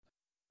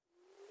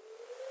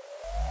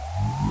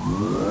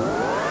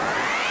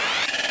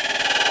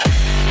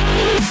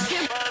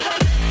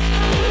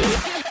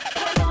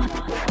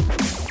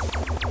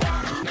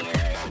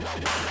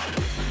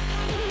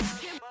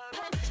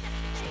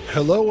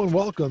Hello and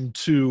welcome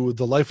to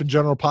the Life in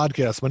General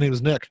podcast. My name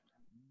is Nick.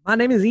 My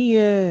name is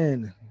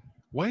Ian.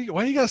 Why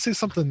you gotta say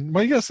something?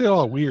 Why you gotta say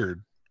all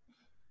weird?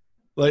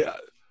 Like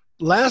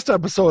last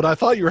episode, I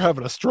thought you were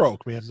having a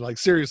stroke, man. Like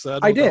seriously, I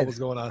don't know what was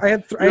going on. I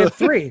had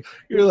three.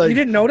 You're like, you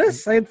didn't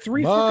notice? I had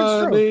three freaking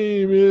strokes. My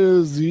name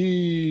is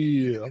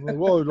E. I'm like,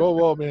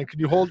 whoa, man. Can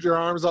you hold your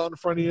arms out in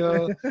front of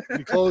you? Can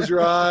you close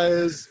your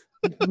eyes?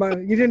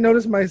 You didn't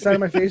notice my side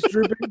of my face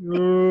drooping?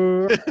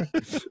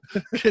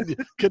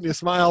 Can you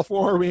smile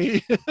for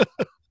me?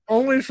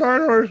 Only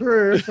side of my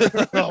face.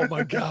 Oh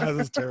my God,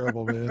 that's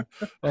terrible, man.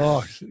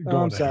 Oh,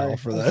 going to hell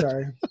for that. I'm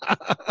sorry.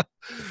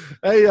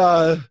 Hey,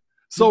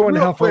 so going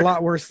to hell for a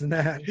lot worse than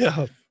that.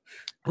 Yeah,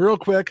 real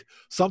quick,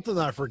 something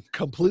that I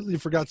completely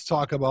forgot to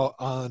talk about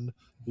on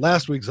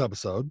last week's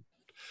episode.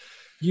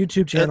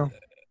 YouTube channel.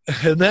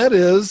 And that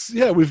is,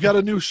 we've got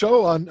a new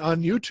show on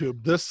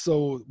YouTube.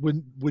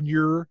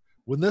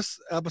 When this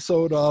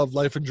episode of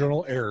Life in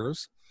Journal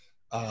airs,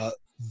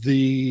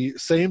 the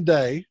same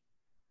day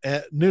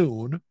at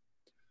noon,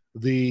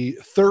 the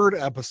third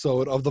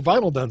episode of the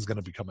Vinyl Den is going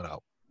to be coming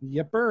out.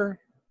 Yepper.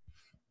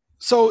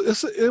 So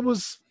it's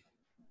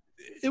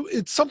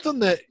something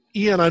that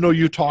Ian, I know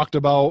you talked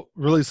about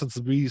really since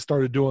we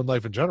started doing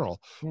Life in General.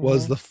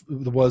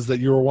 Mm-hmm. was that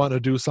you were wanting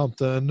to do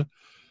something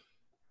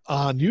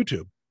on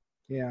YouTube.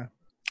 Yeah.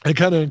 And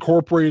kind of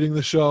incorporating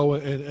the show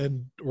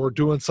and or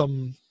doing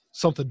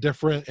something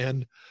different.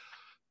 And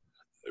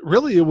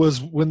really it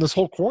was when this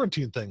whole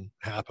quarantine thing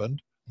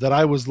happened that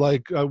I was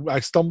like, I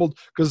stumbled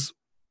because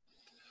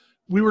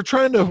we were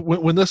trying to,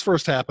 when this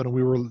first happened,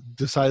 we were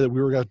decided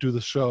we were going to do the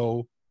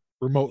show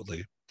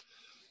remotely.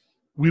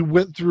 We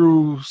went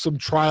through some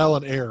trial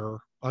and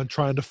error on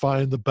trying to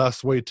find the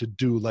best way to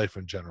do Life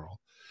in General.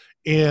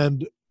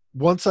 And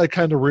once I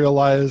kind of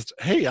realized,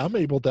 hey, I'm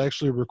able to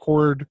actually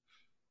record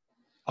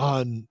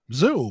on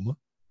Zoom,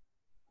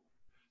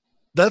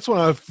 that's when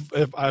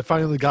I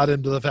finally got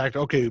into the fact,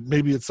 okay,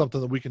 maybe it's something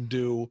that we can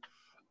do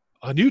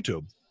on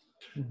YouTube.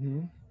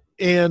 Mm-hmm.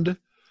 And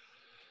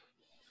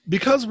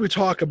because we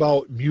talk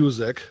about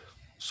music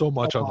so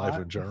much on Life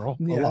in General,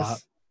 yes. A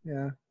lot.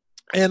 Yeah.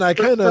 And I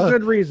kind of for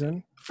good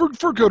reason.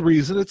 For good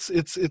reason.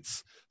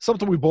 It's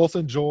something we both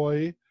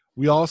enjoy.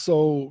 We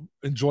also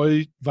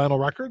enjoy vinyl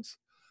records.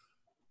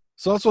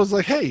 So that's what I was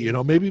like, hey,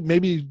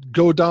 maybe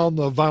go down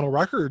the vinyl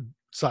record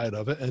side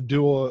of it and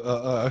do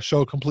a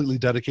show completely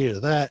dedicated to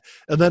that,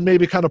 and then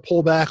maybe kind of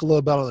pull back a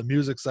little bit on the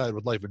music side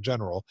with Life in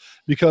General,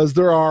 because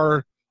there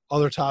are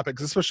other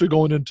topics, especially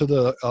going into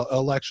the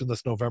election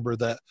this November,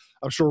 that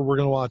I'm sure we're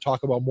going to want to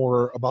talk about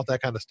more about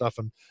that kind of stuff,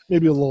 and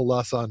maybe a little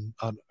less on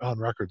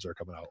records that are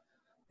coming out.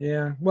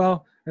 Yeah,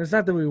 well, it's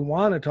not that we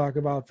want to talk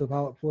about the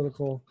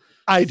political.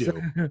 I do.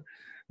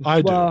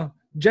 Well,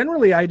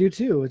 generally I do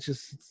too. It's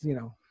just, it's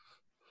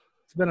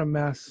been a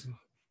mess.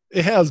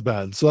 It has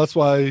been. So that's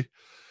why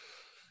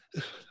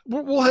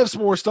we'll have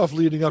some more stuff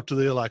leading up to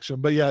the election.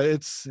 But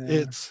it's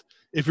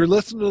if you're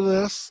listening to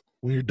this,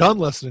 when you're done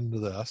listening to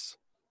this,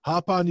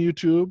 hop on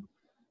YouTube,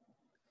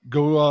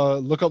 go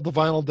look up the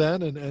Vinyl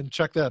Den and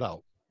check that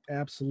out.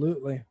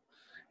 Absolutely.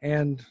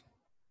 And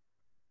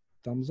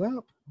thumbs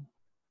up.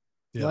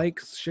 Yeah.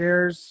 Likes,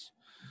 shares.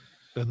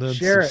 And then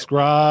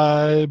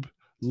subscribe,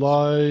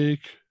 do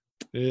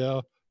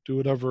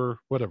whatever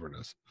it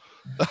is.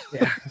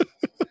 Yeah.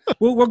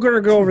 We're going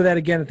to go over that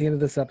again at the end of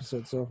this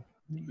episode. So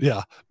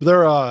yeah,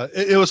 but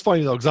it was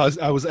funny though, because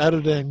I was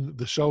editing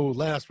the show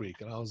last week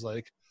and I was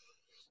like,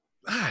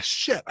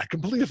 shit, I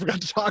completely forgot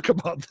to talk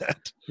about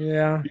that.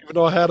 Yeah. Even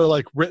though I had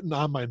it written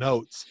on my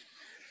notes,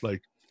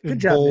 in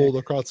bold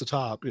across the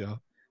top. Yeah.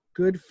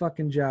 Good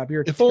fucking job.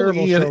 You're a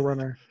terrible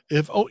showrunner.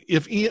 If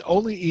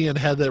only Ian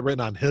had that written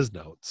on his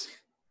notes.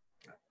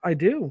 I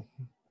do.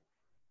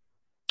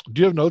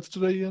 Do you have notes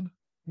today,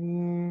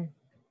 Ian?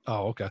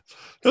 Oh, okay.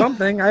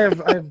 Something.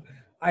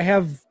 I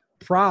have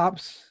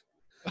props,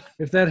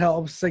 if that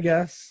helps, I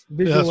guess.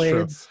 Visual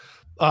aids.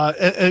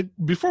 And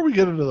before we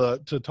get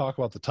into to talk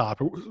about the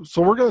topic,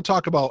 so we're going to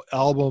talk about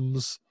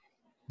albums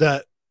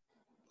that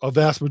a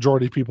vast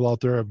majority of people out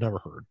there have never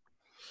heard.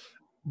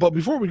 But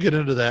before we get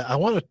into that, I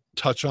want to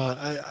touch on,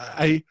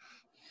 I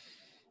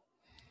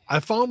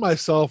found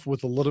myself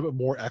with a little bit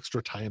more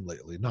extra time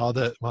lately, now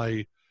that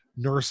my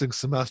nursing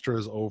semester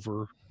is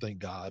over, thank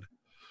God,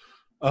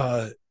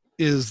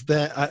 is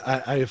that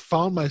I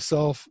found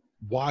myself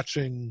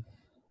watching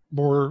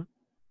more,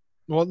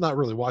 well, not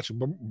really watching,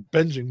 but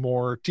binging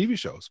more TV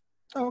shows.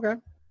 Oh, okay.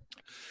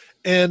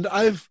 And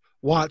I've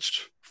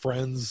watched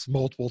Friends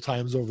multiple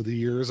times over the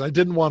years. I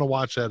didn't want to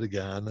watch that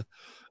again.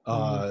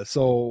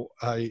 So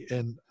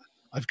I'm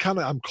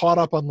caught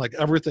up on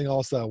everything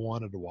else that I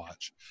wanted to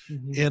watch.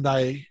 Mm-hmm. And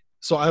I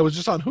was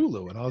just on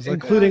Hulu and I was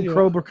including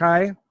Cobra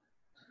Kai,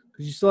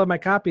 because you still have my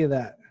copy of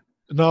that.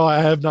 No, I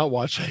have not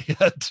watched it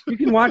yet. You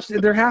can watch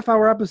it. They're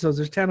half-hour episodes.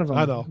 There's 10 of them.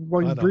 I know.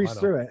 Well, you breeze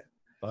through it.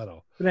 I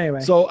know. But anyway.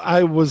 So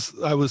I was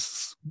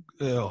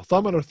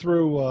thumbing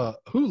through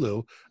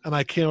Hulu, and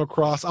I came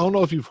across, I don't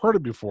know if you've heard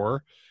it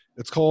before.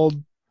 It's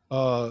called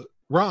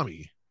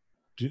Rami.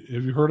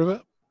 Have you heard of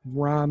it?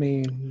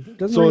 Rami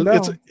doesn't So ring a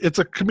bell. it's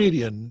a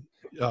comedian,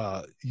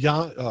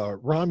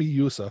 Rami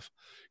Youssef.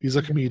 He's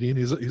a comedian.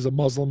 He's a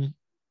Muslim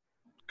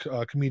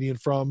comedian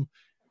from.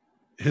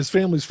 His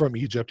family's from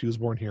Egypt. He was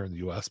born here in the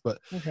U.S., but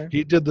Okay.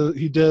 he did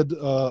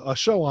a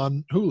show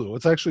on Hulu.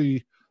 It's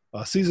actually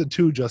season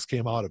 2 just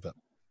came out of it,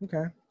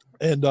 Okay.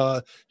 and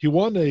he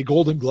won a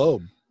Golden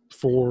Globe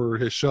for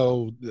his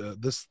show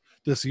this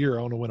year.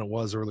 I don't know when it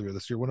was, earlier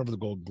this year, whenever the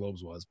Golden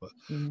Globes was, but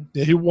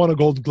yeah, he won a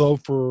Golden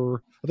Globe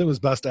for, I think it was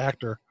Best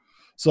Actor.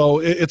 So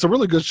it's a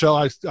really good show.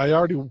 I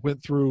already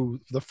went through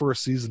the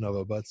first season of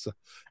it, but it's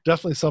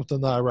definitely something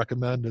that I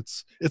recommend.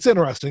 It's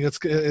interesting.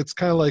 It's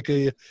kind of like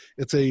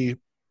it's a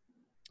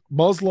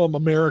Muslim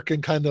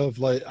American kind of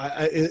like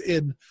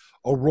in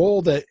a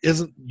role that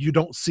you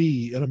don't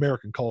see in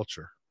American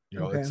culture. You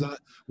know, Okay. it's not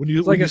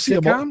It's like a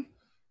sitcom.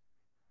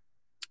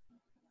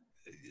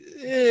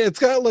 it's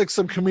got like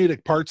some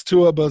comedic parts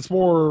to it, but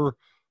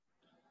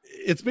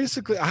it's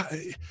basically,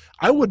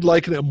 I would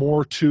liken it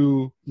more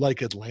to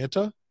like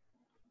Atlanta.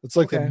 It's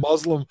like Okay.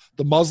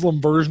 the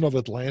Muslim version of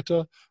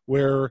Atlanta,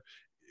 where,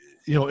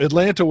 you know,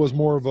 Atlanta was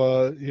more of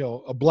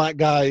a black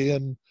guy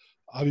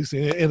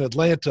obviously in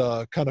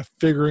Atlanta kind of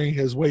figuring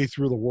his way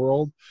through the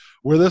world,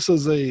 where this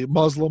is a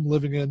Muslim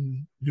living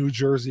in New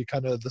Jersey,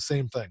 kind of the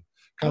same thing,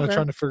 kind of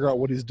trying to figure out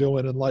what he's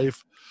doing in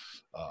life,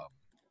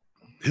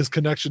 his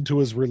connection to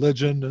his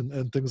religion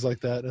and things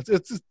like that.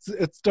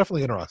 It's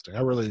definitely interesting.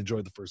 I really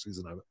enjoyed the first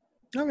season of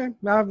it. Okay.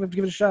 Now I have to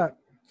give it a shot.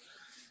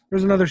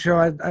 There's another show.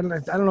 I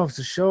don't know if it's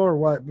a show or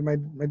what, but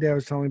my dad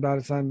was telling me about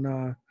it. It's on,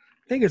 I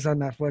think it's on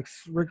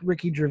Netflix.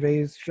 Ricky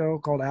Gervais show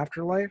called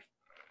Afterlife.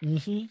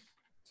 Mm-hmm.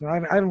 So I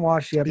haven't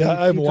watched yet. Yeah,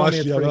 I haven't watched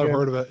it yet, but I've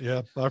heard of it.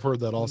 Yeah, I've heard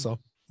that also.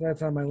 So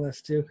that's on my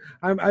list too.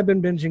 I've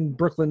been binging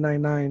Brooklyn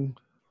Nine-Nine.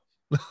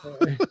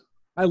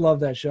 I love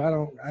that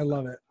show. I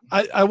love it.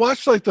 I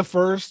watched like the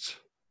first.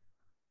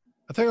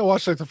 I think I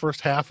watched like the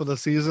first half of the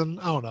season.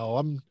 I don't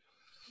know.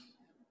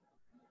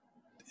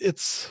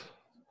 It's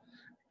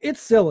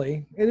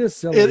silly. It is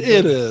silly.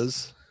 It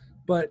is.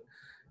 But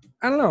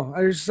I don't know.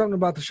 There's something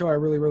about the show I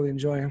really, really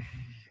enjoy.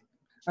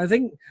 I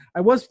think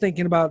I was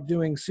thinking about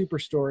doing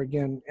Superstore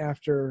again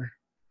after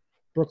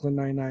Brooklyn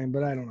Nine-Nine,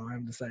 but I don't know. I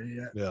haven't decided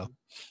yet. Yeah.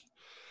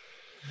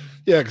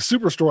 Yeah, because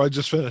Superstore I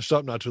just finished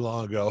up not too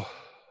long ago.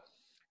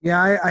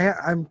 Yeah,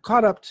 I'm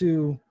caught up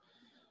to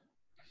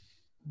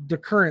the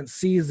current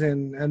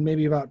season and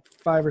maybe about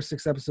 5 or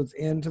 6 episodes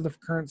into the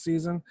current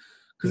season.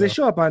 Because they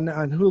show up on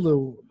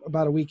Hulu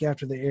about a week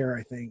after the air,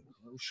 I think,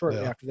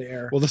 shortly after the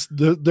air. Well,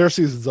 their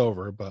season's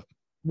over, but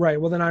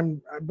right. Well, then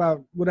I'm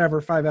about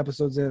 5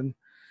 episodes in,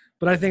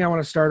 but I think I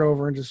want to start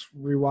over and just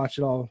rewatch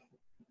it all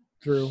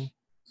through.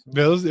 So.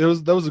 Yeah,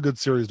 that was a good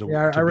series to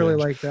watch. Yeah, I really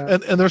like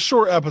that. And they're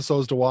short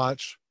episodes to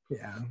watch.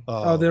 Yeah.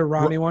 The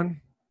Rami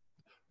one.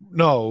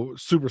 No,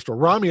 Superstore.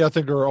 Rami, I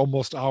think, are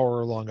almost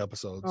hour-long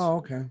episodes. Oh,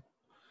 okay.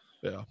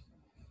 Yeah.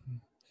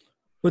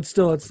 But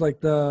still, it's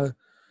like the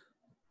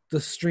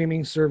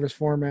streaming service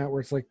format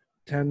where it's like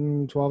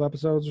 10, 12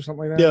 episodes or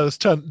something like that? Yeah, it's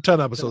 10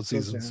 episode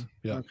seasons.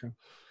 Yeah. Okay.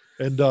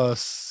 And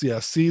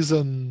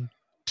season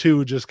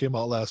 2 just came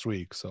out last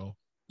week, so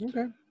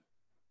okay.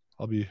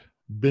 I'll be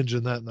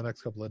binging that in the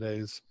next couple of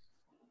days.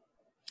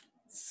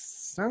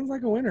 Sounds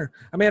like a winner.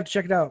 I may have to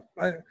check it out.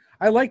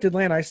 I liked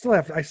Atlanta. I still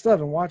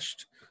haven't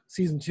watched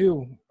season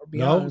 2 or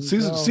beyond. No,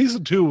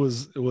 season 2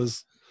 was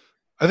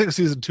I think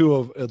season 2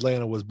 of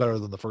Atlanta was better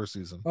than the first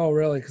season. Oh,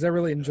 really? Because I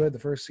really enjoyed the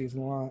first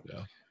season a lot.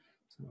 Yeah.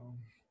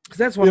 Because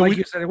that's one, like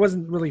you said, it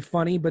wasn't really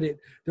funny, but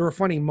there were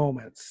funny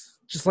moments,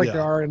 just like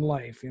there are in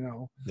life, you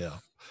know. Yeah,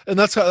 and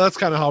that's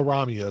kind of how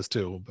Rami is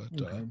too. But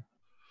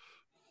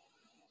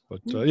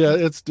yeah,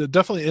 it's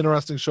definitely an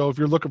interesting show. If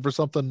you're looking for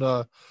something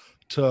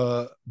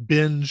to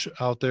binge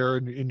out there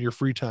in your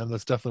free time,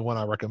 that's definitely one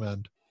I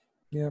recommend.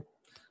 Yep.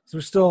 So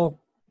we're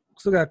still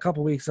got a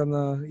couple weeks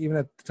on even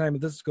at the time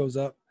that this goes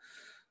up,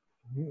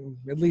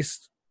 at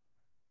least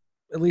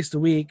a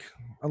week,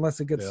 unless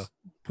it gets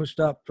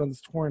pushed up from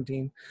this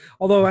quarantine.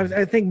 Although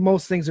I think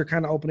most things are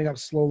kind of opening up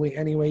slowly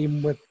anyway,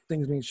 even with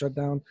things being shut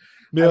down.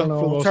 Yeah, I don't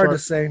know. It's hard to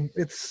say.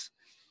 It's,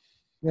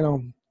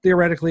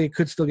 theoretically it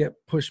could still get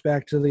pushed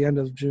back to the end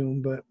of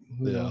June, but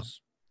who knows?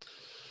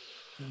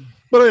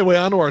 But anyway,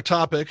 on to our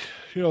topic.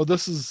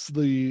 This is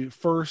the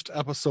first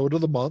episode of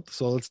the month,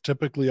 so it's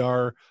typically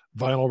our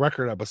vinyl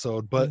record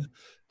episode. But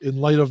in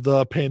light of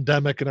the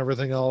pandemic and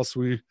everything else,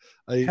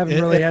 I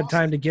haven't really had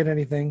time to get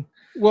anything.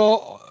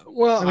 Well,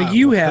 I mean,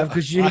 you have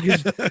because you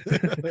just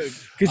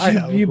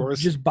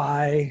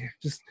buy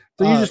you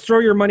just throw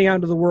your money out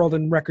into the world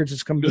and records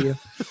just come to you.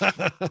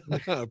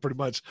 Pretty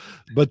much.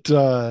 But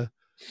the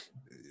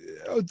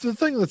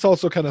thing that's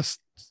also kind of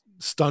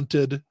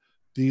stunted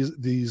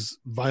these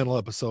vinyl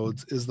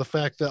episodes is the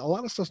fact that a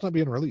lot of stuff's not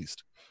being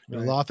released.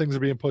 Right. A lot of things are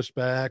being pushed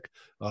back.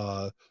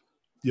 By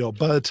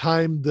the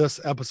time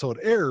this episode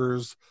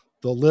airs,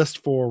 the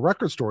list for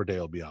Record Store Day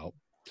will be out.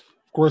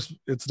 Of course,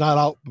 it's not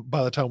out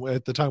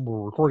at the time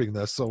we're recording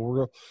this,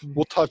 so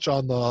we'll touch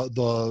on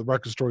the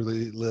Record Store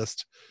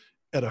list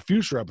at a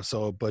future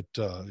episode. But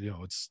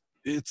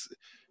it's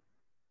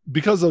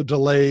because of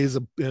delays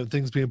and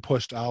things being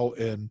pushed out,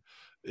 and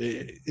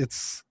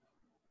it's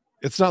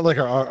not like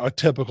a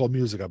typical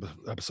music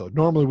episode.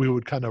 Normally we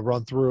would kind of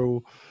run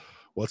through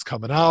what's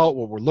coming out,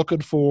 what we're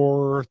looking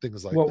for,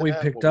 things like what that, we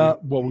picked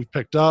up, what we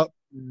picked up.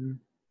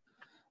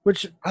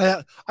 Which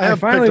I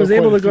finally was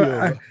able to go.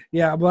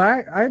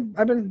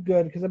 I've been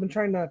good because I've been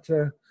trying not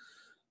to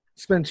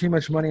spend too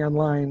much money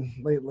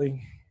online lately.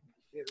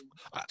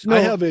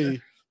 To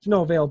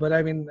no avail, but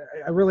I mean,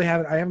 I really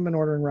haven't. I haven't been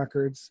ordering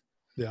records.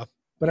 Yeah.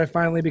 But I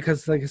finally,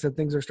 because like I said,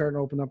 things are starting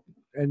to open up,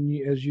 and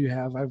as you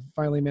have, I've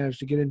finally managed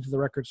to get into the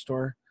record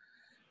store.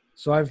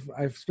 So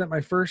I've spent my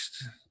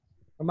first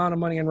amount of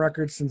money on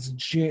records since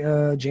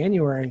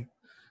January.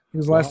 It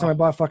was the last time I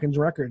bought fucking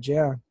records.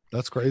 Yeah.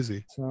 That's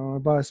crazy.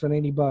 So I spent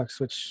 $80,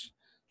 which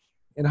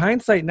in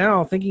hindsight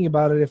now, thinking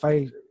about it,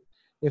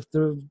 if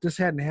this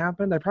hadn't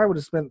happened, I probably would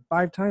have spent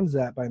 5 times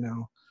that by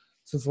now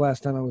since the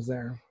last time I was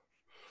there.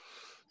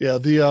 Yeah,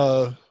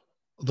 the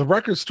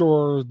record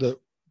store that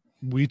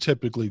we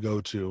typically go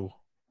to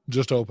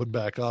just opened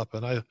back up,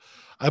 and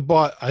I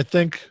bought, I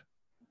think,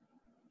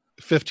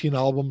 15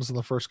 albums in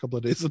the first couple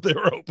of days that they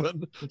were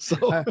open.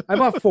 So I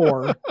bought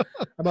 4.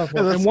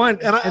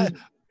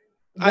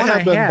 I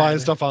have been buying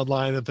stuff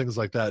online and things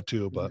like that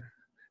too, but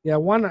yeah,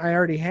 one I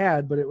already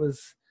had, but it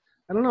was,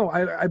 I don't know.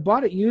 I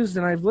bought it used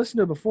and I've listened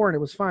to it before and it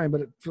was fine,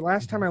 but the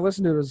last time I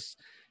listened to it,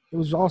 it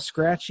was all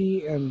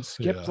scratchy and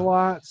skipped a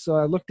lot. So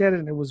I looked at it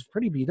and it was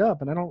pretty beat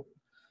up, and I don't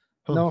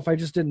know if I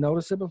just didn't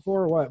notice it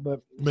before or what,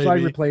 but maybe. So I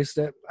replaced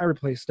it.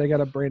 I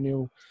got a brand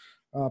new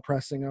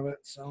pressing of it.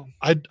 So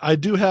I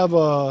do have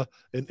an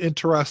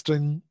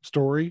interesting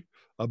story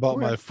about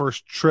my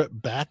first trip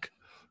back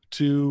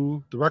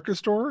to the record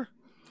store.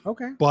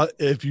 Okay. But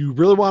if you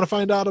really want to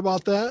find out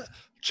about that,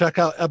 check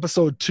out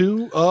episode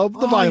 2 of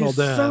the Vinyl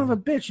Den. Son of a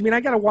bitch. You mean I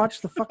got to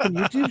watch the fucking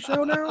YouTube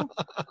show now?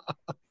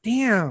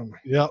 Damn.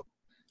 Yep.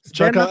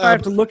 Check out. I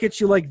have to look at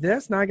you like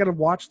this. Now I got to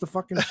watch the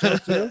fucking show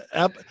too.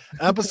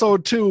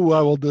 Episode 2, I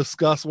will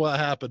discuss what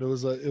happened.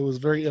 It was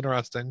very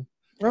interesting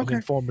and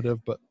informative.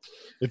 But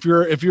if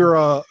you're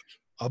a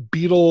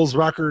Beatles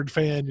record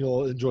fan,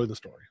 you'll enjoy the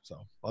story.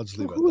 So I'll just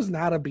leave it. Who's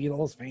not a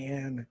Beatles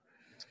fan?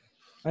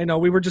 I know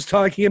we were just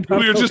talking about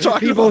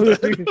people who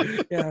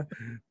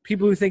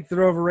think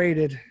they're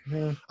overrated.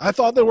 Yeah. I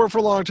thought they were for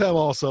a long time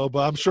also,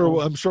 but I'm sure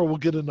we'll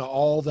get into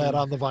all that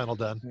on the Vinyl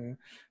Den. Yeah.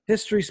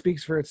 History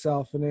speaks for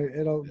itself, and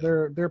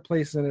their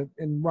place in it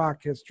in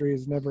rock history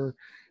is never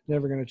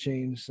going to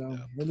change. So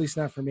at least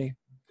not for me.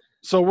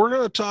 So we're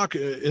going to talk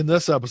in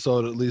this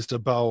episode at least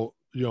about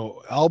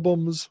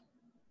albums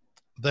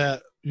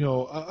that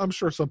I'm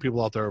sure some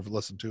people out there have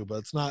listened to,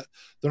 but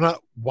they're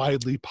not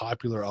widely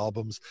popular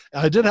albums.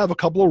 And I did have a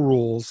couple of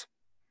rules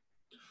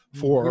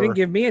for. You didn't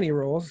give me any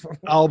rules.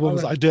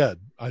 Albums. I did.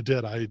 I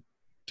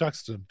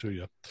texted them to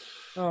you.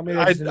 Oh, maybe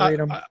I didn't read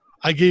them.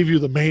 I gave you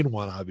the main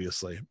one,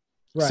 obviously.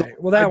 Right. So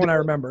well, that one I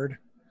remembered.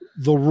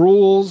 The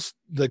rules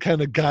that kind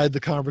of guide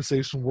the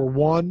conversation were,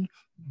 one,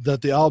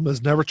 that the album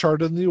has never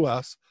charted in the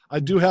U.S.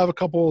 I do have a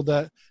couple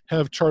that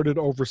have charted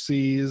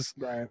overseas,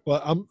 right?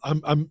 But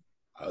I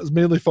was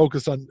mainly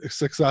focused on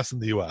success in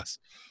the U.S.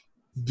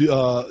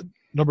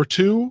 Number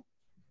 2,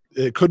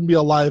 it couldn't be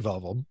a live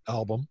album.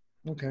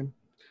 Okay.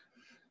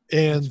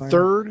 And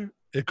third,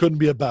 it couldn't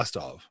be a best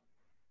of.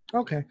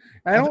 Okay.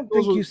 I don't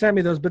think you sent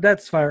me those, but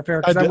that's fair.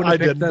 I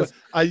didn't.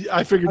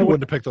 I figured you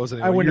wouldn't have picked those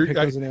anyway. I wouldn't have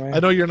picked those anyway. I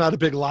know you're not a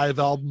big live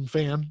album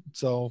fan,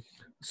 so.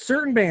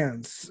 Certain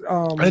bands.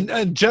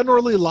 And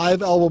generally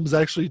live albums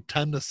actually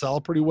tend to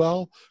sell pretty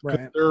well.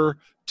 Right. They're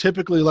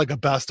typically like a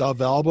best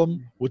of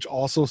album, which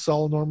also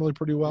sell normally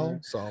pretty well.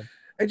 Right. So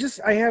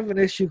I have an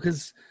issue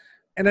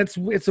and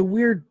it's a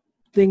weird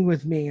thing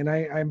with me, and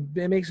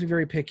it makes me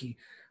very picky.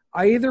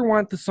 I either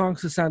want the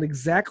songs to sound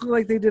exactly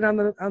like they did on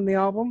the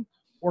album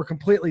or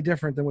completely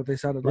different than what they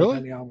sounded like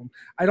on the album.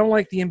 I don't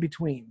like the in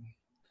between.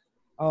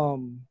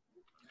 And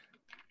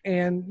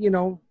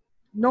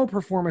no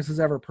performance is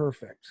ever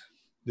perfect.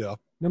 Yeah.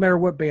 No matter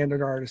what band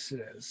or artist it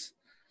is.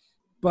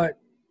 But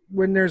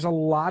when there's a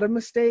lot of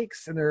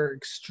mistakes and they're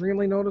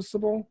extremely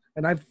noticeable,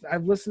 and I've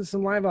listened to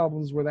some live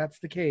albums where that's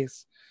the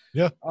case.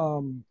 Yeah.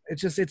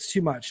 It's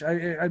too much.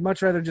 I'd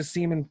much rather just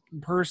see them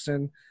in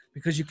person,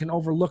 because you can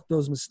overlook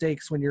those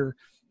mistakes when you're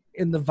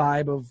in the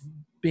vibe of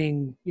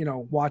being,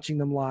 watching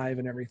them live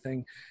and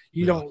everything.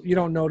 You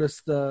don't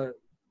notice the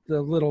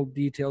little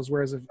details,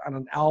 whereas if on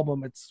an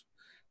album it's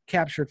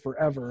captured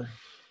forever.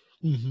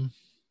 Mm-hmm.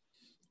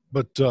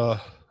 But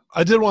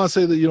I did want to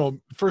say that,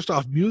 first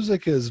off,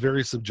 music is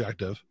very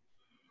subjective.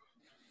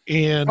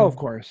 And of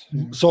course.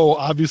 So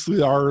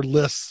obviously our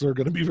lists are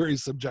going to be very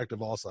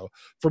subjective also.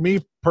 For me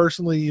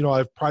personally,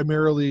 I've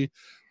primarily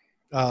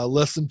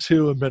listened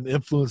to and been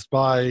influenced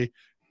by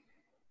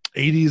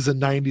 80s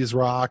and 90s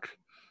rock,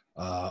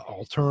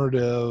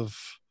 alternative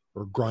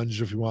or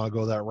grunge, if you want to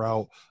go that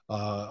route.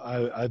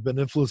 I've been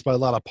influenced by a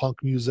lot of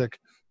punk music,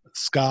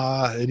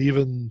 ska, and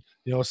even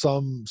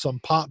some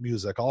pop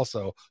music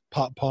also,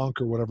 pop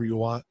punk or whatever you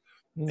want.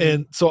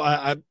 And so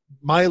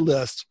my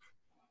list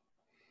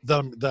that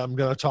I'm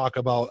going to talk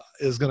about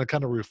is going to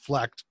kind of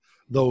reflect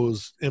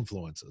those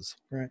influences.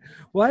 Right.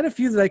 Well, I had a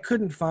few that I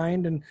couldn't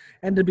find,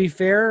 and to be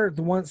fair,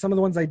 some of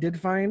the ones I did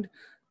find,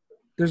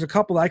 there's a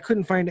couple I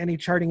couldn't find any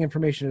charting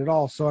information at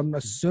all. So I'm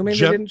assuming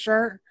they didn't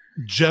chart.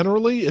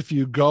 Generally, if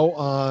you go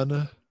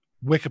on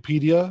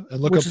Wikipedia and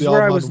look Which up is the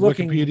where I album was on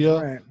looking,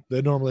 Wikipedia, right.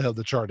 They normally have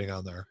the charting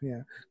on there.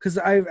 Yeah, because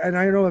I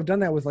know I've done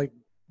that with like,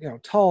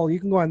 Tull. You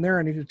can go on there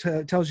and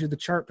it tells you the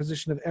chart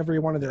position of every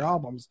one of their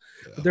albums.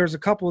 Yeah. But there's a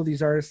couple of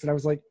these artists that I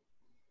was like,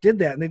 did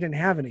that and they didn't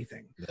have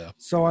anything. Yeah.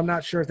 So I'm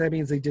not sure if that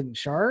means they didn't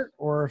chart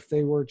or if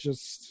they were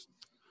just,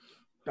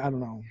 I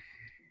don't know.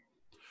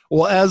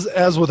 Well,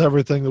 as with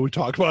everything that we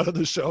talk about on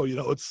the show,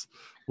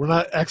 we're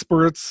not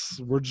experts.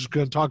 We're just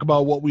going to talk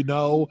about what we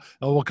know,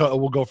 and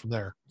we'll go from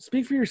there.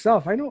 Speak for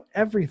yourself. I know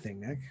everything,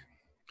 Nick.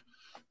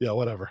 Yeah,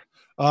 whatever.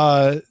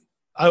 I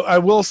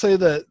will say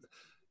that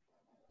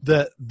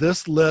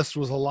this list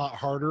was a lot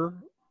harder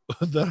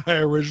than I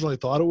originally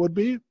thought it would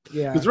be.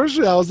 Yeah. Because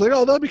originally I was like,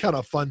 oh, that'd be kind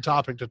of a fun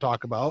topic to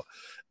talk about.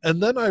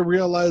 And then I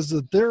realized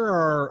that there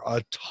are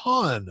a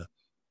ton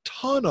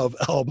of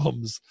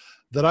albums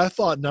that I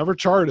thought never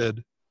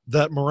charted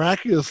that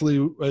miraculously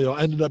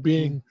ended up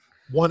being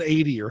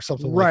 180 or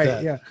something like that.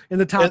 Right, yeah. In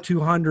the top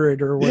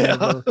 200 or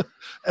whatever. Yeah.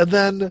 And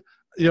then,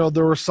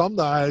 there were some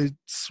that I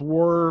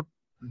swore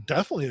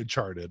definitely had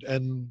charted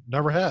and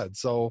never had.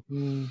 So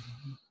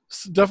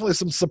definitely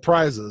some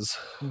surprises.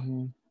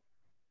 Mm-hmm.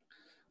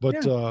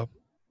 But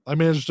I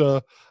managed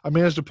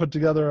to put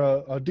together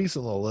a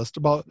decent little list,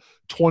 about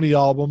 20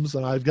 albums,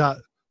 and I've got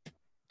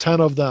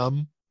 10 of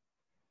them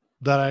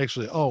that I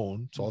actually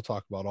own. So I'll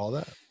talk about all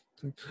that.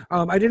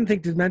 I didn't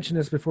think to mention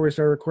this before we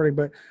started recording,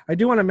 but I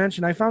do want to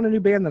mention I found a new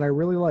band that I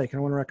really like, and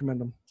I want to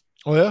recommend them.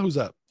 Oh yeah, who's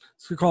that?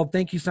 It's called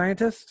Thank You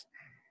Scientist.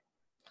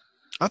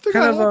 I think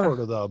I've heard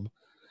of them.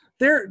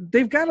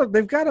 They've got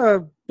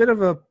a bit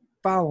of a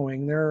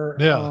following.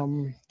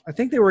 I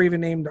think they were even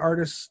named New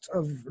Artist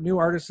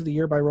of the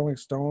Year by Rolling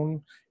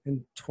Stone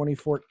in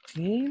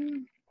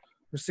 2014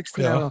 or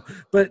 16. Yeah. I don't know.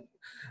 But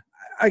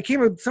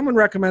someone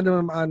recommended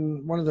them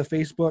on one of the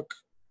Facebook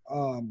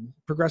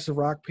progressive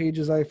rock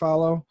pages I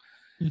follow.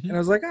 Mm-hmm. And I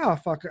was like, oh,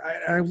 fuck.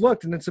 I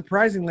looked, and then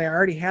surprisingly, I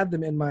already had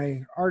them in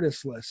my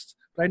artist list,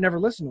 but I never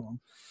listened to them.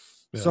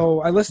 Yeah.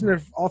 So I listened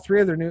to all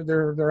three of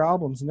their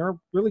albums, and they're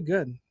really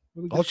good.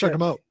 Really good. I'll check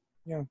them out.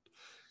 Yeah.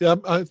 Yeah,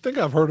 I think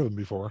I've heard of them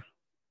before.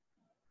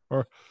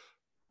 Or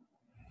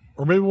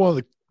maybe one of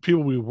the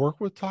people we work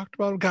with talked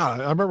about them.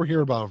 God, I remember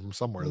hearing about them from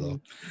somewhere,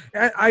 though.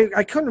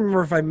 I couldn't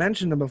remember if I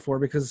mentioned them before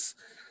because,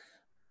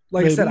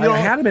 like I said, I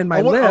had them in my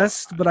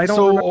list, but I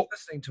don't remember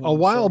listening to them. A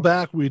while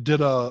back, we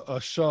did a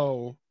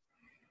show,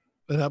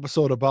 an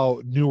episode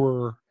about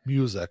newer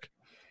music.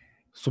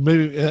 So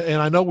maybe,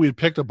 and I know we had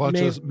picked a bunch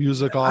of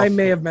music off. I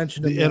may have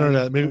mentioned the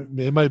internet.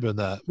 Maybe it might have been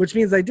that. Which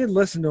means I did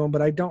listen to them,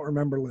 but I don't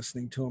remember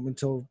listening to them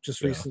until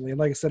just recently. And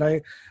like I said,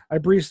 I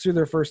breezed through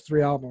their first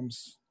three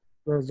albums.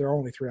 Or their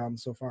only three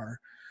albums so far.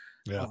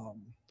 Yeah.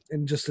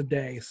 In just a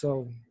day.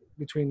 So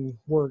between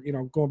work,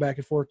 going back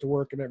and forth to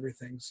work and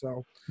everything.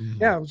 So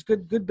yeah, it was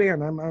good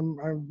band.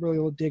 I'm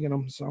really digging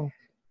them. So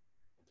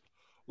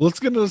let's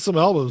get into some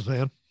albums,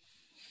 man.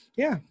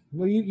 Yeah.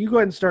 Well, you go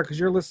ahead and start because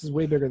your list is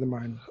way bigger than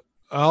mine.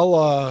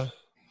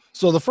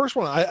 So the first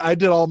one, I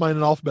did all mine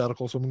in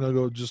alphabetical, so I'm going to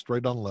go just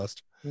right down the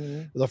list.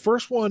 Mm-hmm. The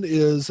first one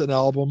is an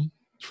album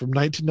from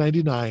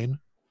 1999.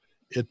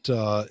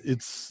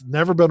 It's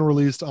never been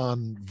released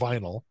on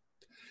vinyl.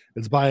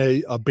 It's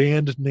by a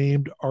band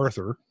named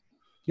Arthur.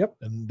 Yep.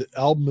 And the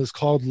album is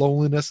called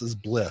Loneliness is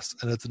Bliss.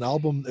 And it's an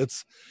album.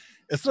 It's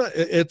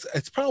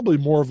probably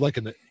more of like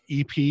an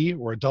EP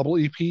or a double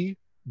EP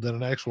than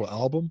an actual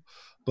album,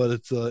 but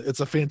it's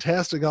a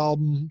fantastic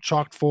album,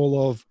 chock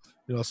full of,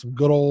 some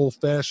good old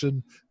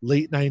fashioned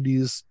late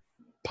 90s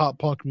pop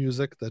punk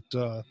music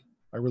that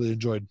I really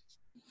enjoyed.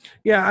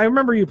 Yeah. I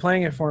remember you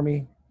playing it for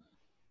me.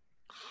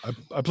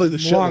 I played the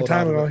shit a long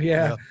time ago.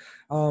 Yeah.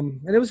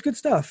 And it was good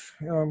stuff.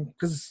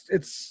 Cause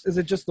is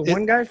it just the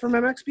one guy from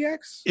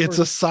MXPX? It's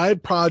a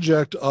side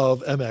project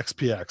of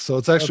MXPX. So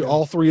it's actually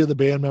all three of the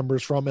band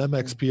members from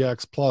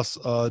MXPX plus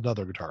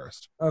another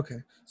guitarist. Okay.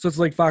 So it's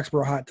like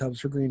Foxborough Hot Tubs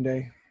for Green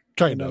Day.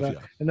 Kind of, yeah.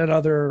 And that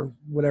other,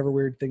 whatever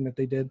weird thing that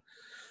they did.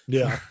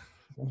 Yeah.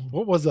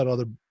 What was that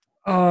other?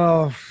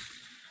 I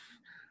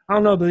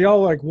don't know, but they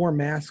all like wore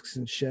masks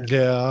and shit.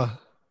 Yeah.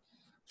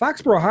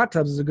 Foxborough Hot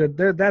Tubs is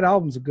that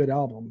album's a good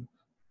album.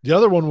 The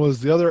other one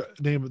was the other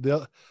name. I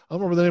don't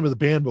remember the name of the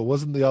band, but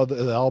wasn't the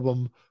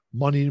album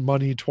Money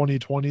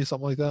 2020,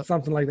 something like that?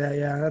 Something like that,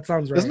 yeah. That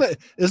sounds right.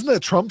 Isn't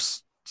that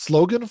Trump's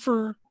slogan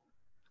for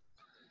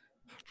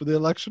the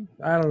election?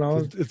 I don't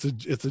know.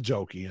 It's a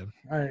joke, Ian.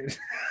 All right.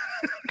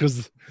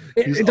 Because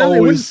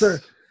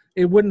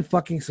it wouldn't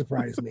fucking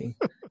surprise me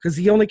because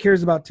he only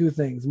cares about two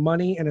things: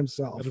 money and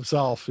himself. And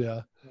himself,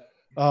 yeah.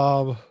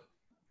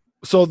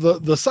 So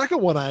the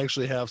second one I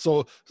actually have,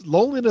 so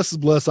Loneliness is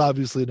Bliss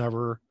obviously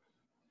never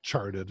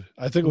charted.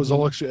 I think it was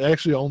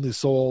actually only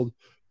sold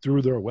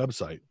through their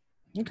website.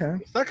 Okay.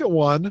 The second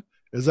one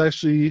is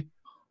actually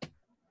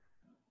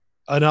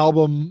an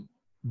album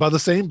by the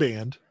same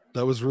band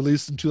that was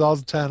released in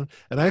 2010,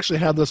 and I actually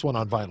had this one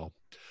on vinyl.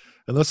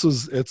 And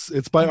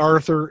it's by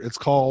Arthur. It's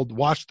called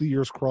 "Watch the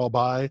Years Crawl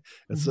By."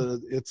 It's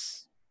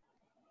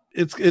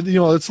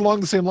it's along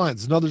the same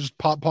lines. Another just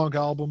pop punk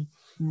album,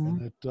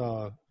 and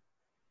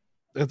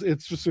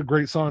it's just a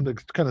great song to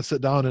kind of sit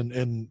down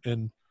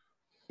and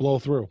blow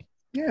through.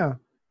 Yeah,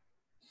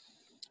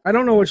 I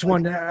don't know which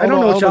one. I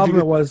don't know which album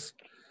it was.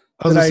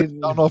 I don't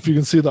know if you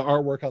can see the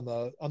artwork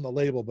on the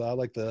label, but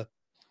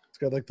it's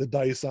got like the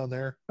dice on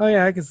there. Oh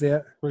yeah, I can see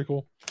it. Pretty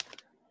cool.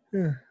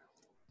 Yeah.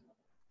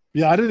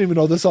 Yeah, I didn't even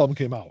know this album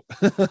came out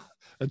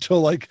until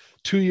like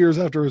 2 years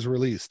after it was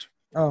released.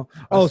 So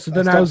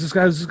then I was just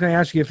going to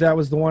ask you if that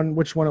was the one,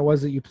 which one it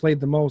was that you played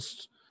the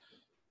most.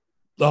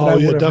 Oh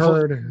yeah,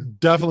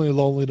 definitely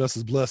 "Loneliness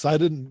Is Bliss." I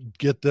didn't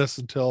get this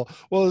until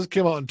this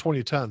came out in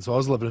 2010, so I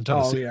was living in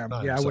Tennessee. Oh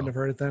yeah, I wouldn't have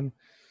heard it then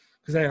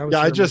because I was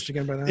in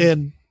Michigan by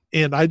then.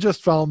 And I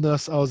just found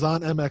this. I was on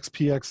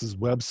MXPX's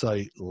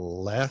website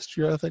last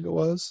year, I think it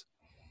was.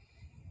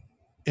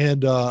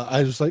 And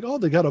I was like,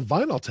 they got a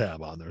vinyl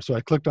tab on there. So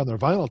I clicked on their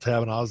vinyl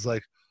tab and I was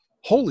like,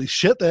 holy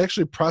shit, they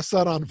actually pressed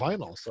that on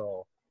vinyl.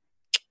 So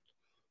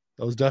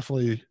I was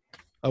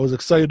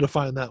excited to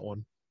find that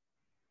one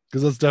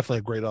because that's definitely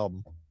a great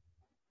album.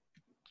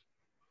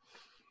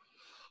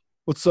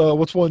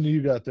 What's one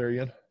you got there,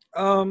 Ian?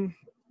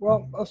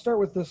 Well, I'll start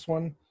with this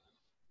one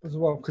as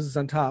well because it's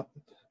on top.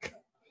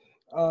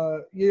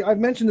 I've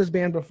mentioned this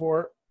band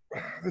before.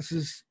 This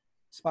is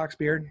Spock's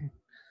Beard.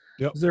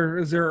 Yep.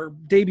 Is their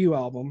debut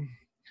album.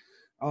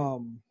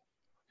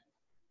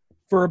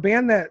 For a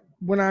band that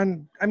went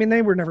on, I mean,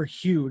 they were never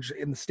huge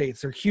in the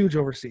States. They're huge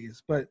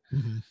overseas, but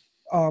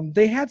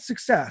they had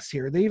success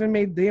here. They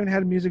even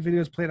had music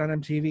videos played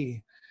on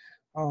MTV,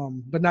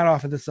 but not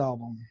off of this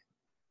album.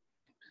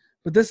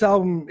 But this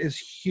album is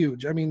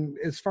huge. I mean,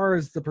 as far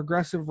as the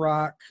progressive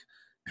rock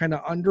kind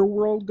of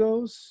underworld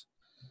goes,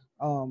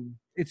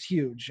 it's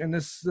huge. And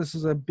this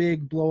is a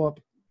big blow up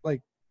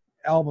like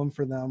album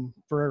for them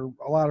for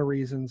a lot of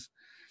reasons.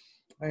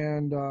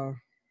 And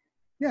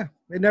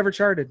it never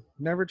charted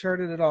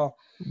at all.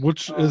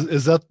 Which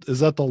is that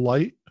The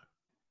Light?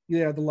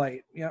 Yeah, The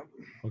Light. Yep.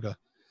 Okay.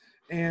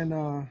 And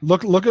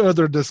look at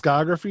their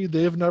discography.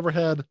 They've never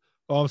had.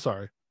 Oh, I'm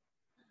sorry.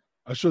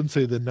 I shouldn't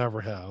say they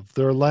never have.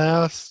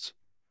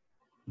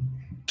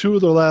 Two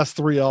of their last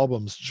 3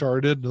 albums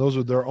charted. Those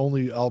are their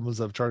only albums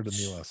that have charted in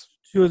the U.S.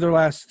 2 of their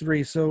last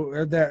 3.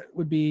 So that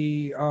would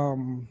be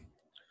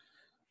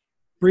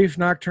Brief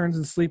Nocturnes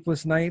and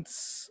Sleepless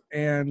Nights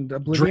and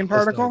Oblivion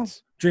Particle.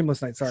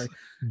 Dreamless Nights, sorry.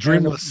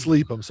 Dreamless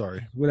Sleep, I'm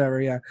sorry.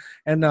 Whatever, yeah.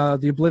 And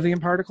the Oblivion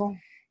Particle.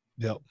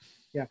 Yep.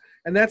 Yeah.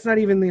 And that's not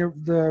even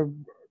the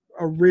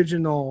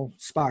original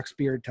Spock's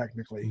Beard,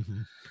 technically.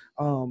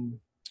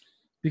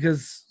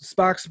 Because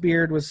Spock's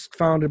Beard was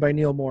founded by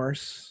Neil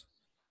Morse,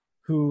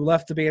 who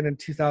left the band in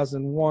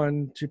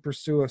 2001 to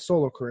pursue a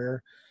solo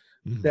career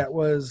that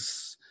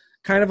was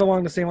kind of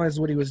along the same lines as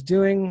what he was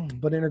doing,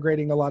 but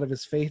integrating a lot of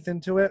his faith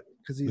into it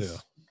because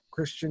he's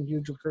Christian,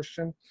 hugely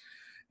Christian.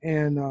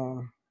 And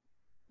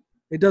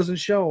it doesn't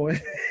show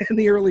in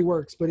the early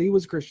works, but he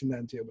was Christian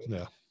then too.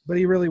 But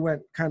he really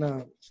went kind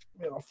of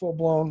full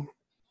blown.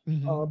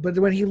 But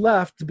when he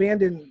left, the band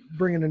didn't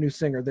bring in a new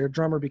singer. Their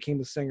drummer became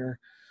the singer.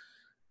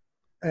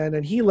 And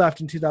then he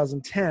left in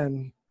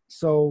 2010.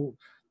 So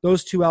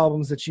those 2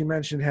 albums that you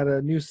mentioned had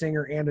a new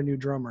singer and a new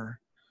drummer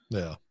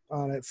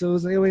on it. So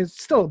it was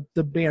still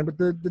the band, but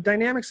the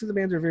dynamics of the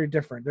band are very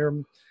different.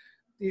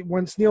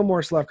 Once Neil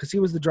Morse left, because he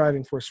was the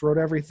driving force, wrote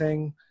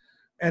everything,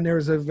 and there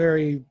was a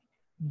very,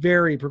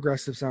 very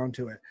progressive sound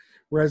to it.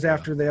 Whereas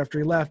after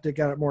he left, it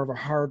got more of a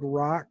hard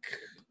rock,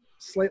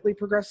 slightly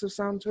progressive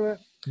sound to it.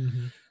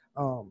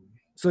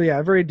 So yeah,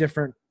 a very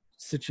different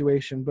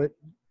situation, but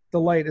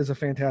The Light is a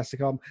fantastic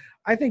album.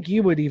 I think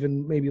you would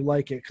even maybe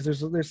like it because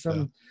there's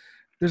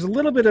a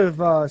little bit of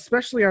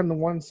especially on the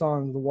one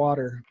song, The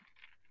Water.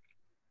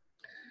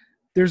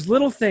 There's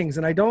little things,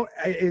 and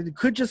it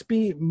could just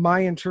be my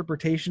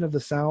interpretation of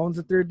the sounds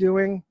that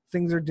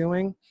things are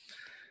doing,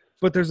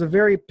 but there's a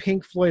very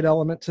Pink Floyd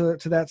element to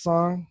that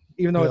song,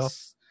 even though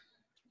it's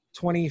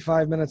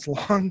 25 minutes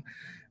long.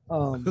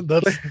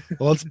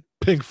 That's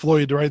Pink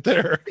Floyd right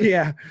there.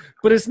 Yeah,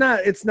 but it's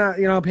not.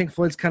 Pink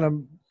Floyd's kind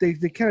of they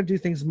kind of do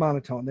things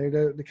monotone. They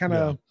kind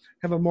of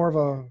have a more of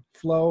a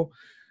flow.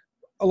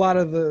 A lot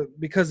of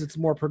because it's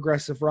more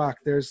progressive rock.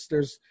 There's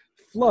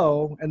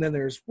flow, and then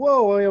there's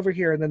whoa way over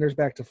here, and then there's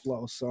back to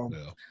flow. So,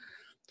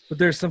 but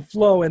there's some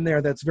flow in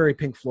there that's very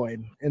Pink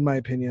Floyd, in my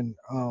opinion.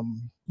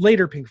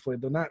 Later Pink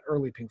Floyd, though, not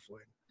early Pink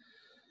Floyd.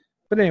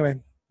 But anyway,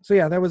 so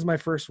yeah, that was my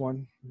first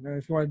one.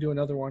 If you want to do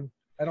another one,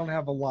 I don't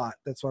have a lot.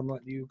 That's why I'm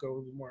letting you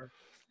go more.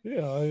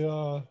 Yeah,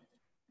 let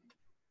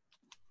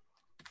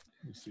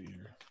me see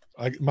here.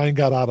 Mine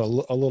got a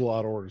little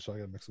out of order, so I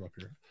got to mix them up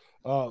here.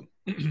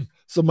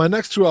 So my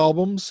next 2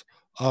 albums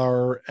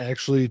are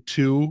actually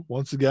 2,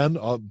 once again,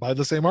 by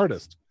the same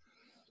artist.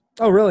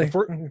 Oh, really?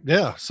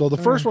 Yeah. So the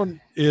first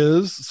one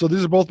these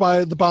are both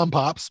by the Bomb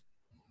Pops.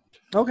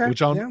 Okay.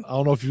 Which I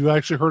don't know if you've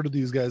actually heard of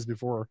these guys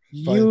before.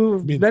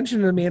 You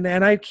mentioned to me, and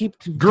I keep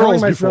girls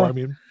telling myself,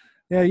 before.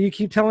 Yeah, you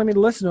keep telling me to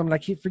listen to them, and I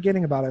keep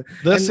forgetting about it.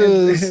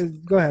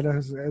 Go ahead.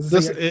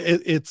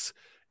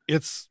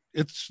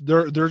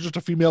 They're just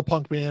a female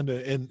punk band,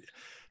 and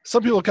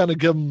some people kind of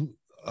give them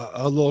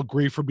a little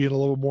grief for being a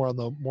little more on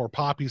the more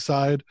poppy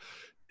side.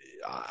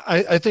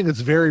 I think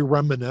it's very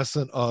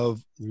reminiscent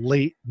of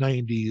late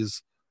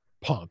 90s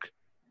punk,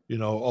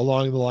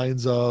 along the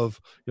lines of,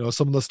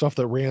 some of the stuff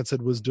that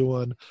Rancid was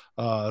doing,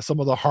 some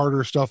of the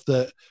harder stuff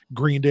that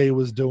Green Day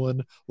was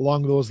doing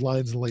along those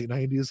lines in the late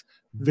 90s.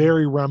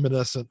 Very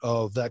reminiscent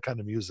of that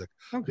kind of music.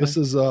 Okay. This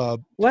is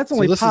that's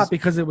only pop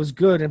because it was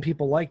good and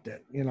people liked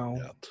it,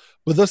 Yeah.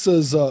 But this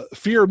is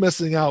Fear of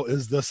Missing Out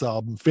is this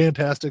album.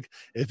 Fantastic.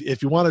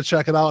 If you want to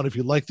check it out and if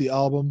you like the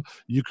album,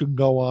 you can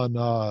go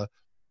on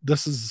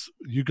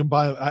you can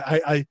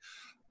buy.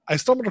 I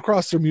stumbled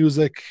across their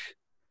music.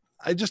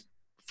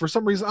 For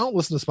some reason, I don't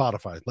listen to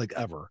Spotify like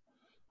ever.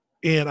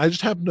 And I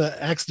just happened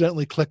to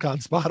accidentally click on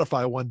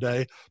Spotify one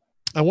day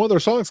and one of their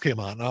songs came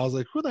on and I was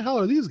like, who the hell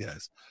are these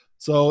guys?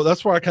 So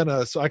that's where I kind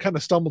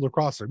of stumbled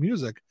across their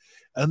music.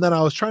 And then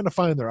I was trying to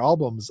find their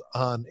albums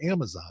on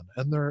Amazon,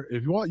 and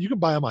if you want, you can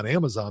buy them on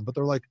Amazon, but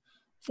they're like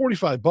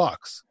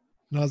 $45.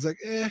 And I was like,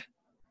 I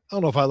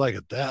don't know if I like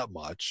it that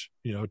much,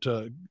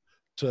 to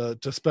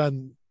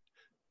spend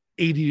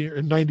 $80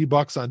 or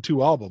 $90 on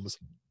two albums.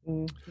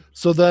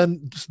 So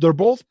then they're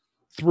both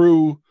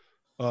through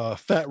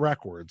Fat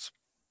Records,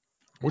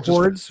 which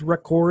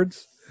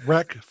Records.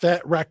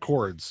 Fat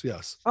Records.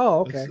 Yes. Oh,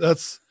 okay.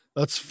 That's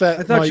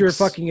Fat. I thought you were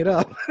fucking it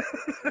up.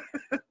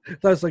 I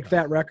thought it was like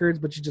Fat Records,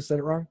 but you just said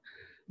it wrong.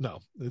 No,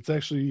 it's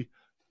actually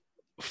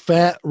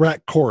Fat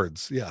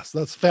Records. Yes,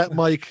 that's Fat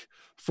Mike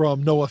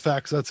from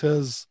NoFX. That's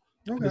his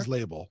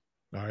label.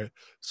 All right.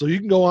 So you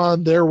can go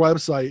on their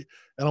website,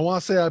 and I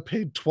want to say I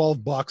paid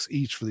 $12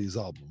 each for these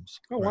albums.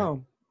 Oh, right?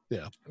 Wow.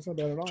 Yeah. That's not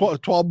bad at all.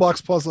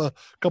 $12 plus a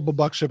couple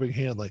bucks shipping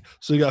handling.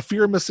 So you got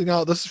Fear of Missing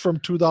Out. This is from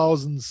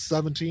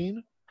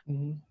 2017.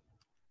 Mm-hmm.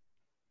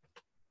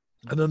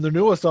 And then the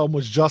newest album,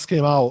 which just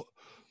came out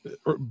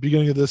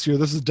beginning of this year,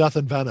 this is Death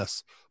in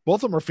Venice.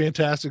 Both of them are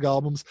fantastic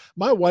albums.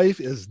 My wife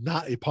is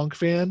not a punk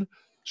fan.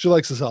 She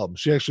likes this album.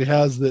 She actually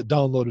has it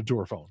downloaded to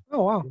her phone.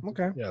 Oh, wow.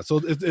 Okay. Yeah, so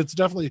it's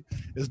definitely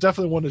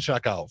one to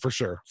check out for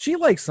sure. She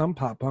likes some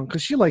pop punk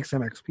because she likes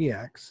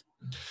MXPX.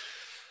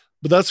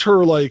 But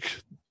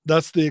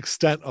that's the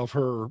extent of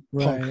her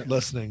punk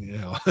listening,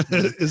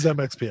 is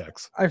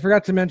MXPX. I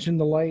forgot to mention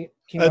The Light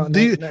came out.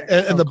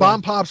 And the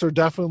Bomb Pops are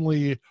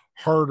definitely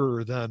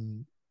harder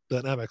than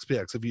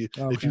MXPX.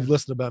 If you've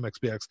listened to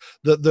MXPX,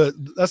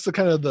 that's the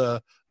kind of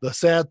the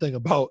sad thing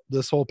about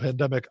this whole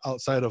pandemic,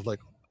 outside of like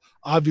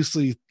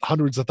obviously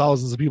hundreds of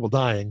thousands of people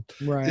dying,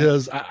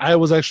 is I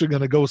was actually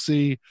going to go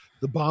see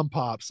the Bomb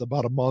Pops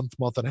about a month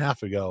and a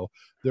half ago.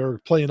 They're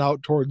playing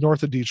out toward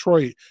north of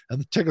Detroit, and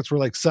the tickets were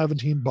like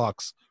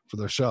 $17 for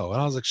their show.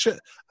 And I was like, shit,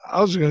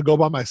 I was just going to go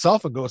by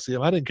myself and go see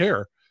them. I didn't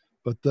care.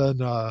 But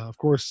then, of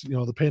course,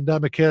 the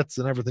pandemic hits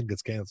and everything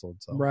gets canceled.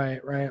 So.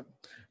 Right.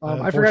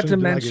 I forgot to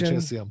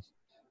mention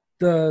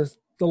the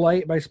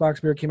Light by Spock's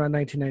Beer came out in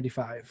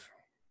 1995.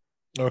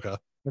 Okay.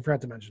 I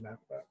forgot to mention that.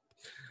 But,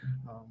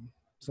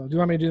 so do you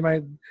want me to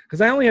do because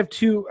I only have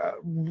two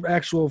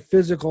actual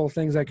physical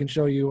things I can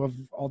show you of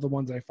all the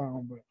ones I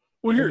found. But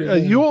well,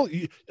 here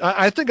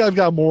I think I've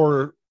got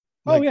more.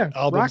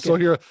 Albums. So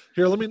here,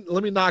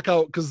 let me knock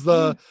out, because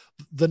the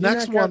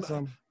next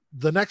one,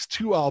 the next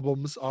two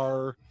albums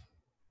are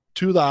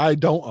two that I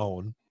don't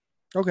own.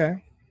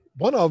 Okay.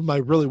 One of them I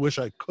really wish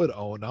I could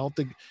own. I don't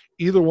think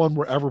either one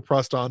were ever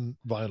pressed on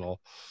vinyl,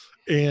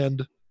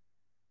 and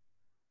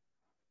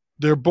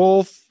they're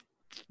both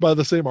by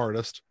the same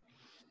artist.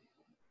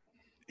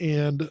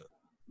 And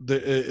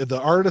the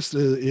artist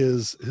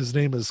is his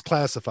name is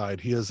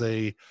Classified. He is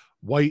a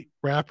white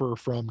rapper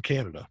from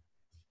Canada.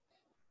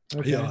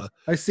 Okay. Yeah,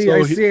 I see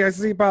part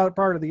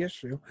of the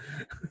issue.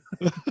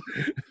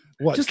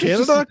 What, just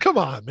Canada? Come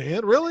on,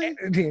 man, really?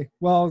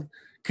 Well,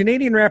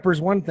 Canadian rapper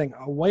is one thing.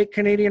 A white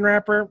Canadian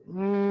rapper,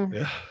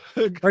 yeah.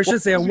 Or I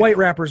should say, a white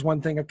rapper is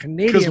one thing. A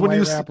Canadian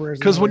white rapper is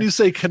because when you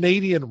say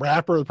Canadian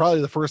rapper,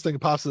 probably the first thing that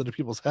pops into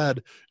people's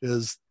head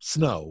is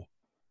Snow.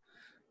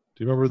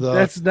 Do you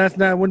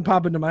remember wouldn't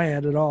pop into my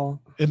head at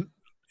all.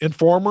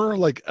 Informer,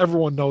 like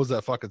everyone knows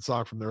that fucking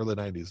song from the early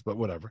 90s, but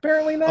whatever.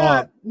 Apparently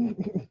not.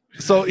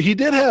 So he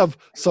did have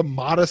some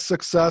modest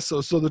success.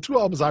 So the two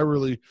albums I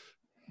really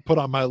put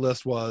on my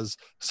list was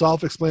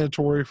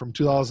Self-Explanatory from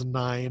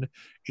 2009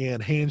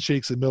 and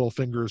Handshakes and Middle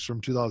Fingers from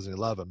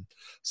 2011.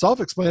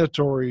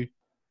 Self-Explanatory,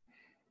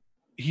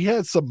 he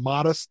had some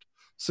modest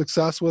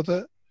success with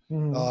it.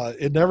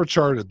 It never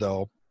charted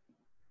though.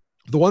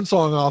 The one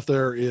song off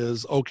there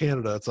is "Oh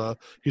Canada."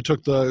 He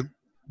took the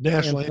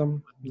national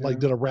anthem,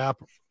 did a rap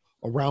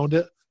around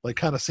it, like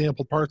kind of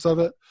sampled parts of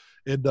it.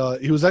 And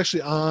he was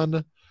actually on,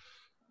 I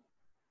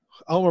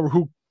don't remember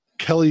who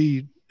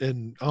Kelly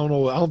and I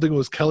don't think it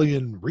was Kelly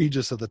and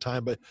Regis at the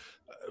time, but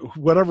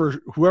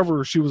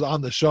whoever she was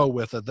on the show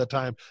with at that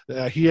time,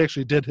 he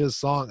actually did his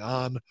song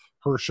on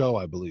her show,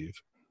 I believe.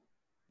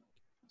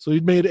 So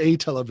he'd made a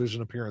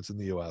television appearance in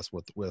the U.S.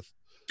 with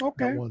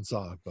that one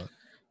song. But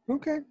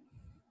okay.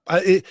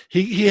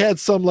 he had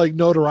some like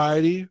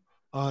notoriety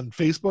on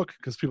Facebook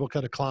because people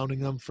kind of clowning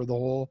him for the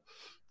whole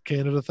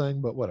Canada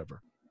thing, but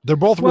whatever. They're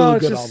both really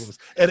good albums,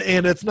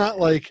 and it's not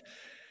like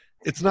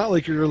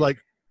you're like,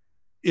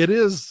 it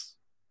is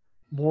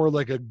more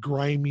like a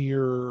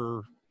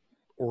grimier,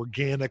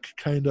 organic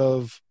kind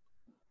of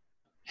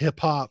hip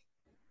hop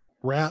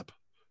rap,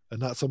 and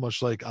not so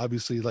much like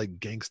obviously like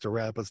gangster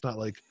rap. It's not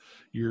like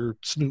your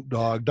Snoop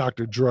Dogg,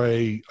 Dr.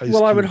 Dre. Ice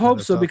Well, I Cube would hope kind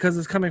of so stuff. because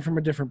it's coming from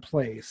a different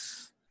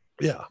place.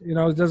 Yeah, You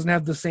know, it doesn't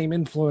have the same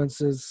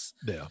influences.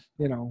 yeah.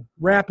 You know,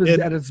 rap is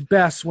at its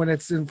best when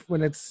it's a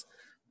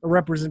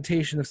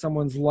representation of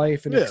someone's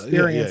life and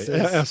experiences.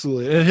 Yeah,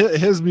 absolutely. And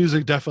his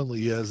music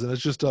definitely is, and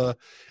it's just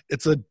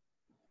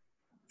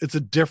it's a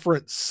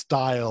different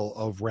style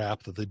of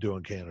rap that they do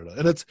in Canada,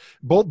 and it's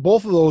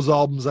both of those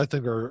albums I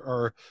think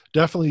are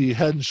definitely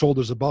head and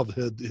shoulders above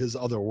his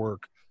other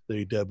work that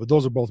he did. But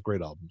those are both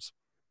great albums.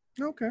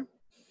 Okay.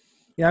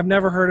 Yeah, I've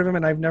never heard of him,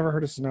 and I've never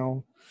heard of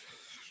Snow.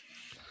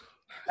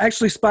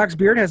 Actually, Spock's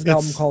Beard has an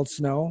album called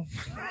Snow.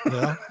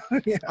 Yeah.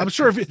 Yeah. I'm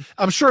sure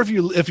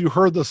if you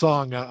heard the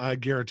song, I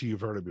guarantee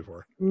you've heard it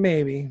before.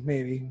 Maybe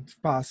it's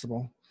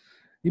possible.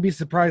 You'd be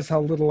surprised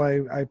how little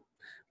I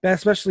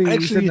especially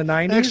in the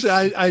 90s.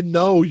 Actually, I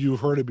know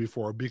you've heard it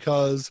before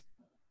because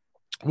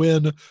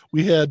when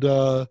we had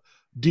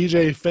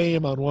DJ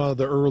F.A.M.E. on one of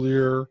the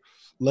earlier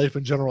Life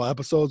in General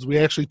episodes, we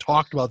actually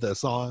talked about that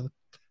song,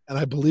 and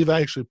I believe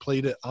I actually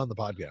played it on the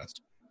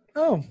podcast.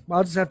 Oh,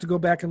 I'll just have to go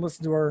back and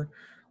listen to our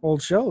old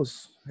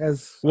shows. There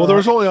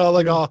was only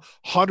like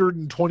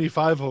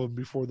 125 of them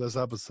before this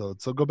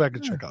episode, so go back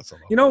and check out some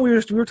of them. You know, we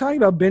were talking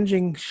about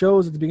binging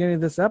shows at the beginning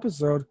of this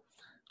episode.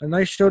 A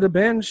nice show to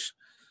binge.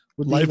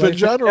 Life in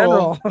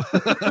General.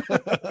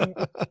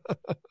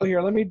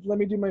 Here, let me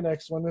do my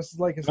next one. This is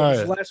like I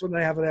said, the last one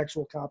that I have an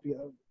actual copy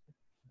of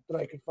that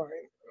I could find.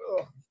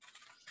 Ugh.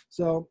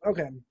 So,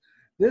 okay.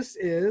 This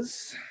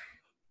is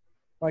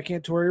Why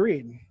Can't Tori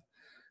Read?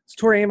 It's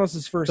Tori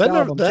Amos's first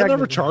album. That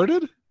never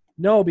charted?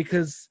 No,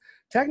 because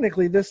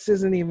technically this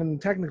isn't even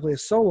technically a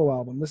solo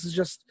album. This is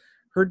just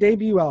her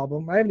debut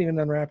album. I haven't even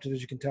unwrapped it,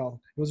 as you can tell.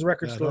 It was a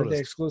record store day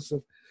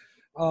exclusive.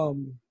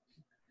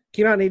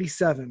 Came out in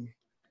 87.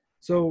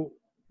 So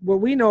what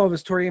we know of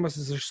as Tori Amos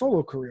is her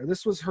solo career.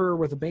 This was her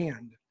with a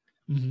band.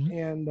 Mm-hmm.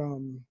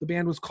 And the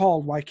band was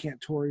called Why Can't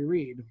Tori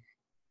Read?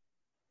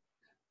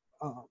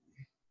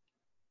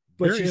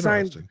 But she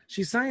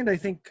signed, I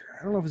think,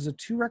 I don't know if it was a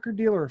 2-record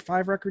deal or a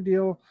 5-record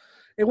deal.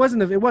 It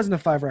wasn't a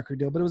 5-record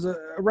deal, but it was a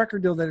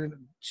record deal that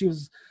she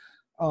was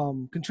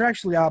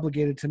contractually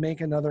obligated to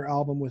make another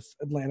album with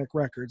Atlantic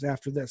Records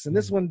after this. And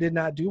this one did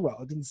not do well.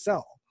 It didn't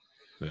sell.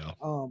 Yeah.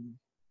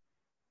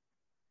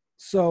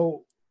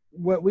 So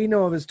what we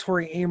know of is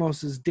Tori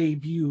Amos's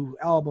debut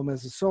album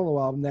as a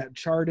solo album that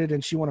charted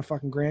and she won a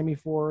fucking Grammy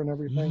for and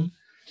everything,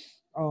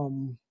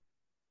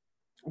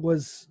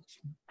 was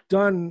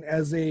done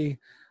as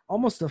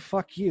almost a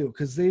fuck you,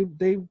 because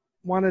they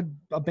wanted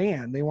a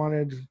band. They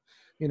wanted,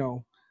 you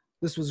know,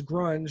 this was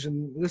grunge,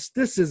 and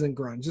this isn't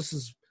grunge. This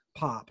is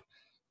pop.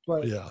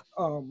 But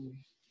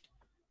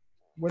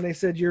when they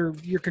said you're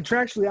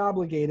contractually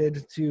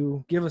obligated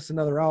to give us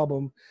another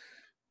album,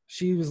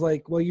 she was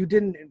like, well, you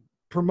didn't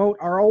promote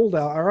our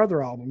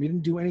other album. You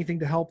didn't do anything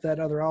to help that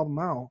other album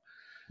out.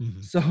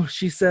 Mm-hmm. So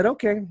she said,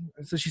 okay.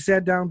 So she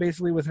sat down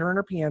basically with her and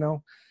her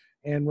piano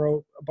and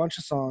wrote a bunch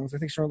of songs. I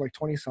think she wrote like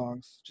 20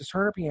 songs, just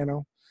her and her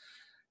piano,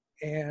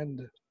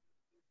 and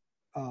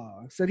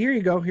said, here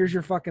you go. Here's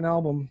your fucking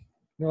album. And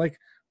they're like,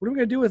 what are we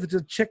going to do with it?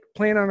 It's a chick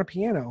playing on a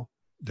piano.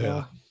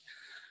 Yeah.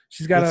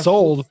 She's got a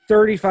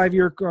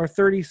 35-year or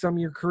 30-some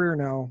year career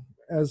now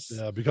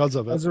because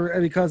of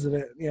it. Because of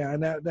it. Yeah.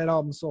 And that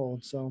album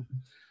sold. So,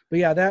 but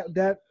yeah,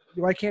 that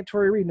Why Can't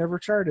Tori Read never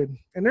charted.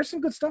 And there's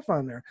some good stuff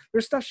on there.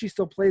 There's stuff she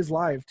still plays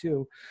live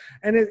too.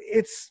 And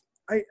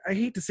I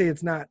hate to say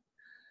it's not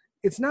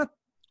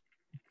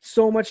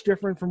so much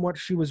different from what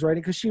she was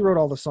writing, because she wrote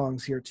all the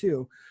songs here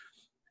too.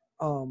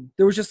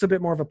 There was just a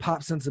bit more of a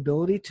pop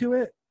sensibility to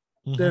it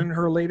than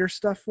her later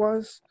stuff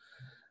was.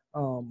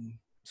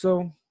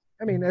 So,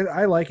 I mean,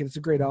 I like it. It's a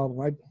great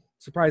album.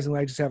 Surprisingly,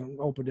 I just haven't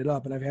opened it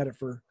up, and I've had it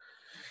for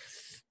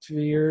 2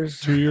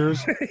 years. 2 years?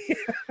 Yeah.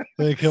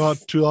 They came out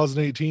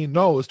 2018.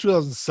 No, it was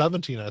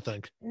 2017, I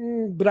think.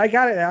 But I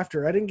got it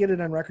after. I didn't get it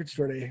on Record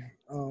Store Day.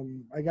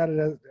 I got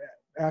it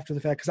after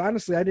the fact, because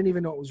honestly, I didn't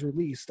even know it was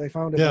released. I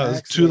found it. Yeah, it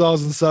was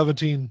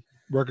 2017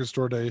 Record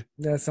Store Day.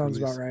 That sounds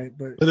about right.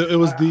 But it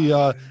was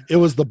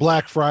the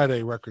Black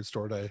Friday Record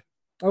Store Day.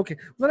 Okay,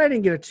 well, then I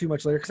didn't get it too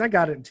much later because I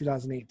got it in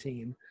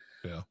 2018.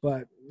 Yeah.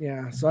 But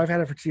yeah, so I've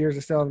had it for 2 years. I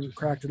still haven't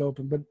cracked it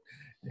open. But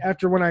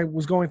after when I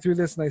was going through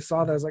this and I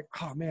saw that, I was like,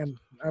 oh man,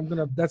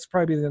 that's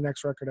probably the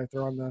next record I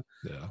throw on the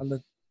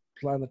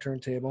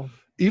turntable.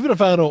 Even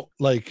if I don't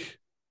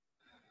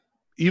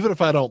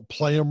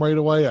play them right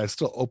away, I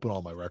still open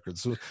all my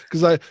records. So,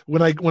 because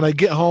when I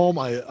get home,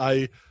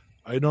 I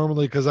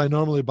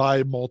normally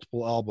buy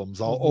multiple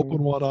albums. I'll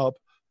open one up,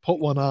 put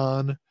one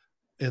on,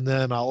 and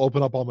then I'll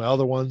open up all my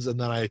other ones, and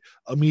then I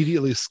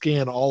immediately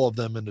scan all of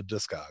them into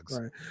Discogs.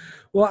 Right.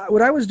 Well,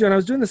 what I was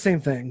doing the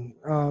same thing,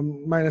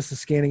 minus the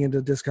scanning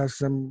into Discogs,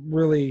 because I'm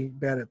really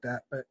bad at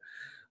that. But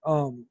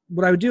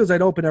what I would do is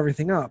I'd open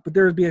everything up. But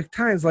there would be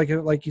times like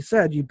you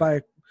said, you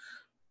buy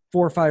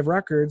 4 or 5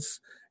 records,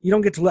 you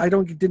don't get to.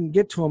 Didn't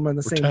get to them on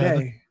the same 10.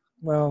 day.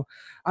 Well,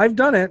 I've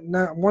done it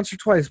not once or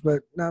twice,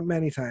 but not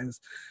many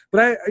times.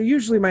 But I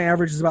usually my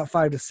average is about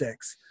 5 to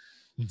 6.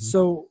 Mm-hmm.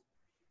 So,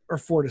 or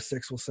 4 to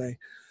 6, we'll say.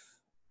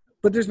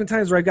 But there's been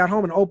times where I got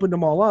home and opened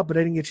them all up, but I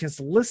didn't get a chance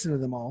to listen to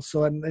them all.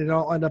 So it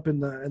all end up in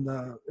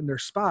their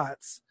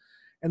spots,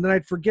 and then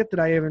I'd forget that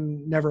I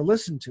even never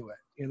listened to it.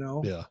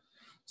 Yeah.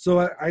 So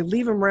I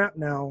leave them wrapped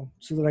now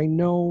so that I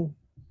know.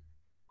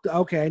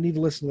 Okay, I need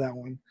to listen to that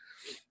one.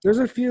 There's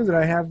a few that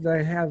I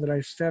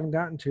just haven't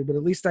gotten to, but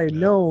at least I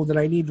know that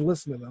I need to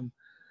listen to them.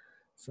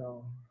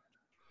 So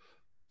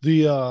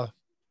the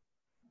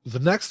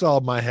next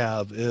album I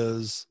have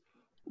is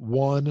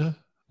one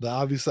that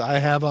obviously I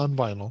have on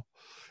vinyl,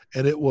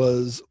 and it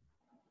was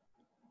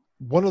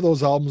one of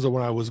those albums that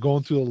when I was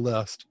going through the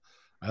list,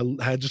 I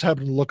had just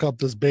happened to look up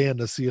this band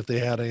to see if they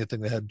had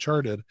anything that had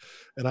charted,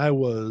 and I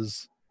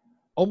was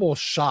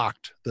almost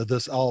shocked that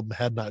this album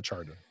had not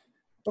charted.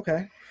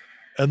 Okay.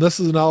 And this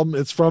is an album,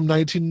 it's from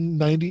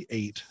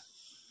 1998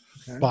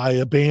 by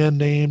a band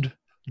named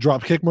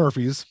Dropkick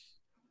Murphys,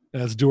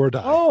 and it's Do or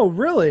Die. Oh,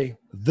 really?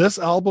 This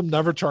album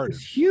never charted.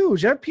 It's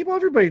huge.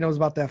 Everybody knows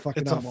about that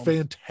fucking album. It's a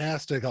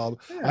fantastic album.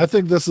 Yeah. I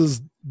think this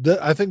is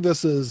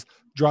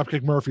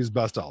Dropkick Murphys'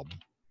 best album.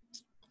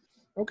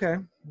 Okay.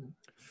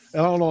 And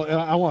I don't know,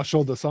 and I want to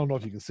show this. I don't know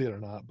if you can see it or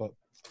not, but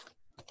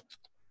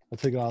I'll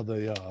take it out of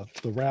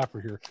the wrapper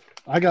here.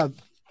 I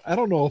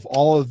don't know if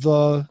all of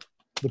the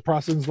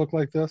pressings look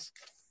like this,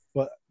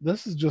 but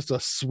this is just a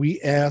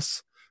sweet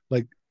ass,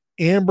 like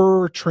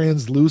amber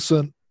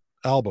translucent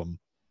album.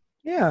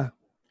 Yeah.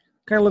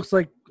 Kind of looks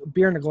like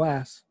beer in a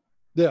glass.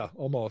 Yeah,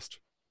 almost.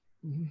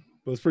 Mm-hmm.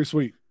 But it's pretty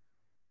sweet.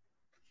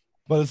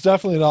 But it's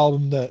definitely an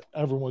album that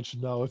everyone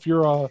should know. If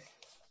you're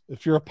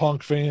a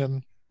punk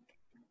fan,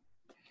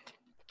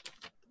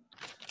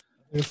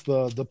 it's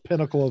the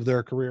pinnacle of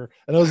their career.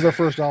 And it was their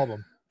first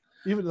album.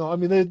 Even though, I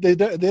mean, they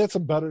had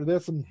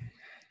some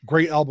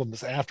great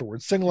albums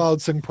afterwards. Sing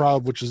Loud, Sing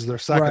Proud, which is their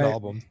second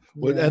album.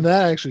 Yeah. And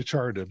that actually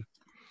charted.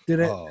 Did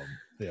it?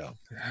 Yeah.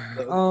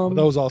 That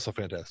was also a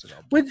fantastic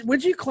album.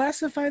 Would you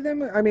classify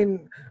them? I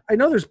mean, I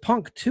know there's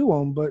punk to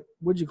them, but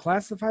would you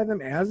classify them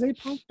as a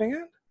punk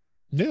band?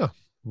 Yeah.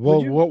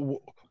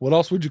 Well, what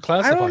else would you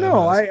classify? I don't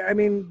know. Them as? I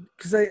mean,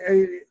 because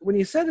I when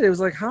you said it, it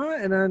was like, huh?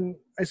 And then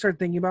I started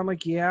thinking about it, I'm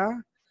like, yeah.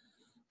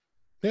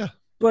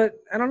 But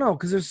I don't know,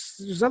 because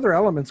there's other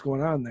elements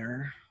going on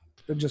there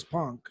than just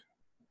punk.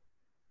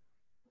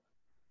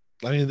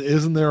 I mean,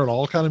 isn't there an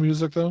all kind of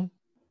music though?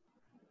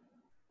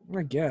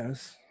 I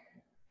guess.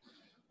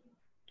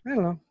 I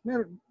don't know.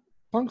 Man,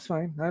 punk's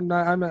fine.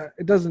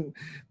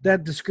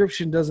 That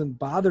description doesn't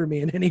bother me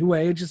in any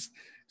way. It just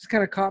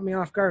kind of caught me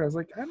off guard. I was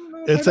like, I don't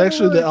know. It's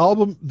actually the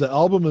album. The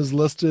album is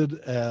listed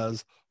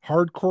as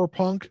hardcore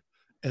punk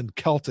and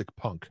Celtic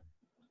punk.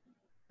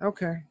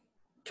 Okay.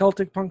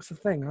 Celtic punk's a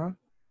thing, huh?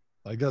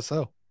 I guess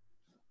so.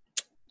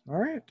 All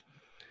right.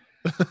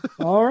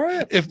 All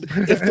right.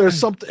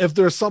 If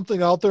there's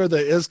something out there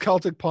that is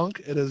Celtic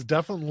punk, it is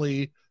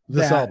definitely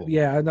this album.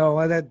 Yeah,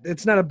 no, that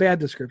it's not a bad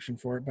description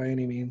for it by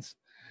any means.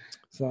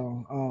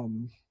 So,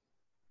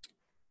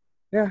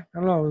 yeah, I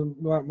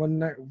don't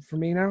know. For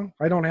me now,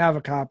 I don't have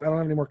a copy. I don't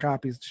have any more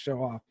copies to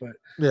show off. But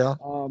yeah.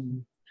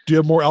 Do you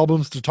have more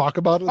albums to talk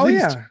about? At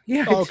least?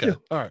 Yeah. Oh, okay.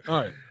 All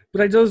right.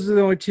 But those are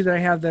the only two that I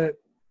have that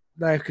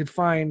I could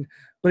find.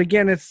 But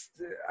again,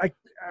 I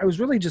was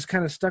really just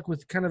kind of stuck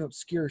with kind of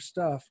obscure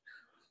stuff.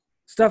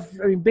 I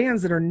mean,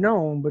 bands that are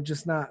known but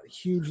just not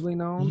hugely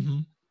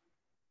known.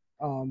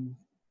 Mm-hmm.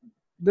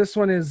 This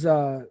one is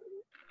The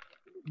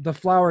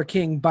Flower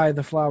King by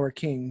the Flower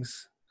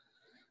Kings.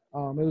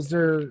 It was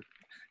their,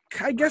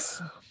 I guess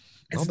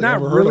it's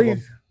not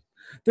really.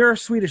 They're a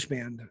Swedish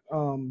band.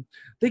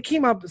 They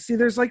came up. See,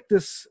 there's like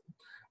this.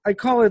 I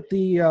call it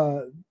the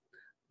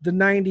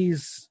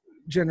 '90s.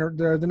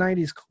 The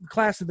 90s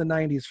class of the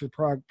 90s for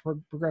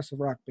progressive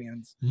rock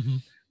bands. Mm-hmm.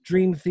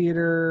 Dream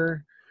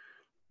Theater,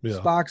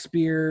 Spock's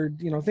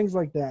Beard, things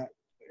like that.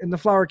 And the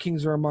Flower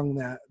Kings are among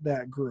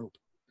that group.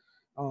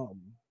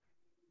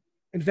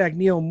 In fact,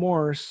 Neil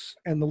Morse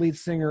and the lead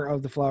singer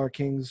of the Flower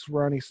Kings,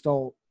 Ronnie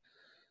Stolt,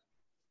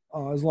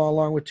 is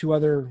along with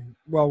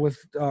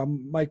with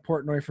Mike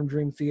Portnoy from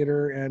Dream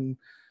Theater and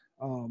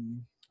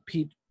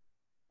Pete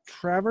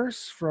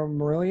Travers from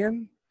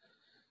Marillion.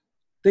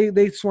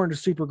 They sworn to a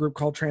super group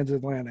called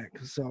Transatlantic.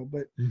 So,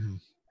 but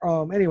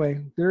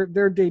anyway,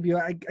 their debut.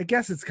 I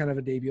guess it's kind of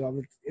a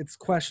debut. It's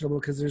questionable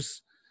because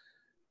there's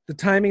the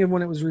timing of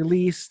when it was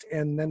released,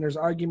 and then there's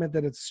argument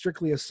that it's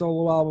strictly a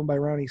solo album by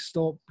Ronnie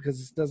Stolt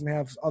because it doesn't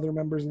have other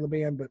members of the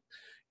band. But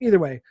either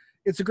way,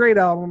 it's a great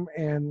album,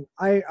 and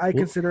I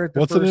consider it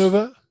what's the name of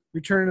it?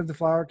 Return of the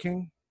Flower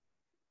King,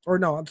 or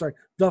no, I'm sorry,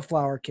 The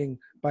Flower King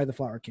by the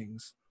Flower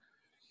Kings.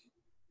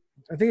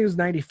 I think it was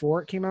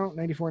 94 it came out,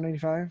 94,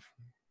 95.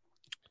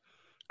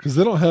 Because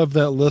they don't have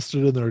that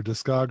listed in their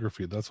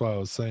discography. That's why I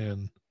was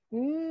saying.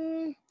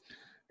 Maybe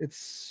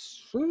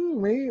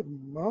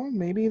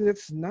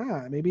it's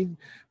not. Maybe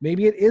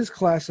it is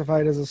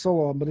classified as a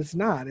solo album, but it's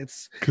not.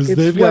 It's because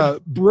they've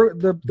got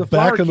the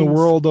Back in the Kings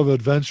World of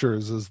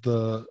Adventures is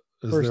their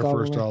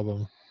first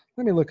album.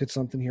 Let me look at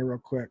something here real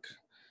quick.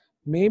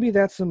 Maybe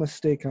that's a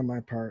mistake on my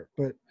part,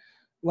 but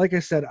like I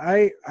said,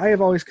 I have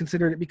always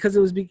considered it because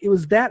it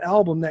was that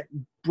album that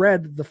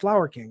bred the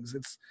Flower Kings.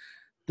 It's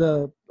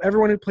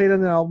everyone who played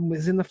on the album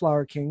is in the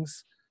Flower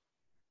Kings.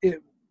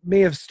 It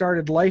may have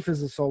started life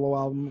as a solo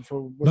album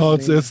for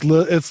it's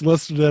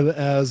listed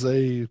as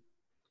a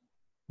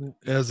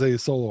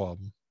solo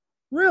album.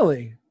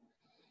 Really?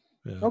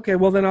 Yeah. Okay,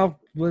 well then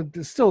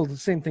still the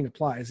same thing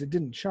applies. It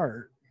didn't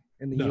chart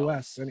in the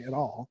US at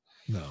all.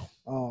 No.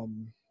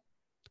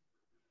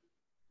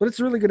 But it's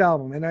a really good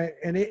album,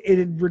 and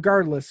it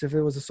regardless if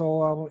it was a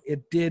solo album,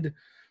 it did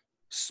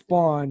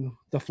spawn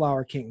the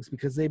Flower Kings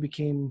because they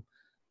became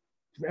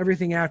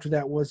everything after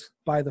that was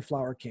by the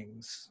Flower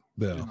Kings.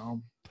 Yeah. You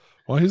know?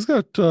 Well, he's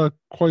got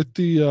quite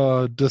the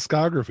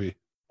discography.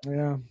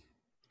 Yeah.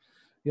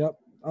 Yep.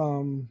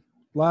 A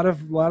lot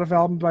of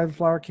albums by the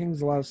Flower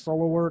Kings, a lot of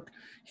solo work.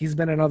 He's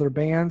been in other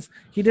bands.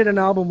 He did an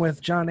album with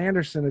John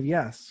Anderson of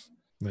Yes.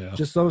 Yeah.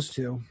 Just those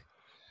two.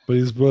 But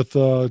he's with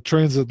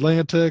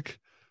Transatlantic,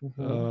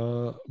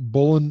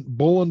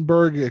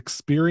 Bullenberg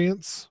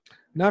Experience.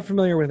 Not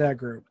familiar with that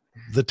group.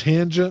 The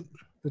Tangent.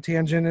 The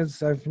Tangent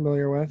is I'm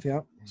familiar with,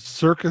 yep.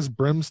 Circus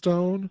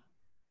Brimstone.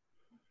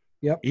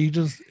 Yep.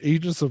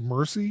 Agents of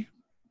Mercy.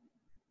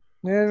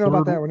 Yeah, I don't know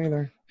about that one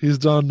either. He's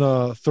done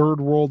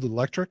Third World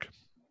Electric.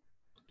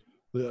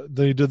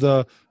 They did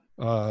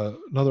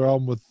another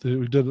album with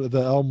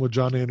with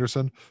John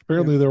Anderson.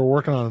 Apparently they were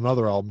working on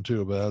another album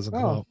too, but it hasn't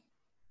come out.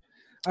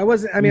 I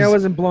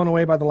wasn't blown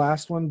away by the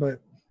last one,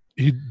 but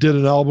he did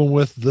an album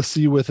with The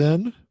Sea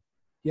Within.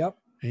 Yep.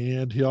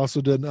 And he also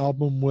did an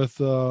album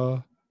with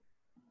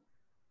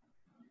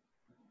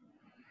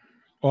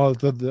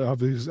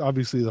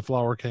obviously the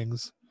Flower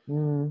Kings.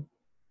 Mm.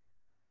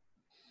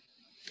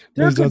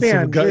 They're a good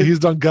band. He's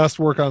done guest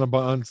work on a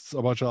bunch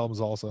of albums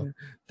also.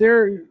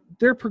 They're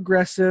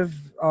progressive.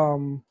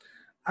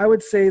 I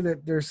would say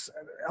that there's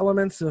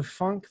elements of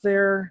funk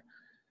there.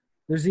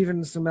 There's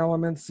even some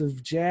elements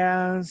of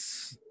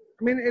jazz.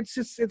 I mean,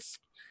 it's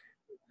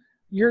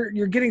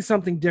you're getting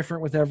something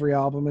different with every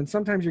album, and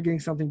sometimes you're getting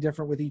something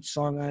different with each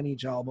song on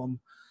each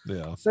album.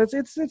 Yeah. So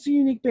it's a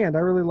unique band. I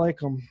really like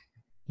them.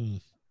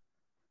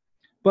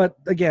 But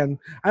again,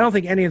 I don't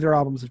think any of their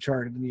albums have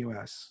charted in the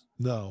U.S.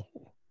 No.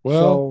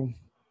 Well.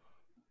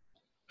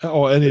 I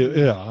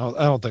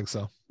don't think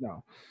so.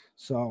 No.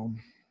 So.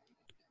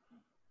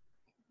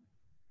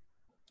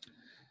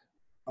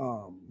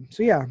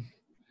 So yeah.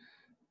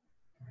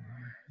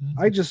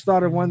 I just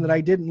thought of one that I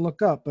didn't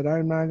look up, but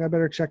I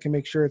better check and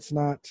make sure it's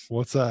not.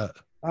 What's that?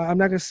 I'm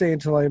not going to say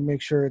until I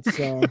make sure it's.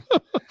 Do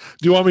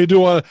you want me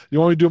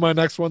to do my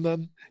next one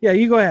then? Yeah,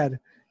 you go ahead.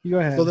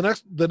 So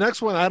the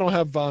next one I don't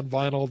have on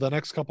vinyl. The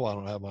next couple I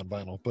don't have on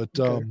vinyl, but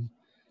okay.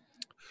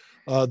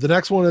 The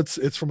next one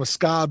it's from a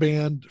ska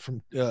band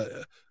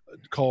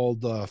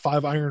called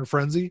Five Iron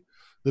Frenzy.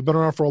 They've been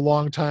around for a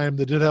long time.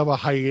 They did have a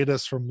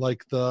hiatus from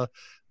like the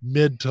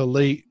mid to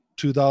late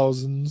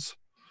 2000s.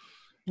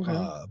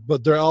 Okay.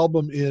 But their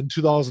album in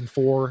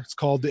 2004, it's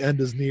called The End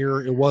Is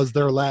Near. It was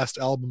their last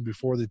album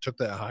before they took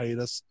that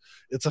hiatus.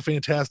 It's a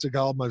fantastic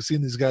album. I've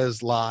seen these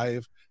guys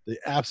live. They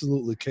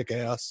absolutely kick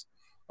ass.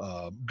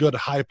 Good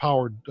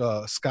high-powered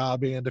ska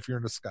band if you're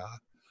into ska.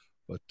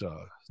 But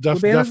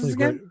definitely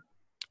great.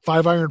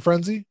 Five Iron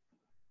Frenzy.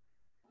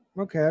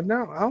 Okay, I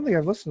don't think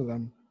I've listened to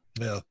them.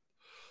 Yeah,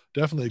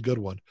 definitely a good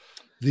one.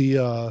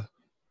 The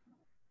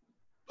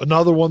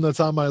another one that's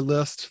on my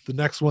list, the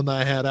next one that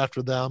I had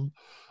after them,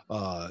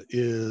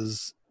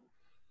 is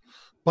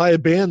by a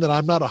band that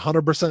I'm not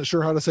 100%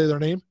 sure how to say their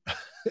name,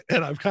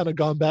 and I've kind of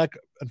gone back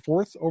and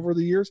forth over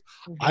the years.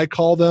 Mm-hmm. I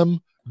call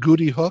them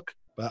Goody Hook,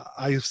 but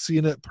I've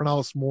seen it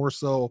pronounced more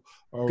so.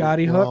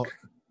 Goody Hook?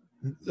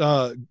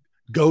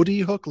 Goatee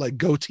Hook, like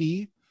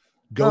goatee.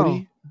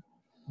 Goatee.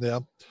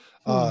 Oh.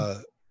 Yeah.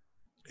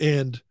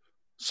 And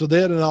so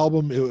they had an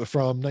album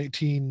from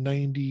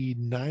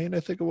 1999, I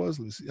think it was.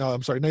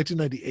 I'm sorry,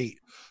 1998.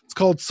 It's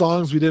called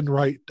Songs We Didn't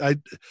Write. I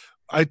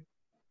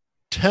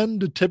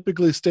tend to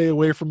typically stay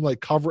away from like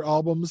cover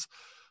albums,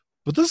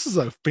 but this is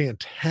a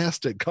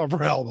fantastic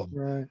cover album.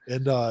 Right.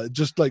 And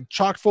just like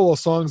chock full of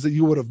songs that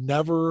you would have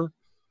never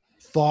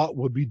thought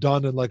would be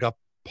done in like a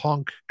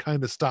punk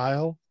kind of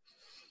style.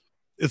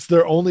 It's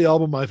their only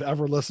album I've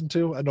ever listened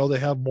to. I know they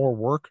have more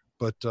work,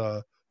 but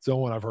it's the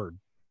only one I've heard.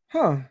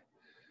 Huh.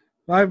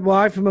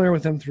 I'm familiar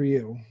with them through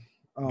you.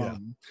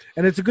 And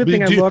it's a good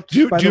thing I looked. Do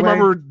you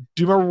remember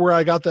where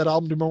I got that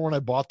album? Do you remember when I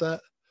bought that?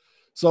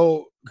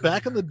 So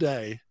back in the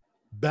day,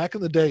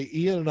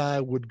 Ian and I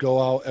would go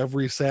out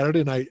every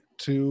Saturday night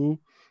to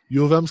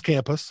U of M's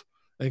campus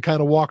and kind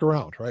of walk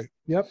around, right?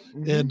 Yep.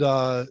 Mm-hmm.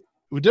 And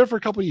we did it for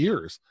a couple of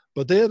years,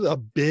 but they had a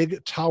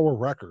big Tower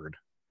record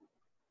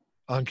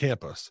on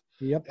campus.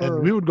 Yep.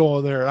 And we would go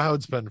in there, and I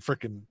would spend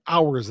freaking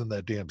hours in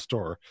that damn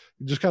store,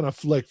 just kind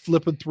of like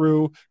flipping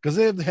through, because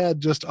they had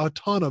just a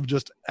ton of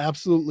just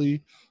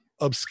absolutely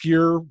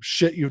obscure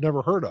shit you've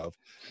never heard of.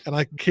 And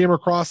I came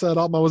across that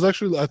album. I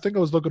think I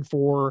was looking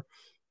for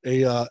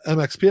a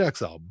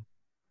MXPX album,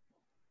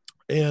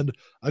 and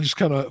I just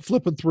kind of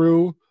flipping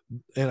through,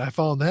 and I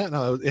found that,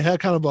 and it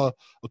had kind of a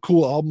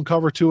cool album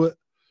cover to it.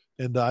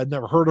 And I'd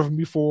never heard of them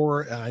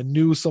before, and I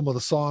knew some of the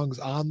songs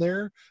on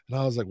there, and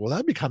I was like, well,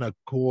 that'd be kind of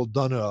cool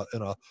done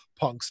in a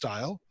punk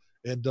style.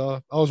 And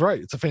I was right.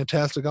 It's a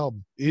fantastic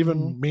album.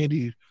 Even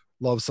Mandy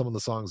loves some of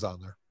the songs on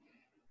there.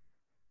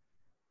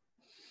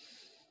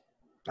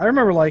 I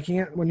remember liking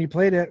it when you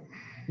played it.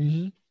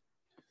 Mm-hmm.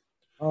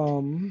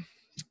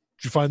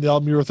 Did you find the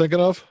album you were thinking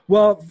of?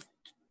 Well,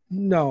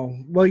 no.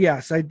 Well,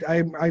 yes.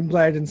 I'm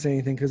glad I didn't say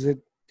anything because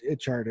it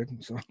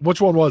charted. So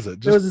which one was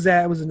it? It was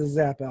in the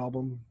Zap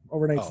album,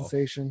 Overnight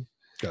Sensation.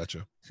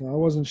 Gotcha. So I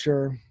wasn't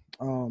sure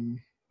I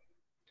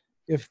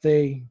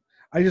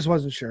just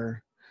wasn't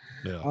sure.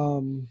 Yeah.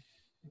 Do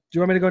you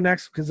want me to go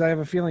next? Because I have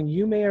a feeling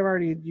you may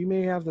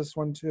have this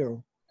one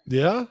too.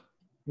 Yeah?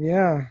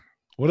 Yeah.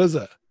 What is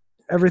it?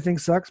 Everything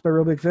Sucks by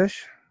Real Big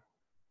Fish.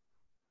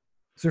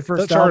 It's their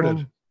first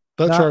album.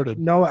 That charted.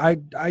 No, I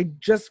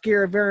just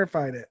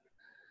verified it.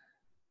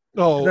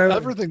 Oh,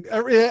 everything.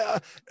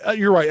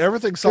 You're right.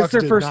 Everything Sucks.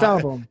 It's their first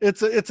album.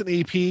 It's an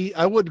EP.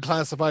 I wouldn't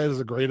classify it as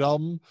a great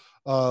album.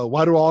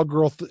 Why do all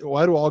girls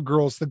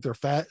think they're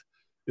fat?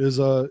 Is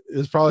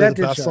probably the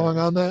best song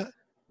on that.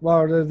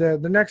 Well,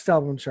 the next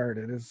album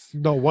charted is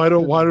no. Why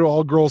do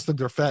all girls think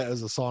they're fat?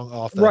 Is a song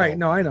off that right? album.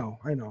 No,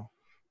 I know.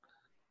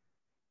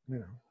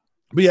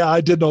 But yeah,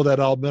 I did know that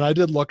album, and I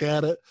did look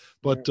at it,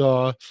 but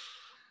I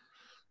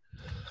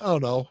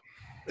don't know.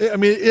 I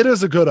mean, it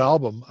is a good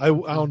album. I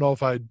don't know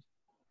if I'd.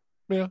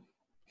 Yeah.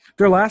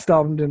 Their last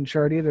album didn't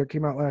chart either. It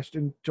came out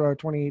in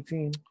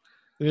 2018.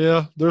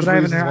 Yeah, I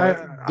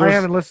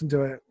haven't listened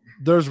to it.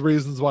 There's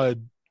reasons why it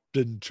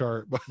didn't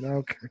chart, but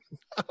okay.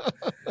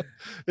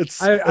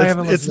 It's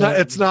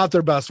not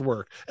their best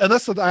work, and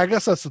I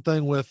guess that's the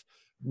thing with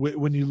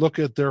when you look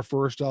at their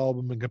first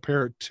album and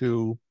compare it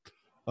to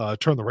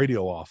Turn the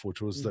Radio Off,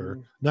 which was their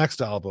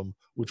next album,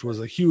 which was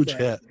a huge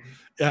hit.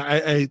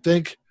 I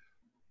think.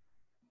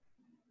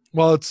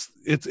 Well, it's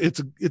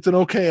an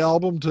okay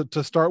album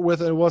to start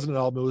with. It wasn't an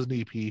album; it was an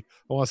EP. I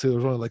want to say there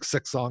was only like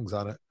 6 songs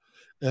on it,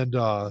 and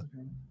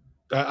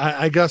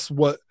I guess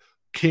what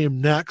came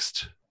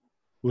next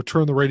would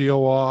Turn the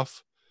Radio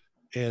Off,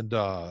 and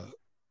and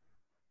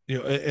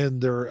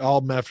their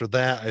album after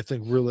that, I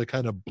think really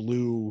kind of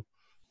blew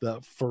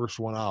that first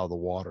one out of the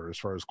water as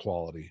far as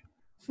quality.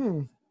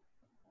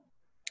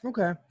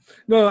 Okay,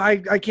 no,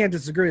 I can't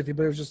disagree with you,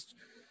 but it was just.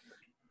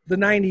 The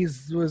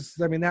 90s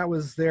was, I mean,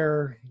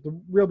 the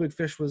Real Big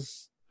Fish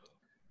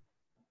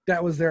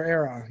that was their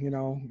era, And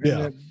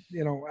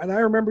and I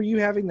remember you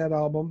having that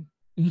album.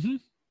 Mm-hmm.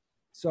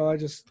 So I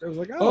was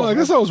like, I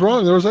guess I was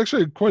wrong. There was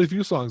actually quite a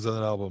few songs on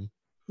that album.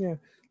 Yeah.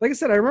 Like I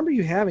said, I remember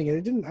you having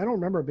it. I don't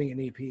remember it being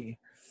an EP.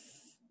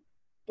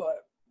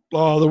 But.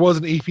 Oh, there was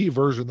an EP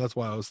version. That's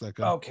why I was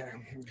thinking. Okay.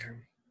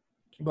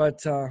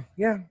 But,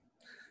 yeah,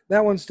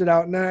 that one stood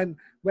out. And then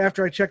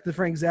after I checked the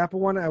Frank Zappa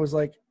one, I was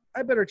like,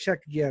 I better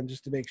check again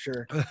just to make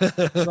sure.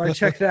 So I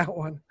checked that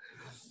one.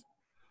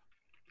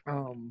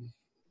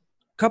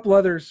 Couple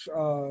others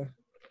for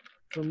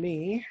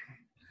me.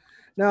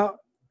 Now,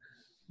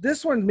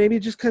 this one, maybe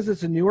just because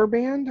it's a newer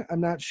band,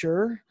 I'm not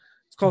sure.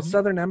 It's called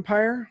Southern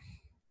Empire.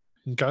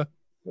 Okay.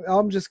 The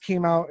album just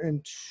came out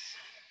in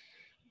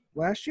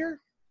last year.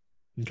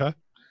 Okay.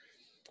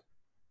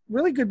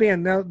 Really good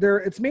band. Now,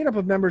 it's made up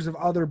of members of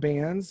other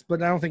bands,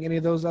 but I don't think any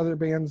of those other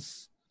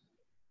bands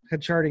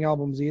had charting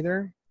albums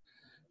either.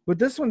 But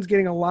this one's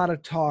getting a lot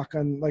of talk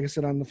on, like I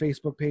said, on the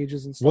Facebook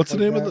pages and stuff. What's the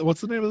name of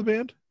the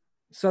band?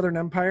 Southern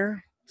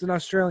Empire. It's an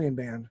Australian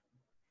band.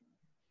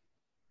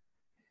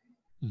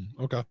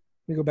 Okay. Let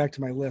me go back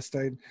to my list.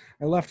 I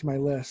left my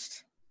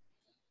list.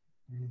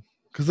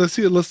 Because I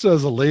see it listed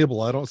as a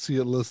label. I don't see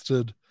it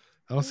listed.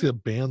 I don't see a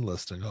band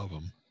listing of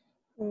them.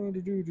 Hold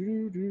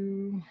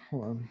on.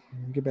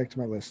 Let me get back to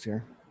my list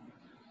here.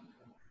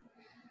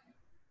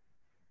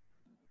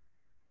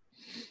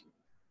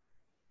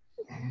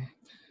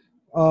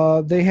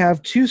 They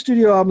have 2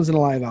 studio albums and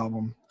a live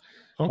album.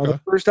 Okay.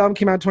 The first album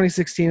came out in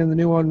 2016 and the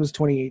new one was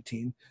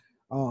 2018.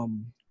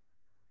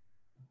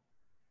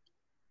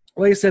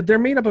 Like I said, they're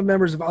made up of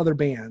members of other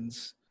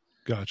bands.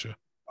 Gotcha.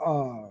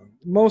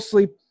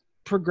 Mostly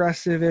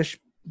progressive-ish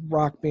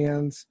rock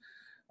bands.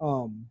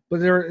 But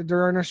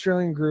they're an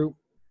Australian group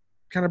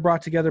kind of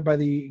brought together by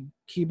the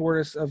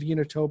keyboardist of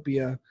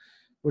Unitopia,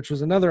 which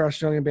was another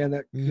Australian band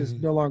that is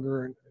no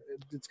longer,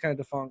 it's kind of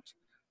defunct.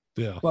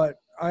 Yeah. But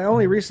I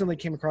only recently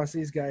came across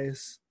these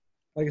guys,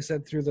 like I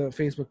said, through the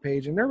Facebook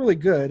page, and they're really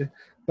good.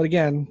 But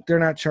again, they're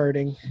not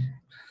charting.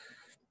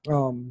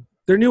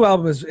 Their new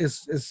album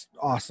is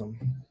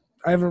awesome.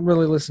 I haven't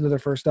really listened to their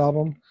first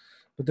album,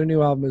 but their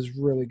new album is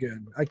really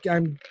good.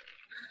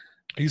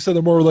 You said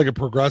they're more like a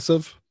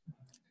progressive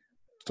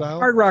style.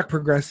 Hard rock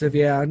progressive,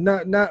 yeah.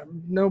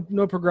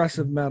 No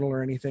progressive metal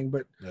or anything,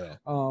 but Yeah.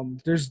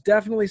 There's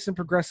definitely some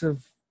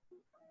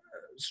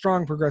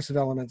strong progressive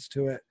elements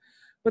to it.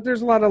 But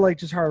there's a lot of like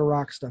just hard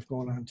rock stuff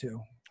going on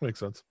too. Makes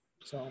sense.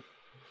 So,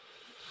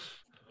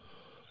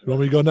 you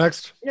want me to go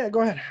next? Yeah,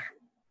 go ahead.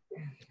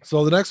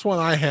 So the next one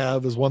I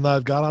have is one that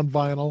I've got on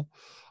vinyl.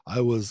 I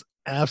was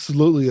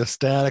absolutely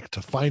ecstatic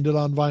to find it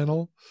on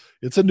vinyl.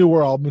 It's a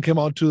newer album. It came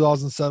out in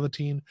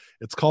 2017.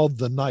 It's called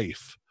The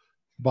Knife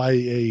by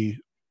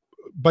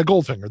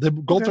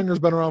Goldfinger. Goldfinger's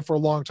been around for a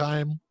long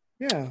time.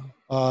 Yeah.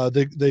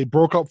 They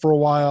broke up for a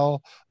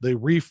while. They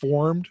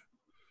reformed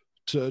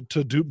to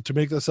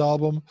make this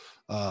album.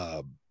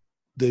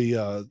 They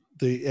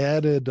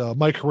added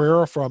Mike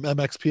Herrera from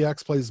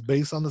MXPX plays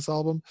bass on this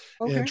album,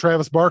 and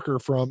Travis Barker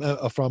from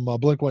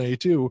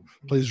Blink-182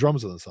 plays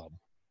drums on this album.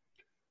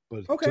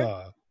 But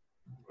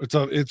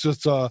it's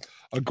just a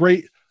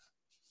great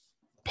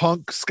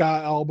punk ska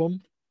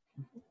album.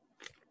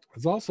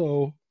 It's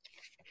also,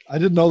 I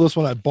didn't know this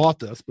when I bought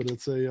this, but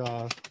it's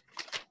a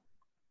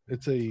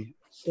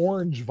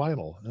orange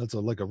vinyl, and it's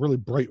like a really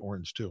bright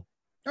orange too.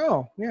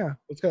 Oh yeah,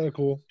 it's kind of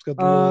cool. It's got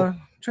the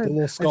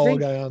little skull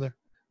guy on there.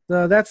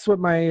 That's what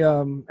my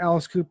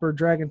Alice Cooper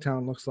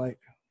Dragontown looks like.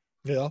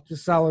 Yeah,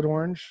 just solid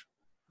orange.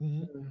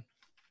 Mm-hmm.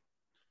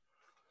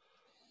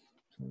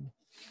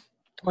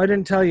 I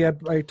didn't tell you.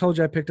 I told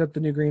you I picked up the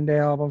new Green Day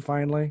album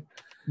finally.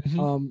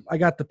 Mm-hmm. I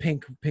got the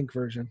pink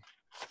version.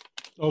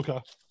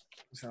 Okay.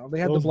 So they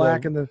had the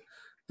black and the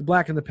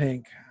black and the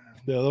pink.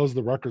 Yeah, that was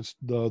the records,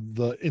 the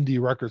indie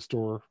record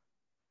store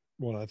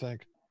one, I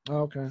think.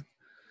 Oh, okay.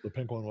 The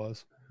pink one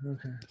was.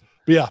 Okay.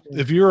 But yeah,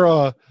 if you're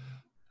a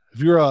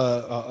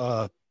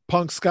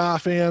punk ska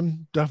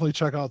fan, definitely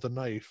check out The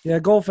Knife. Yeah,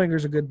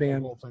 Goldfinger's a good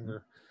band.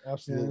 Goldfinger,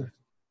 absolutely.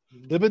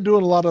 Yeah. They've been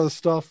doing a lot of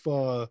stuff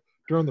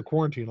during the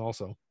quarantine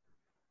also.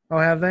 Oh,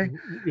 have they?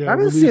 Yeah, I've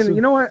been seeing.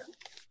 You know what?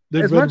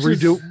 They've been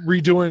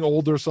redoing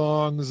older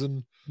songs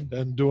and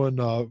doing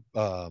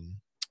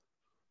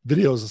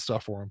videos and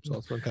stuff for them. So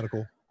it's been kind of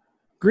cool.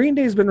 Green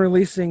Day's been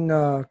releasing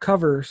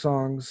cover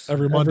songs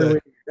every Monday.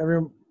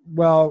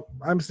 Well,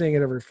 I'm seeing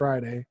it every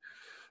Friday.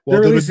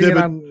 They're releasing it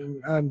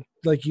on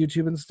like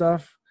YouTube and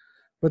stuff,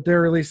 but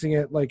they're releasing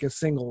it like as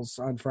singles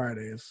on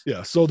Fridays.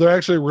 Yeah, so they're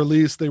actually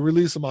they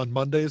release them on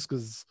Mondays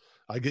because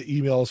I get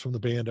emails from the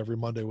band every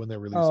Monday when they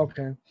release them.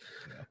 Okay. Yeah.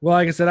 Well,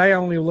 like I said, I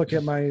only look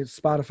at my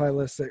Spotify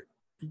list at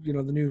the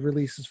new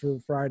releases for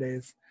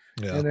Fridays.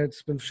 Yeah. And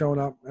it's been showing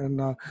up.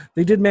 And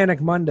they did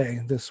Manic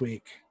Monday this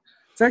week.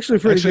 It's actually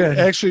pretty good.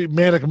 Actually,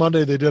 Manic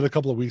Monday they did a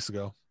couple of weeks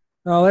ago.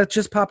 Oh, that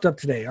just popped up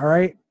today. All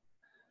right.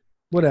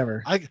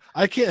 Whatever.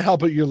 I can't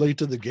help it. You're late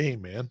to the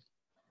game, man.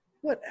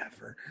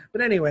 Whatever.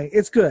 But anyway,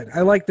 it's good.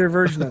 I like their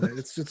version of it.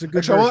 It's a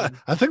good version.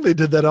 I think they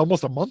did that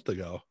almost a month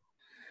ago.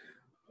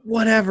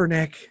 Whatever,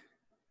 Nick.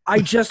 I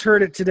just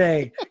heard it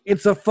today.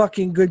 It's a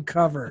fucking good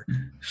cover.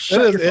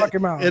 Shut your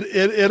fucking mouth.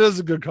 It is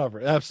a good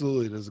cover.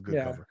 Absolutely, it is a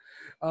good cover.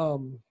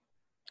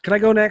 Can I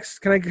go next?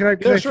 Can I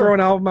throw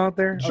an album out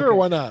there? Sure, okay.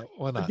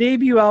 Why not? The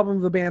debut album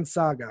of the band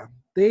Saga.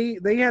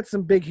 They had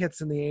some big hits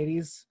in the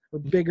 80s, or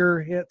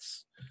bigger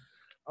hits.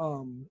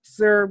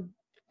 So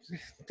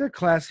they're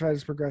classified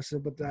as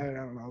progressive, but I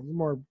don't know,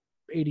 more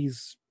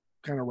 80s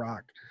kind of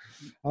rock.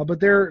 But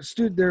their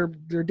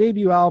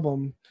debut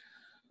album,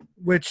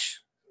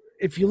 which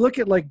if you look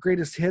at like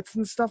greatest hits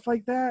and stuff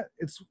like that,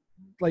 it's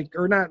like,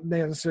 or not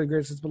necessarily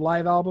greatest hits, but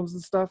live albums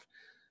and stuff.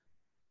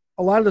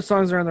 A lot of the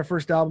songs that are on their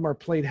first album are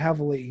played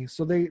heavily,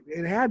 so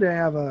it had to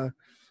have a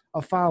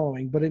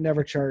following, but it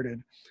never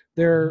charted.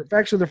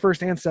 Actually their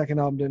first and second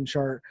album didn't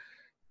chart.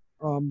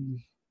 And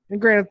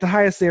granted, the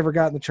highest they ever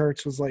got in the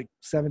charts was like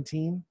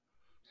 17.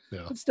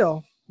 Yeah, but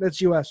still,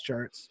 that's U.S.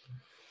 charts.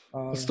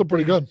 It's still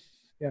pretty good.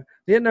 Yeah,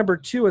 they had number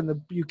 2 in the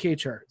UK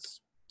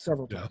charts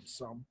several times.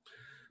 So,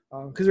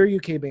 because they're a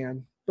UK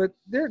band, but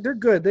they're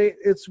good.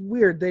 It's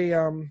weird.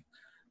 Their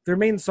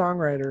main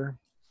songwriter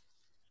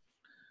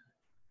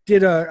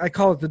did I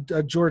call it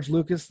the George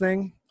Lucas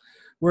thing,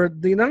 where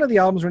none of the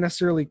albums were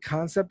necessarily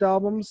concept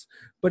albums,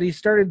 but he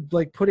started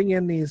like putting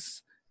in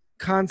these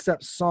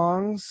concept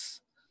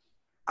songs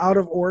out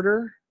of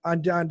order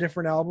on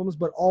different albums,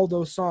 but all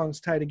those songs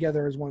tie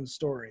together as one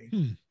story.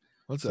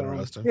 That's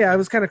interesting. Yeah, it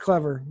was kind of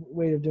clever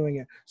way of doing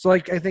it. So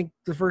like I think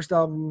the first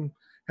album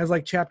has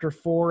like chapter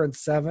 4 and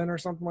 7 or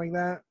something like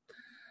that,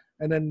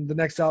 and then the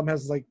next album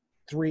has like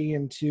 3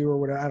 and 2 or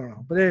whatever. I don't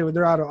know, but anyway,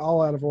 they're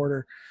all out of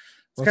order.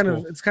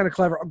 It's kind of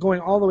clever, going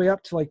all the way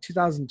up to like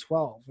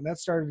 2012, and that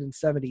started in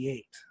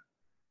 78.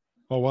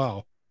 Oh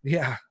wow.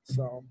 Yeah.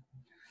 So,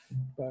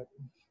 but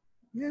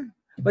yeah,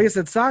 like I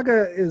said,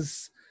 Saga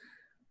is,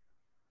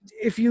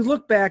 if you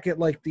look back at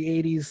like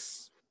the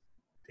 80s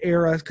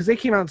era, because they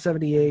came out in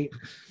 78,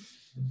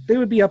 they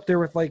would be up there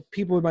with like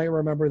people who might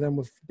remember them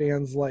with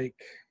bands like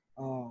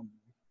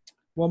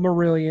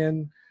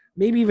Marillion,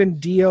 maybe even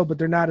Dio, but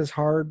they're not as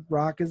hard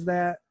rock as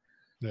that.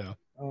 Yeah.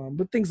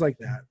 But things like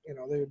that, they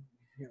would,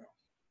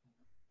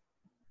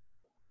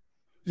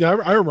 Yeah,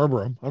 I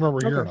remember them. I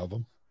remember hearing of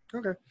them.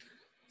 Okay.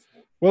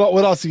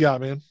 What else you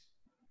got, man?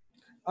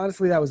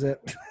 Honestly, that was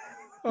it.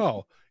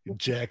 Oh, you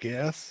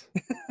jackass.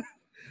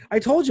 I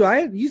told you,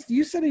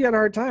 you said you had a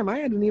hard time. I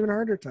had an even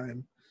harder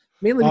time.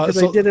 Mainly because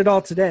So I did it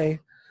all today.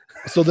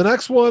 So the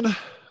next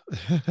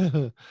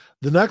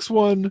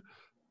one,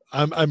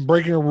 I'm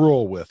breaking a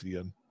rule with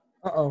Ian.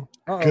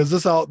 Because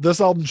this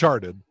album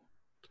charted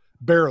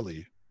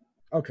barely.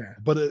 Okay,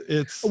 but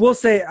it's. We'll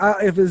say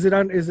is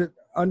it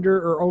under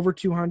or over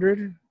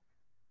 200?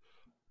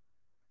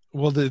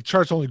 Well, the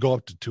charts only go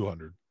up to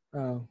 200.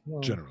 Oh,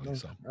 well, generally,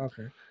 so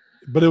okay.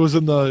 But it was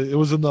in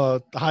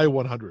the high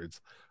 100s.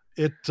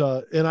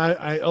 And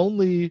I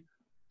only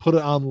put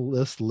it on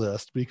this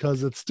list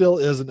because it still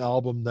is an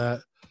album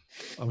that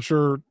I'm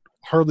sure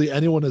hardly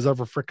anyone has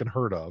ever freaking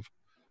heard of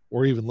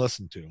or even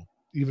listened to,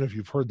 even if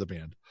you've heard the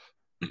band.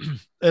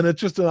 And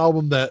it's just an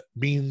album that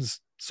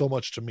means so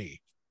much to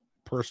me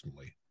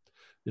personally.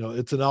 You know,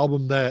 it's an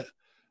album that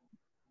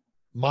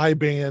my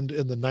band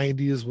in the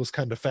 90s was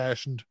kind of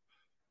fashioned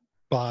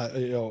by,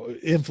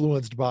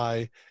 influenced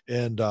by,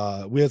 and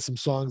we had some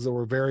songs that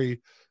were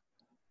very,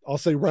 I'll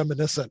say,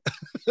 reminiscent,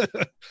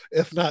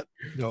 if not,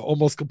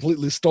 almost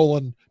completely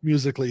stolen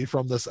musically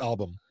from this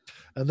album.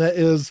 And that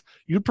is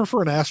You'd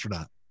Prefer an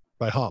Astronaut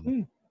by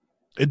Hum.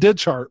 It did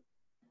chart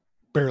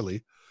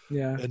barely.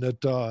 Yeah. And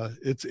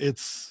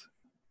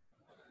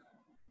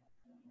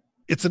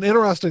it's an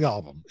interesting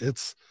album.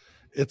 It's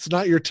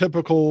not your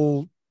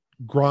typical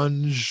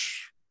grunge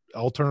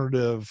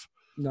alternative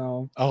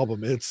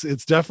album.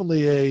 It's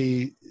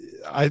definitely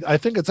I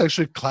think it's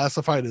actually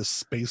classified as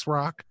space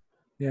rock.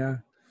 Yeah.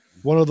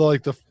 One of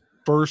the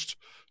first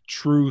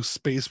true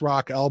space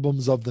rock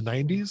albums of the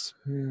 90s.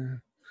 Yeah.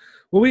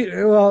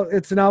 Well,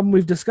 it's an album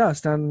we've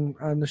discussed on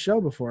the show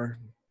before.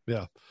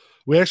 Yeah.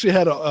 We actually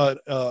had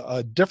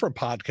a different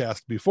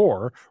podcast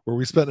before where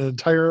we spent an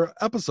entire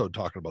episode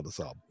talking about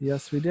this album.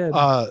 Yes, we did.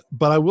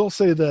 But I will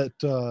say that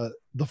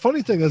the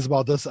funny thing is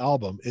about this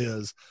album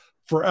is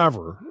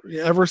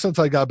ever since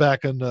I got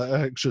back in,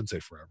 I shouldn't say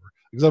forever,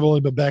 because I've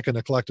only been back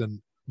into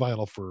collecting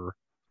vinyl for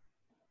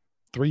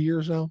 3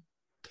 years now.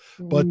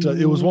 But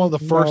it was one of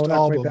the first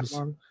albums.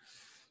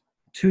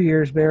 2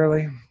 years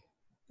barely.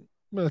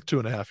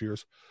 2.5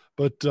 years.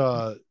 But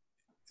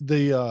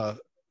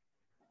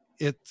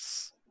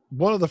it's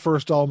one of the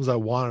first albums I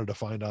wanted to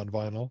find on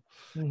vinyl.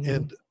 Mm-hmm.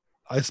 And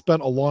I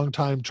spent a long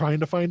time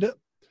trying to find it.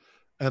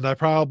 And I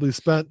probably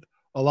spent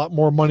a lot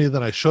more money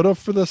than I should have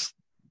for this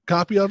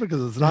copy of it,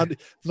 because it's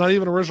not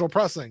even original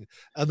pressing.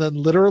 And then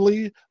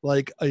literally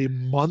like a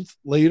month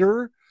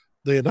later,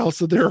 they announced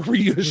that they're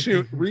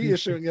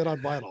reissuing it on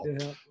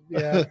vinyl.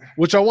 Yeah.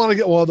 Which I want to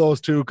get one of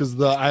those too,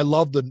 because I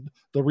love the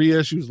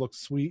reissues. Look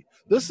sweet.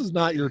 This is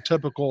not your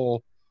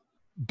typical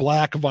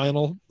black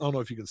vinyl. I don't know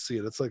if you can see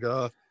it. It's like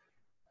a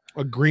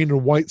green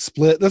and white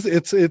split.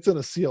 It's in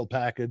a sealed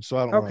package, so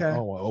I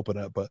don't want to open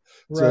it, but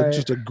it's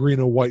just a green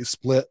and white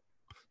split.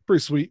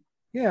 Pretty sweet.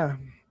 Yeah.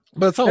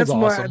 But it sounds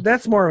awesome.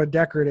 That's more of a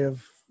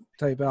decorative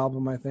type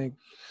album, I think.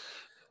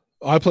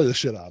 I play the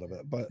shit out of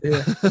it, but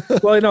yeah.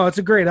 Well, no, it's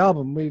a great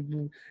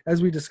album.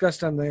 As we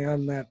discussed on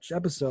that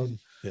episode.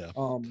 Yeah.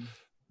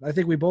 I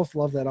think we both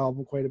love that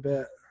album quite a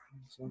bit.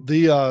 So.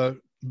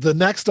 The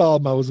next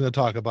album I was going to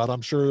talk about,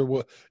 I'm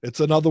sure it's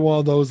another one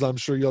of those. I'm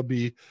sure you'll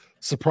be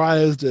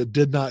surprised it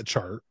did not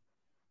chart,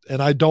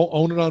 and I don't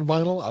own it on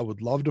vinyl. I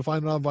would love to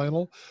find it on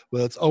vinyl,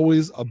 but it's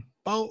always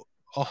about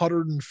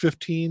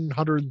 $115,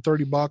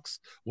 $130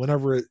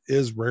 whenever it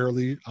is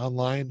rarely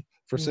online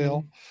for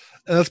sale.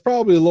 And that's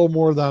probably a little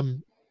more than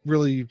I'm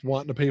really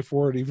wanting to pay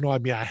for it, even though I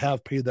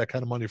have paid that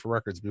kind of money for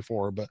records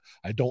before, but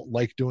I don't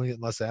like doing it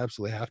unless I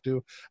absolutely have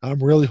to. And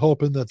I'm really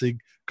hoping that they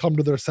come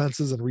to their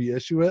senses and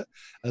reissue it.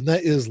 And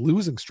that is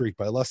Losing Streak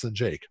by Less Than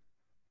Jake.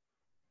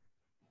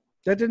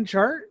 That didn't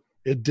chart?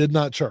 It did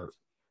not chart.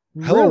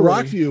 Really? Hello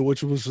Rockview,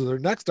 which was their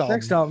next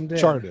album did.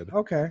 charted.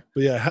 Okay.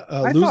 But yeah,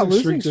 I thought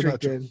Losing Streak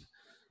did.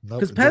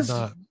 Because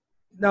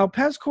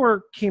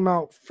Pezcore came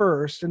out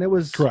first, and it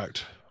was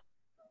correct.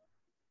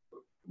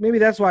 Maybe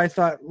that's why I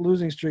thought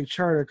Losing Streak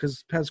charted,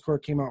 because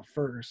Pezcore came out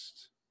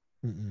first.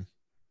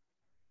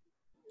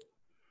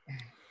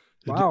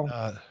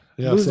 Wow.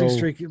 Losing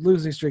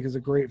Streak is a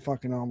great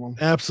fucking album.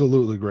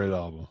 Absolutely great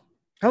album.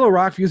 Hello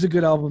Rockview is a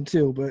good album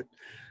too, but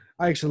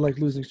I actually like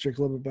Losing Streak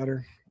a little bit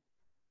better.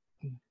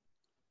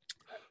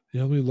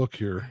 Yeah, let me look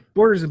here.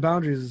 Borders and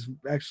Boundaries is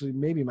actually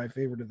maybe my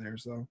favorite of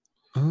theirs, though.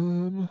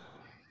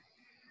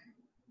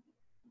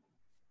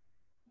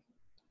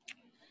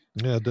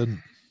 Yeah, it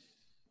didn't.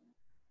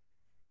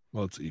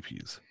 Well, it's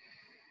EPs.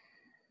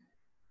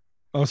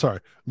 Oh,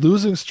 sorry.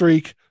 Losing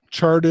Streak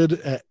charted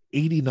at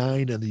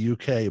 89 in the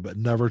UK, but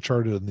never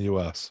charted in the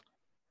US.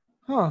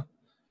 Huh.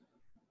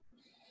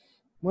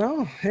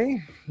 Well,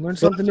 hey, learn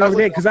something new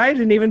every day, because I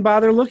didn't even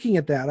bother looking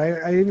at that.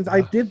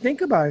 I did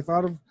think about it. I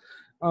thought of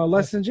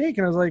Less Than Jake,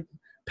 and I was like,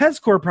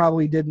 Pezcore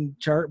probably didn't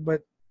chart,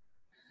 but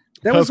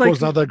that was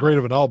not that great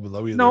of an album,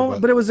 though, either. No,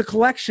 but it was a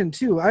collection,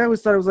 too. I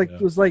always thought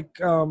it was like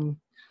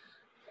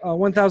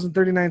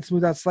 1039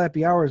 Smooth Out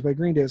Slappy Hours by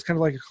Green Day. It's kind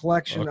of like a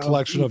collection of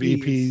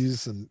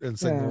EPs and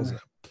singles. Yeah.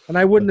 And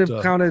I wouldn't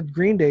have counted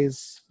Green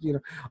Day's,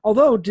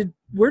 Although,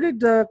 where did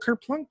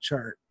Kerplunk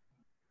chart?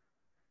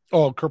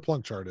 Oh,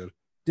 Kerplunk charted.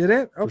 Did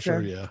it? Okay. For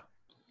sure, yeah.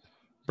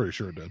 Pretty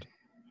sure it did.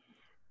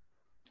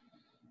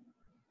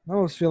 I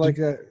almost feel like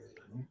that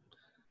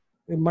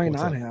it might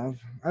not have.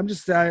 I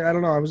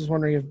don't know. I was just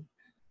wondering if.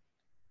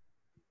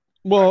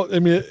 Well, I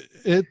mean,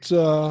 it's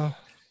because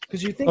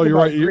you think you're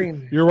about right.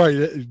 Green. You're right.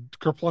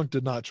 Kerplunk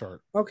did not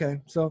chart.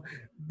 Okay, so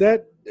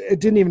that it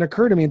didn't even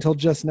occur to me until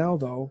just now,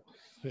 though.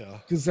 Yeah.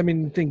 Because I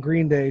mean, think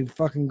Green Day,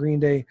 fucking Green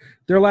Day,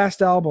 their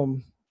last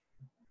album,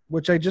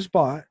 which I just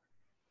bought,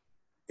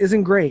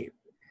 isn't great.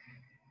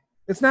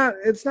 It's not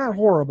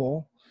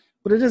horrible,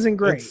 but it isn't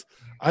great.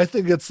 I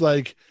think it's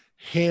like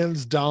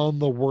hands down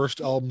the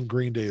worst album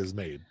Green Day has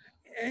made.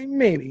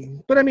 Maybe,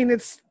 but I mean,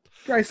 it's.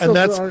 And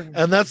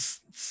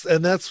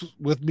that's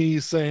with me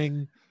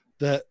saying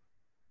that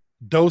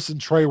Dose and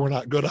Trey were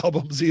not good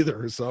albums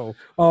either. So.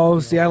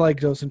 See, I like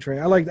Dose and Trey.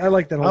 I like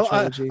that whole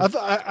trilogy.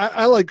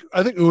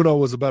 I think Uno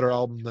was a better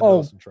album than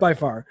Dose and Trey. By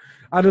far.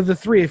 Out of the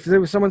three, if there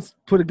was someone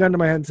put a gun to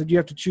my head and said you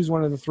have to choose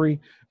one of the three,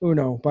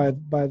 Uno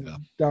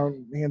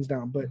down, hands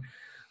down. But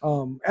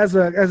as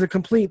a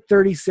complete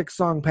 36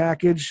 song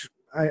package,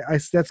 I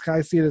see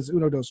it as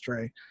Uno Dos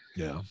Trey.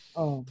 Yeah.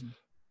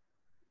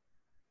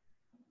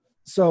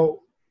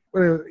 So,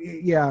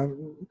 yeah,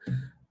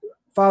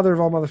 Father of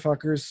All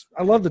Motherfuckers.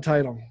 I love the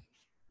title.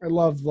 I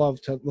love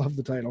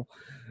the title,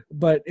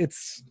 but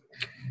it's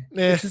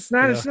just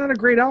not. Yeah. It's not a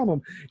great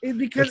album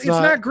because it's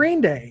not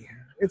Green Day.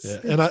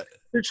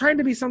 They're trying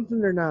to be something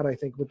they're not. I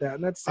think with that,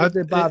 and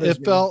it bothers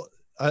me.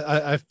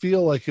 I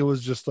feel like it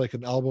was just like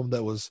an album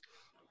that was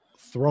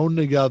thrown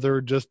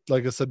together, just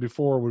like I said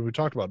before when we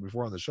talked about it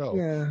before on the show.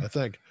 Yeah. I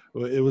think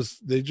it was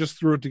they just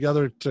threw it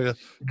together to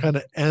kind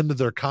of end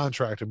their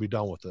contract and be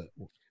done with it.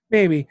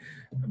 Maybe,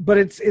 but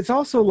it's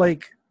also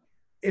like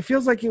it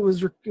feels like it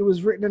was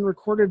written and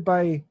recorded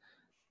by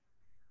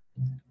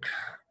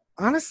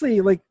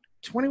honestly like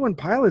 21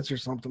 Pilots or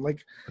something,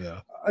 like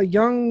a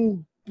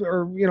young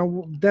or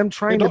them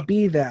trying to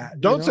be that.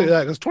 Don't say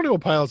that because 21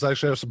 Pilots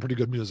actually have some pretty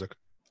good music.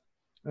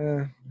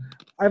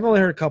 I've only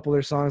heard a couple of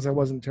their songs. I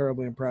wasn't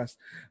terribly impressed,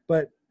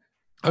 but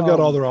I've got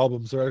all their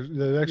albums.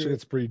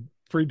 It's pretty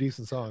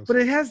decent songs. But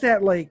it has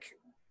that like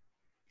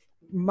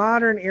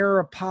modern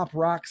era pop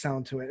rock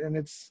sound to it, and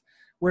it's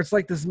where it's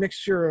like this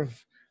mixture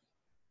of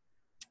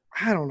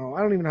I don't know.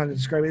 I don't even know how to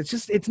describe it.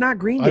 It's not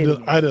Green Day.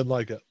 I didn't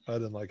like it.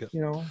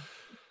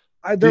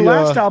 Their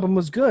last album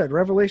was good.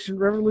 Revolution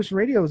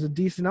Radio was a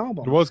decent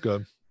album. It was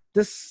good.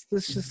 This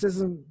just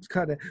isn't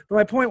cutting it. But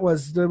my point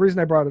was the reason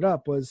I brought it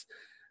up was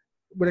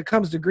when it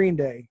comes to Green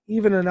Day,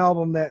 even an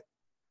album that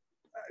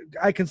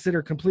I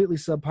consider completely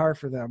subpar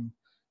for them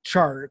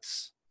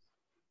charts.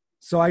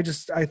 So I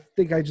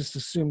think I just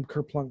assumed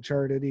Kerplunk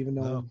charted, even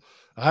though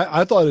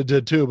I thought it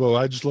did too, but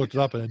I just looked it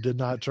up and it did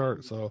not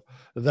chart. So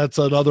that's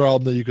another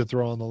album that you could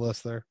throw on the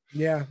list there.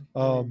 Yeah.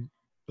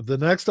 The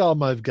next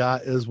album I've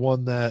got is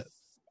one that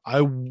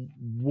I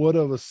would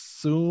have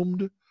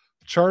assumed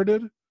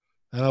charted,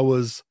 and I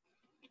was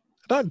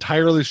not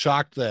entirely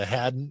shocked that it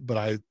hadn't, but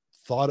I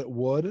thought it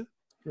would.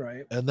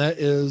 Right. And that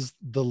is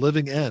The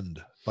Living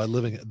End by The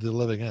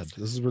Living End.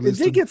 This is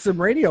released. It did get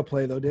some radio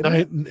play though, didn't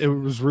it? It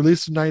was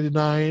released in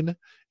 1999.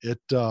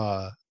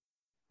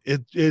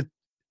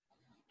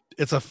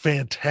 It's a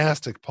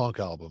fantastic punk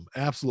album.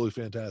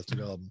 Absolutely fantastic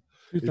album.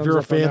 If you're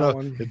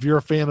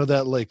a fan of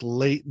that like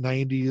late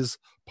 90s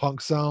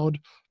punk sound,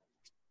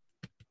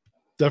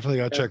 definitely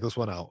got to check this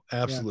one out.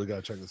 Absolutely got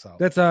to check this out.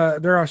 That's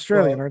they're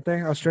Australian, aren't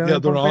they? Australian. Yeah,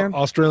 they're an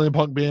Australian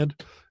punk band.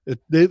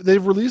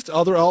 They've released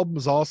other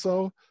albums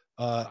also.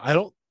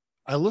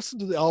 I listened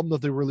to the album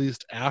that they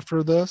released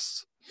after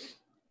this,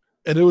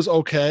 and it was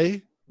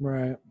okay.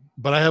 Right.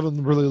 But I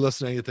haven't really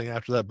listened to anything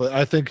after that. But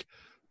I think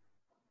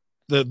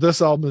that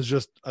this album is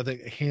just, I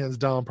think, hands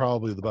down,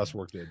 probably the best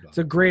work they've done. It's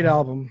a great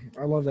album.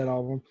 I love that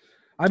album.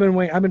 I've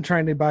been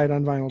trying to buy it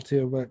on vinyl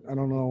too, but I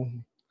don't know.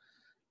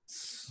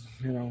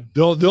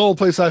 The only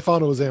place I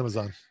found it was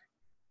Amazon.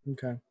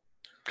 Okay.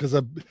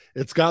 Because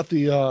it's got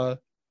the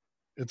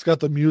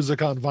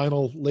music on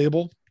vinyl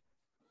label.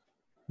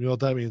 You know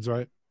what that means,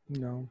 right?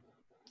 No.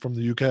 From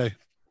the UK.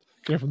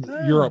 Came from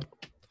Europe.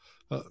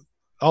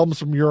 Albums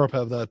from Europe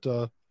have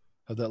that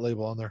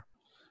label on there.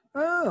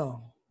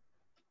 Oh.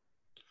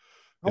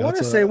 I want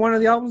to say one of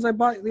the albums I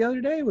bought the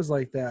other day was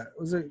like that.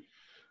 Was it?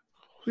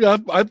 Yeah,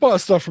 I bought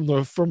stuff from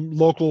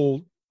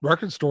local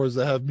record stores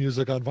that have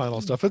music on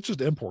vinyl stuff. It's just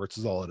imports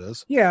is all it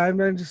is. Yeah, I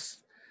mean, it's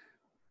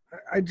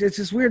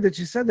just weird that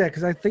you said that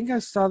because I think I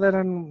saw that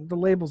on the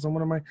labels on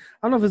one of my. I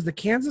don't know if it's the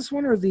Kansas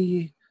one or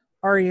the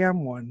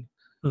REM one.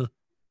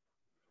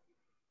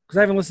 Because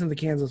I haven't listened to the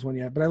Kansas one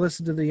yet, but I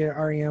listened to the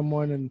REM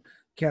one and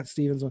Cat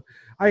Stevens one.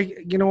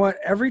 You know what?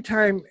 Every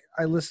time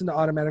I listen to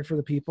Automatic for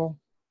the People,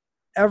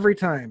 every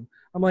time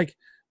I'm like,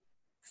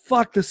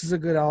 "Fuck, this is a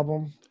good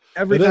album."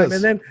 Every time,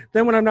 and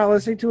then when I'm not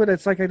listening to it,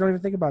 it's like I don't even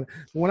think about it.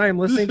 But when I'm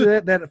listening to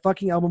it, that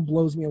fucking album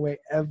blows me away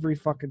every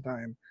fucking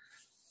time.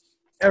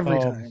 Every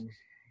time.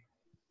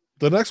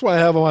 The next one I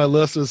have on my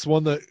list is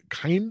one that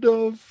kind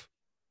of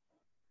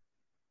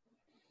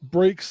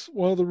breaks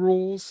one of the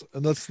rules,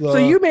 and that's the. So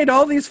you made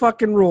all these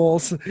fucking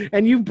rules,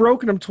 and you've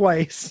broken them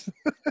twice.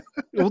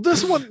 Well,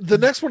 the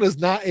next one is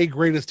not a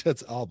greatest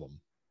hits album.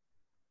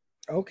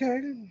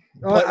 Okay,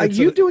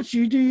 you do what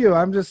you do.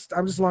 I'm just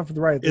along for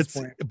the ride at this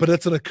point. But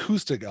it's an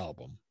acoustic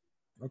album.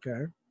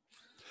 Okay.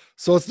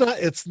 So it's not.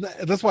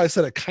 That's why I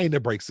said it kind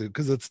of breaks it,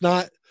 because it's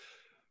not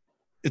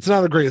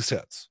a greatest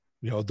hits.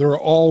 They're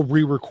all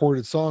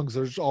re-recorded songs.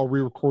 They're just all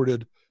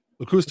re-recorded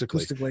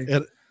acoustically.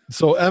 And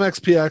so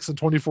MXPX in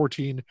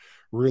 2014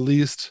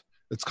 released.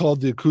 It's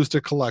called the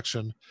Acoustic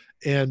Collection,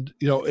 and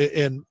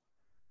in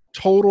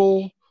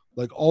total,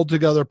 like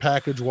altogether,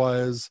 package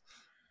wise,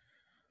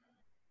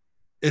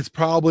 it's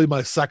probably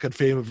my second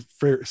favorite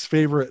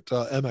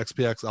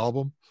MXPX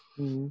album.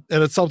 Mm-hmm.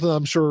 And it's something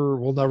I'm sure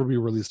will never be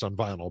released on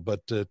vinyl,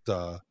 but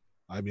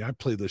I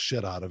played the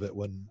shit out of it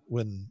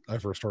when I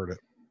first heard it.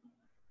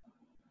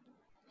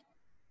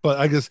 But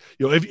I guess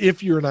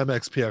if you're an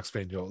MXPX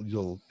fan,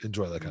 you'll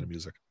enjoy that kind of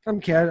music. I'm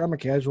a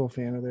casual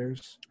fan of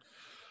theirs.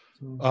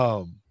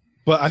 So.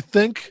 But I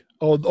think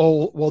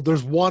well,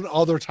 there's one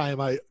other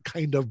time I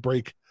kind of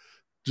break,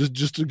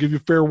 just to give you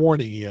fair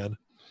warning, Ian.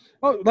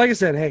 Oh, like I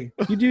said, hey,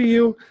 you do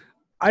you.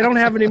 I don't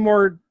have any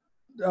more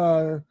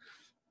to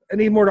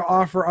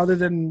offer other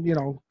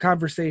than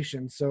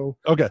conversation. So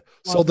okay,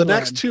 so the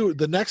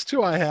next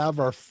two I have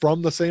are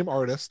from the same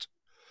artist,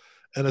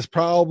 and it's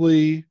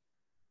probably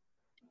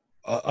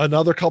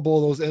another couple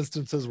of those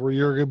instances where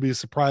you're going to be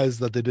surprised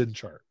that they didn't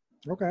chart.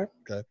 Okay.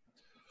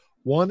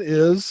 One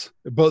is,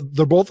 but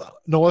they're both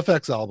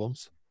NoFX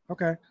albums.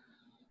 Okay.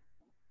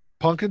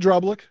 Punk and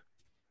Drublic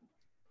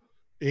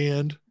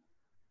and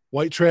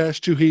White Trash,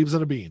 Two Heaves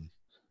and a Bean.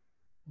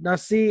 Now,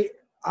 see,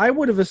 I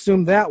would have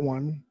assumed that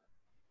one,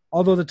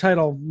 although the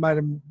title might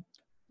have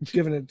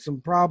given it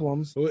some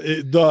problems.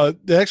 The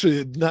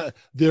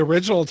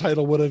original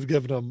title would have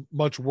given them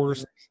much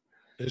worse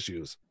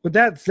issues. But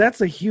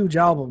that's a huge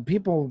album.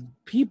 People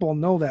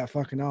know that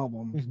fucking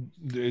album.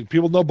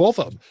 People know both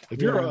of them.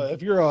 If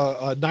you're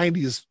a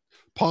 90s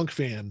punk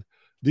fan,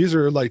 these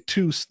are like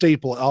two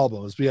staple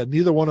albums. But yeah,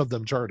 neither one of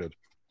them charted.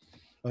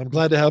 I'm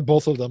glad to have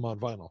both of them on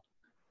vinyl.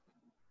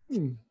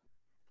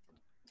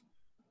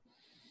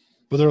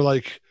 But they're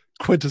like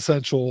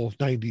quintessential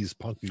 90s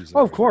punk music.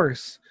 Oh, of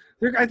course.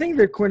 I think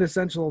they're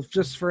quintessential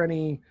just for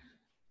any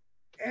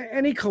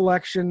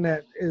collection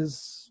that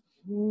is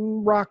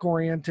rock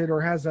oriented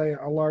or has a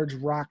large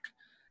rock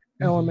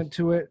element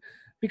to it.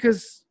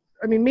 Because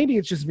maybe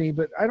it's just me,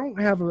 but I don't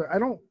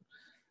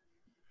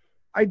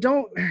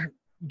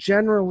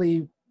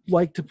generally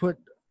like to put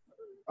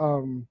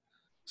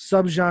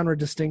subgenre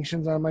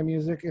distinctions on my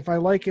music. If I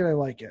like it, I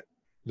like it.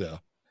 Yeah.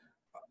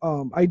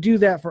 I do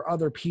that for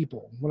other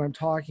people when I'm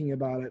talking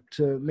about it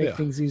to make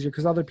things easier,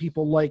 because other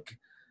people like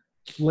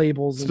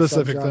labels and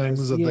specific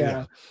things.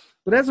 Yeah.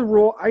 But as a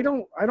rule, I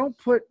don't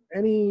put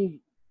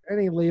any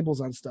labels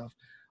on stuff.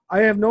 I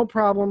have no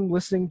problem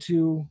listening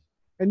to,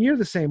 and you're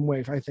the same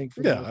way, I think.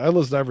 I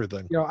listen to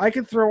everything. I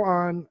could throw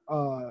on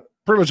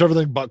pretty much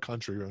everything but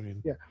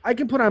country. I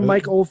can put on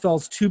Mike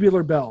Oldfield's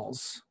Tubular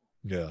Bells.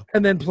 Yeah.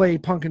 And then play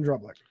Punk and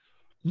Drublic.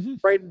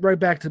 Right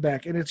back to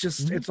back, and it's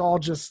just it's all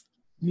just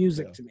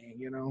music to me,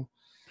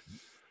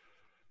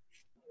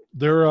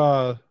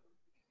 They're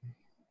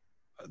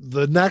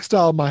the next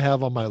album I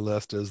have on my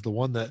list is the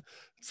one that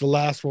it's the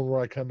last one where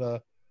I kind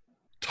of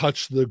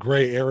touch the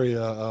gray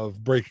area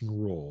of breaking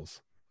rules.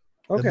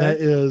 Okay. And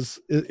that is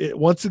it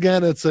once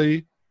again,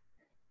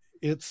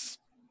 it's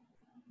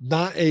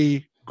not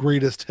a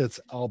greatest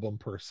hits album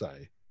per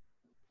se,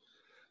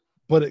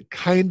 but it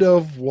kind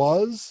of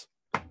was,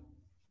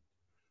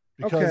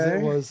 because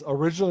it was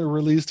originally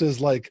released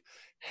as like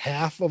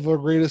half of a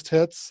greatest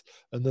hits,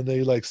 and then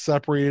they like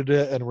separated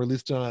it and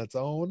released it on its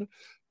own.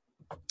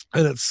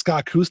 And it's Ska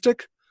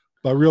Acoustic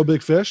by Real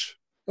Big Fish.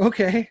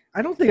 Okay.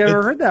 I don't think I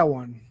ever heard that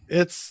one.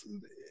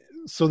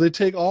 So they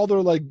take all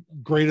their like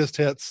greatest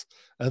hits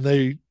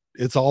and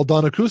it's all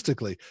done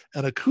acoustically.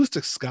 And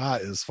acoustic ska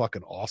is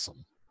fucking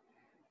awesome.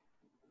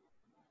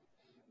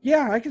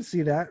 Yeah, I can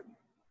see that.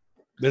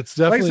 It's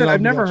definitely. Like I said,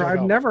 I've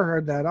never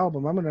heard that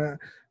album. I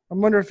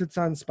wonder if it's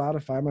on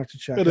Spotify. I'm gonna have to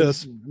check. It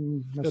is.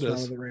 It is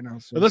with it right now.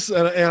 So.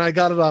 And I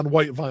got it on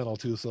white vinyl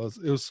too. So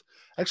it was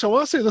actually, I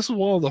want to say this was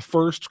one of the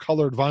first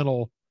colored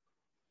vinyl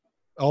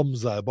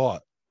albums I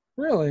bought.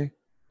 Really?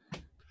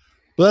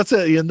 But that's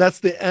it, and that's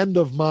the end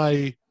of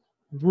my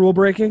rule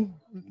breaking.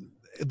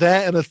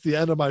 That, and it's the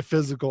end of my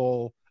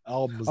physical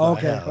albums.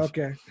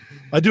 Okay.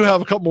 I do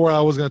have a couple more I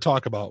was going to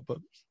talk about, but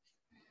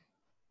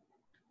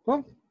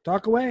well,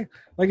 talk away.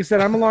 Like I said,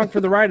 I'm along for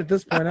the ride at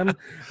this point.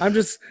 I'm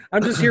just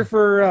here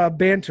for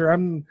banter.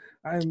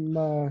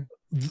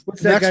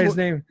 What's that guy's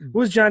name?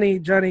 Who's Johnny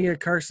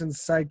Carson's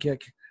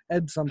sidekick?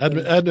 Ed something.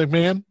 Ed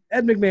McMahon.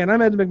 Ed McMahon.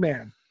 I'm Ed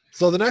McMahon.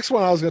 So the next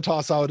one I was going to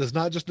toss out is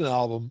not just an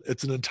album;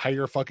 it's an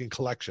entire fucking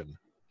collection.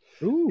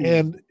 Ooh.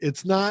 And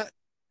it's not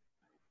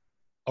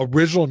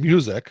original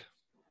music.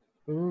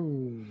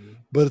 Ooh.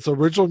 But it's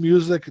original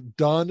music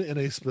done in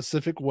a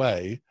specific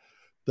way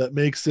that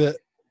makes it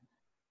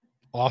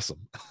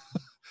awesome.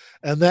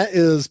 And that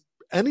is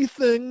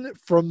anything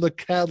from the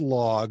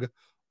catalog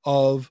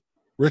of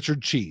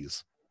Richard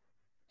Cheese.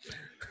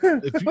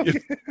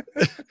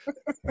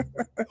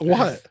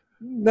 What?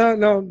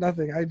 No,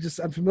 nothing.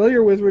 I'm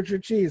familiar with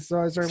Richard Cheese,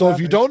 so I started laughing.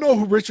 If you don't know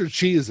who Richard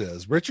Cheese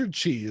is, Richard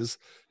Cheese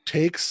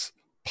takes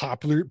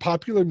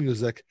popular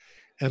music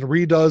and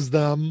redoes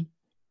them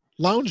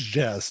lounge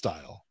jazz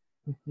style.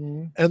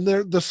 Mm-hmm. And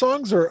the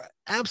songs are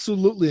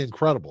absolutely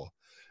incredible.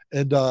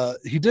 And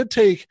he did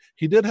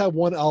have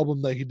one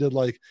album that he did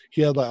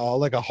he had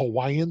like a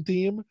Hawaiian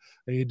theme,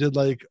 and he did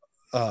I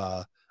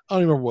don't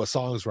remember what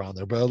songs were on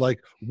there, but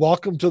like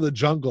Welcome to the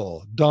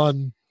Jungle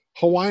done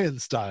Hawaiian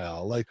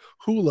style, like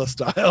hula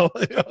style.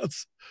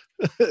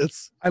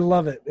 It's I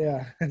love it.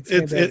 Yeah.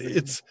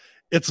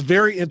 It's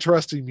very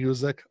interesting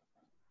music,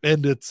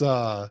 and it's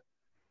one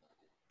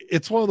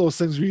of those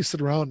things where you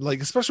sit around,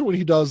 like, especially when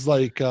he does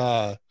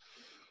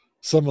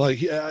some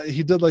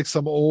he did like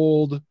some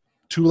old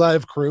Two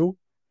Live Crew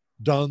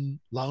done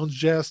lounge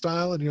jazz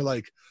style, and you're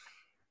like,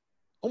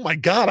 oh my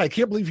God, I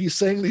can't believe he's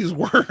saying these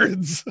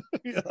words.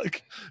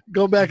 Like,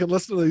 go back and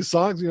listen to these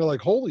songs, and you're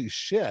like, holy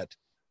shit.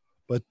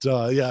 But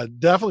yeah,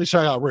 definitely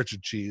check out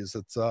Richard Cheese.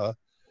 It's an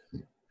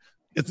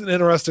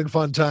interesting,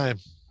 fun time.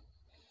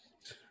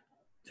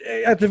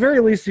 At the very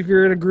least, if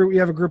you're in a group, you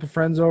have a group of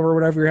friends over, or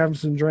whatever, you're having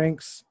some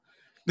drinks.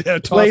 Yeah,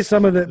 toss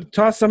some of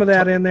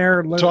that in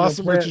there. Toss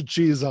some Richard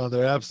Cheese on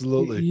there.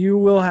 Absolutely, you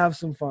will have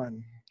some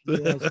fun.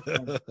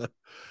 The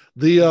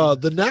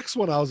next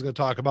one I was going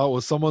to talk about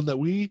was someone that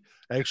we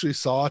actually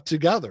saw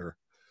together,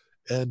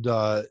 and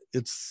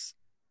it's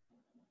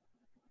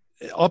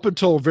up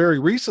until very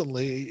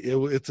recently,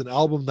 it's an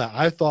album that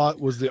I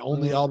thought was the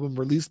only album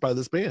released by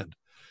this band.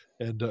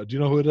 And do you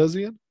know who it is,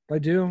 Ian? I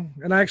do,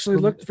 and I actually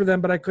looked for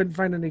them, but I couldn't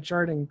find any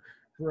charting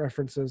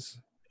references.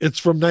 It's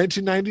from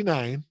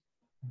 1999.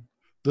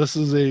 This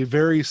is a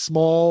very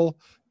small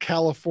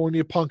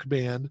California punk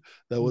band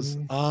that was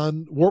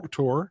on Warped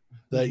Tour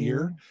that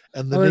year.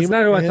 And that's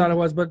not who I thought it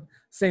was, but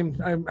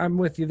same. I'm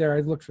with you there.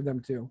 I looked for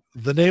them too.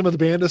 The name of the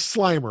band is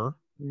Slimer,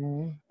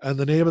 and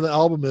the name of the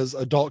album is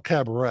Adult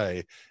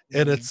Cabaret,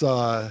 and it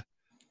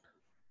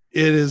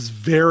is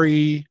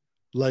very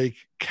like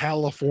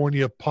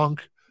California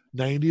punk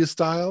 90s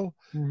style,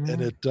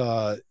 and it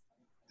borders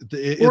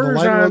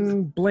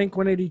on Blink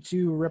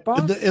 182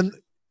 ripoff.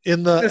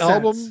 In the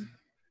album.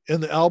 In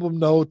the album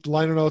note,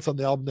 liner notes on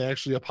the album, they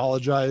actually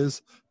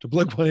apologize to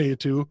Blink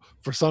 182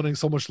 for sounding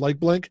so much like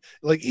Blink.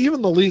 Like,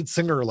 even the lead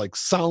singer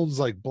sounds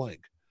like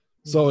Blink.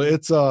 So he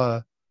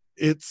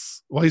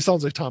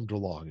sounds like Tom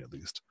DeLonge at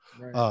least.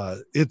 Right.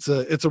 It's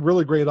a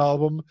really great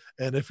album,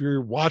 and if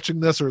you're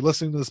watching this or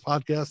listening to this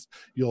podcast,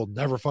 you'll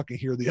never fucking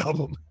hear the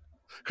album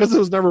because it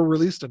was never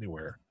released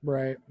anywhere.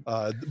 Right.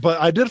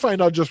 But I did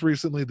find out just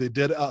recently they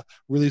did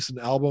release an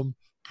album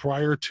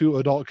prior to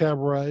Adult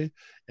Cabaret,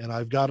 and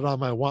I've got it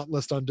on my want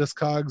list on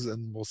Discogs,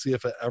 and we'll see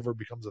if it ever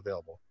becomes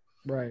available.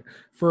 Right.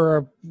 For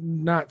a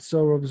not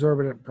so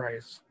exorbitant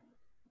price.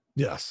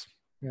 Yes.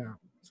 Yeah.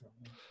 So.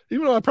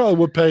 Even though I probably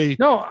would pay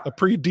a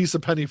pretty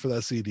decent penny for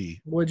that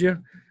CD. Would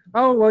you?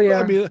 Oh, well,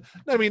 yeah.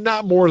 I mean,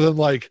 not more than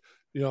 $30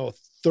 or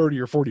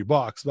 $40,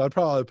 but I'd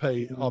probably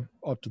pay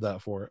up to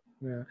that for it.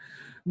 Yeah.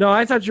 No,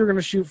 I thought you were going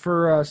to shoot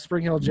for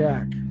Spring Hill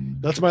Jack.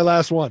 That's my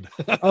last one.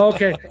 Oh,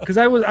 okay. Because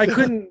I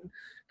couldn't.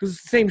 Because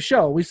it's the same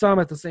show. We saw them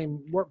at the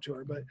same Warped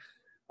Tour, but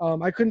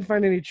I couldn't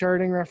find any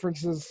charting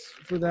references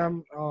for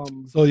them.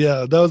 So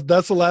yeah,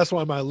 that's the last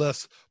one on my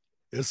list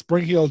is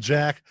Spring Heel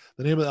Jack.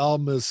 The name of the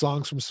album is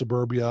Songs from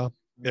Suburbia.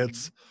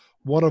 It's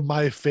one of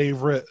my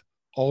favorite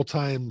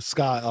all-time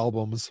ska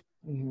albums.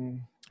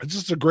 It's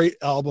just a great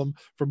album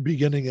from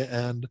beginning to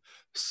end,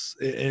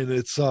 and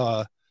it's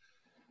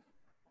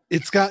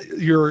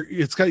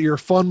got your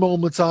fun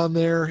moments on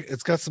there.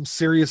 It's got some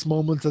serious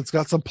moments. It's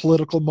got some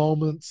political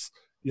moments.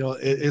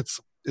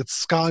 It's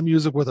ska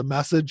music with a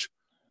message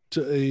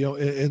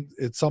to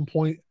at some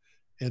point,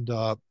 and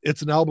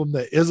it's an album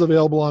that is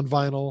available on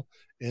vinyl,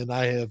 and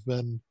I have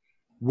been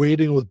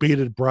waiting with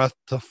bated breath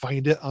to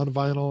find it on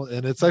vinyl,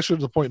 and it's actually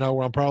to the point now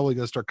where I'm probably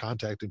going to start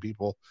contacting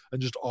people and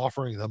just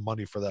offering them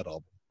money for that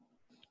album.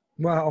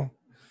 Wow.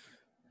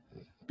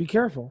 Be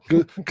careful,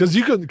 because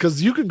you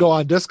can go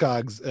on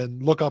Discogs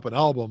and look up an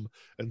album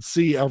and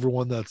see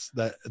everyone that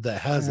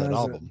has that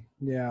album.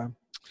 Yeah.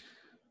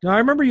 No, I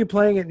remember you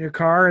playing it in your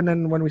car, and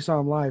then when we saw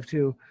him live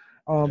too.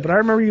 But I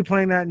remember you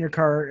playing that in your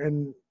car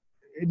and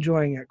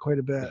enjoying it quite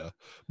a bit. Yeah.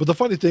 But the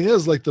funny thing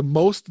is, the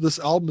most this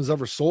album has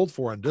ever sold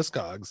for on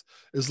Discogs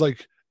is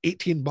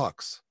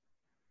 $18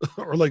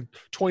 or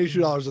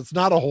 $22. It's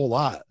not a whole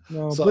lot.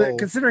 No, but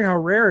considering how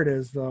rare it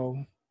is,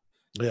 though.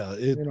 Yeah,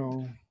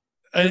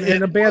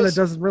 and a band that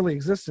doesn't really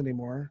exist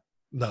anymore.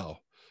 No,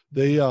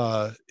 they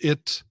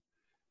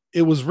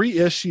it was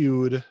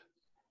reissued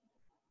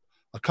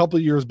a couple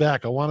of years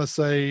back. I want to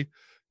say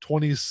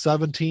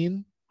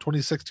 2017,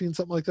 2016,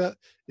 something like that.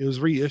 It was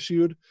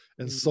reissued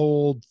and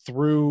sold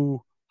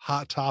through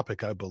Hot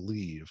Topic, I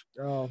believe.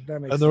 Oh,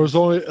 that makes sense. There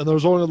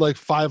was only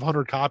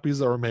 500 copies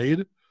that were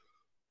made.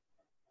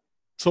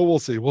 So we'll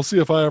see. We'll see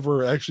if I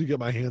ever actually get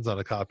my hands on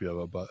a copy of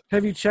it. But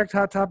have you checked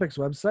Hot Topic's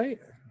website?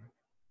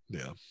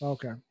 Yeah.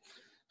 Okay.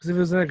 Because if it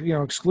was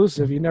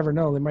exclusive, you never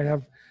know. They might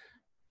have.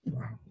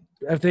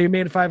 If they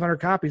made 500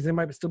 copies, they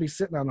might still be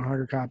sitting on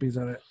 100 copies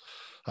of it.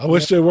 I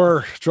wish they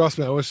were. Trust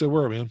me, I wish they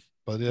were, man.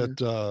 But it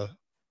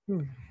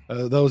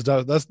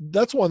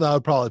that's one that I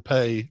would probably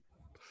pay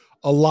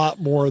a lot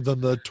more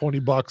than the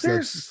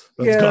 $20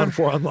 that's gone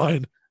for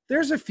online.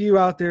 There's a few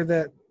out there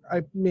that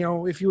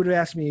if you would have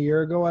asked me a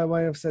year ago, I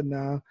might have said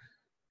nah.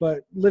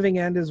 But Living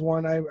End is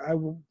one.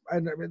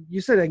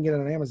 You said I can get it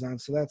on Amazon,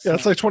 so that's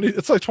it's like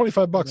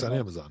 $25 on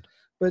Amazon.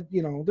 But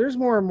there's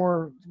more and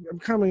more. I'm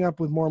coming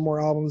up with more and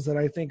more albums that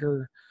I think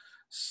are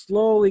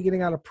slowly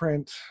getting out of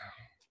print.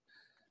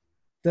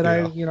 That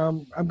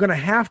I'm going to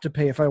have to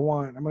pay if I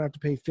want. I'm going to have to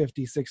pay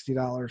 $50,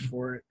 $60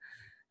 for it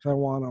if I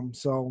want them.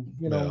 So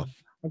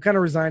I'm kind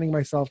of resigning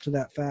myself to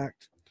that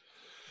fact.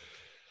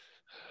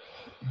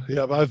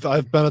 Yeah,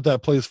 I've been at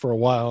that place for a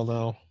while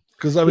now.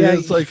 Because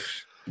it's like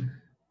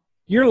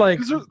you're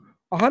like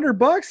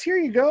 $100. Here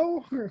you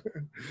go.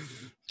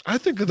 I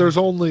think that there's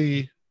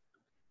only.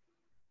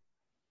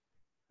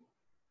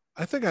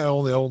 I think I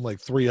only own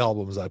like 3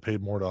 albums I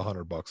paid more than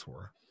 $100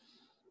 for.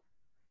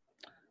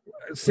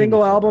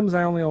 Single albums,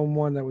 I only own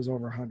one that was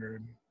over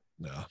 100.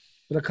 Yeah.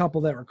 But a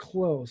couple that were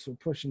close, were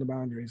pushing the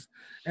boundaries.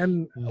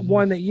 And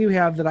one that you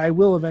have that I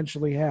will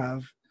eventually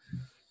have.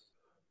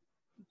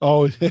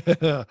 Oh,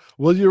 yeah.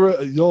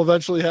 You'll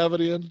eventually have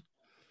it, Ian?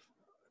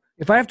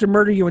 If I have to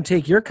murder you and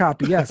take your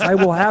copy, yes, I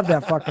will have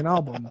that fucking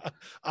album.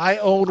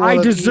 I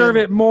deserve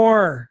it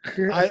more.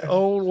 I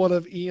own one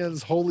of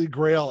Ian's Holy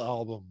Grail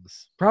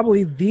albums.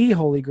 Probably the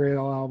Holy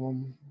Grail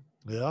album.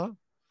 Yeah?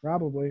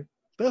 Probably.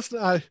 That's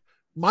not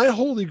my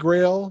Holy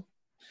Grail.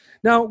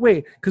 Now,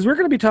 wait, because we're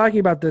going to be talking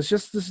about this.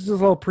 This is a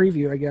little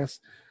preview, I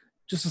guess.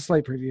 Just a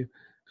slight preview.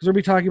 Because we'll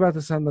be talking about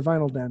this on the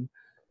Vinyl Den.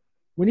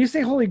 When you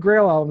say Holy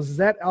Grail albums, is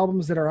that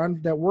albums that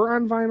were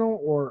on vinyl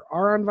or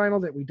are on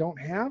vinyl that we don't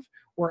have?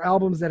 Or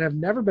albums that have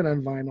never been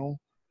on vinyl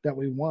that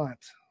we want?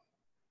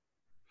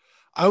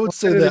 I would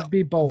say that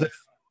be both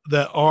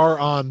that are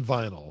on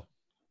vinyl,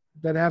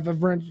 that have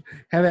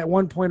at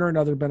one point or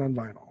another been on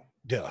vinyl.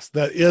 Yes,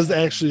 that is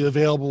actually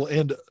available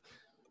and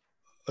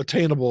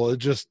attainable.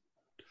 It's just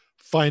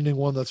finding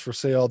one that's for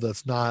sale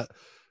that's not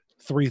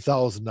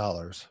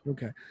 $3,000.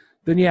 Okay,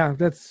 then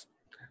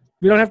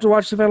we don't have to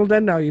watch the Vinyl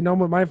Den now. You know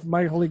what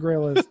my Holy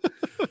Grail is.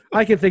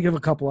 I can think of a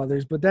couple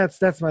others, but that's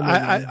my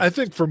main I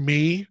think for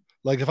me,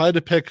 like if I had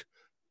to pick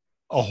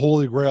a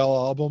Holy Grail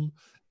album,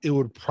 it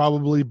would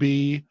probably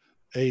be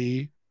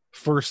a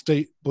First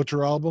State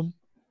Butcher album.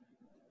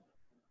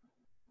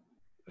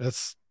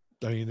 It's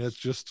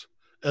just,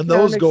 and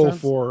those go sense.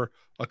 For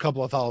a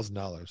couple of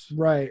 $1,000.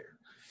 Right.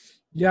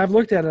 Yeah, I've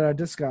looked at it on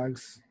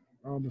Discogs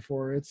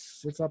before.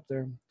 It's up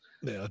there.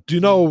 Yeah. Do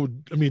you know?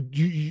 I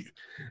mean,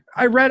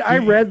 I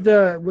read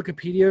the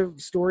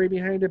Wikipedia story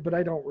behind it, but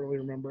I don't really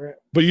remember it.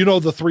 But you know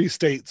the 3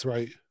 states,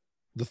 right?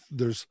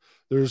 There's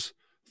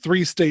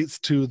 3 states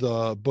to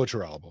the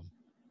Butcher album.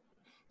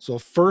 So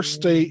First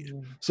State.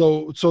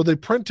 So they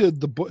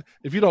printed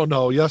if you don't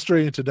know,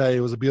 Yesterday and Today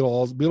was a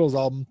Beatles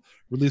album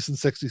released in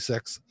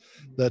 '66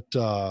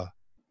 that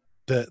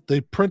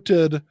they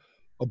printed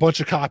a bunch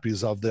of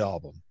copies of the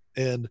album,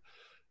 and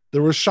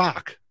there was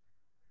shock.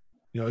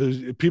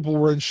 People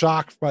were in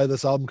shock by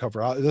this album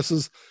cover. This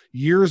is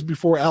years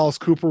before Alice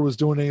Cooper was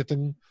doing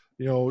anything,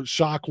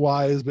 shock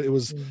wise, but it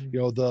was,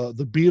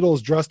 the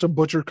Beatles dressed in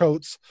butcher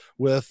coats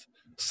with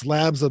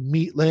slabs of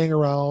meat laying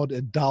around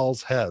and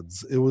dolls'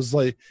 heads. It was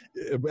like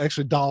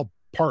actually doll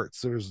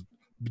parts. There's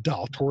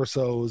doll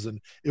torsos,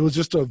 and it was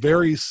just a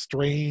very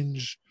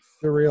strange,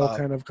 surreal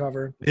kind of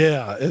cover.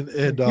 Yeah,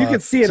 and you can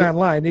see it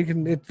online. You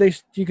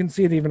can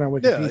see it even on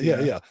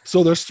Wikipedia. Yeah.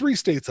 So there's 3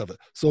 states of it.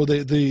 So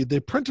they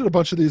printed a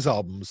bunch of these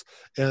albums,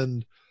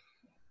 and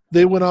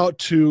they went out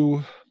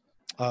to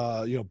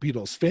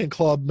Beatles fan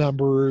club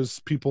members,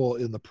 people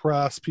in the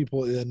press,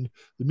 people in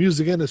the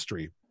music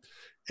industry.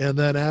 And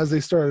then as they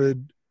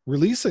started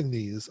releasing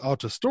these out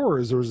to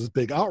stores, there was this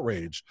big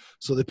outrage.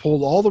 So they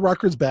pulled all the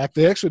records back.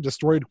 They actually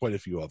destroyed quite a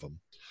few of them.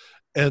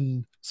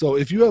 And so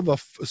if you have the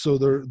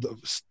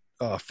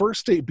First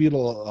State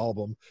Beatle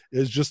album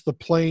is just the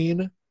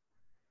plain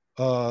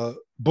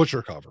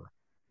Butcher cover.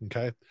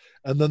 Okay.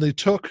 And then they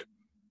took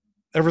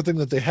everything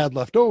that they had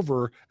left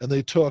over, and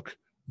they took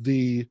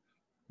the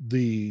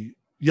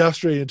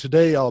Yesterday and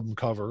Today album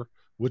cover,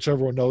 which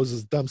everyone knows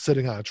is them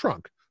sitting on a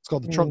trunk. It's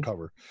called the trunk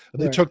cover.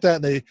 And they took that,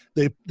 and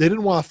they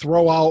didn't want to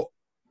throw out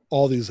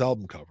all these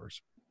album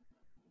covers.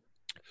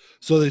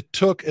 So they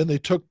took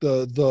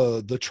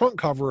the trunk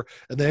cover,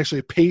 and they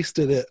actually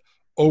pasted it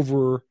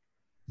over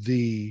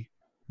the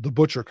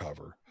Butcher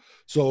cover.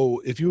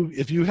 So if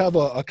you have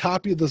a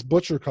copy of this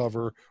Butcher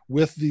cover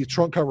with the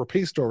trunk cover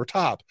pasted over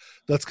top,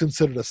 that's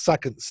considered a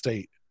second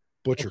state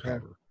Butcher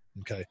cover.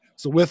 Okay.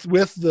 So with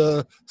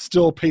the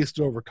still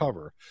pasted over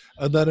cover.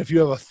 And then if you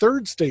have a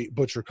third state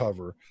Butcher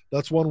cover,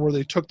 that's one where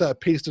they took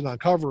that pasted on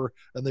cover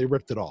and they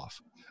ripped it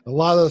off. A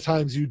lot of the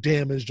times you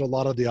damaged a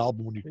lot of the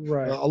album when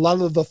a lot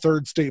of the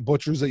third state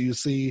Butchers that you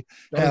see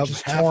have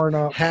torn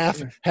up. half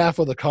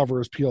of the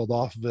cover is peeled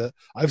off of it.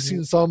 I've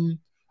seen some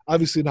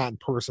obviously not in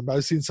person, but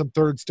I've seen some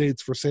third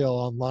states for sale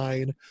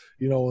online,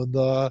 in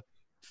the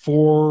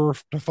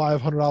 $400 to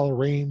 $500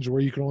 range,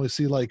 where you can only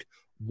see like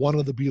one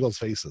of the Beatles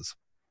faces.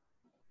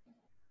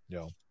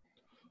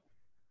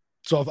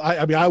 So if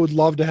I would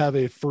love to have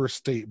a first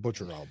state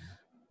Butcher album.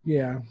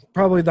 Yeah,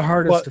 probably the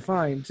hardest to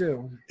find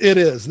too. It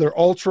is. They're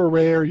ultra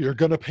rare. You're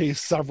going to pay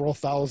several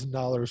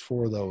 $1,000s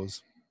for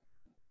those.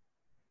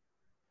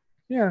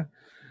 Yeah,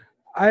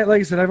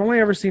 like I said, I've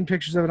only ever seen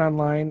pictures of it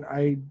online.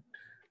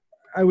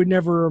 I would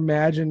never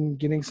imagine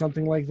getting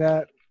something like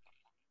that.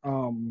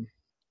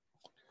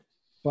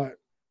 But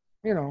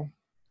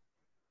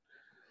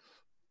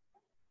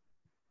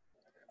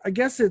I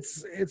guess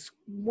it's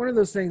one of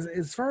those things.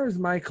 As far as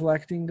my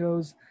collecting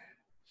goes,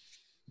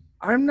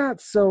 I'm not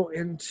so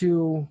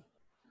into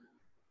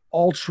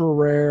ultra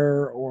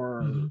rare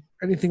or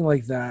anything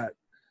like that,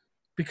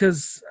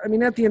 because I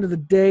mean, at the end of the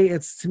day,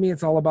 to me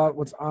it's all about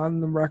what's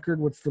on the record,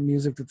 what's the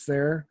music that's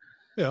there.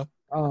 Yeah.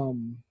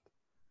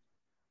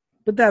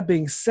 But that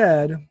being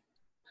said,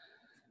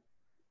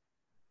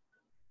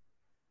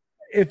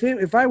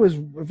 if I was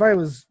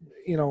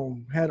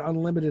had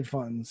unlimited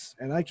funds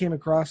and I came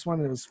across one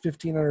and it was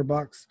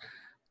 $1,500,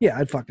 yeah,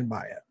 I'd fucking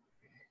buy it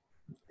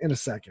in a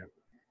second.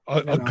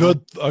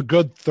 A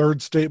good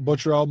third state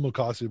Butcher album will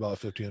cost you about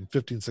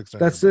 $1,500-$1,600.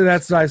 That's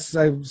what I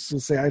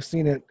say. I've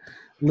seen it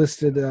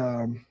listed.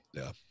 Yeah,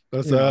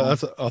 that's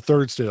a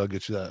third state. I'll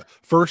get you that.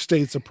 First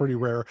states are pretty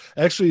rare.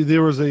 Actually,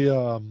 there was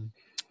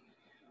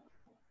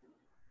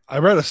I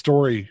read a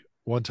story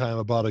one time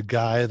about a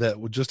guy that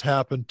would just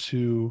happen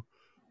to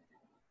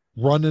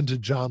run into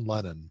John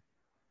Lennon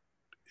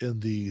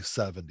in the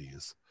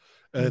 70s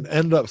and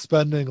ended up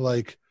spending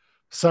like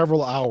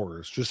several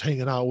hours just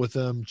hanging out with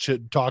him,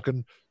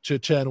 chit-chatting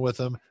with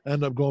him,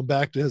 ended up going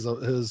back to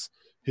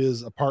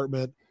his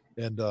apartment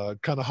and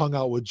kind of hung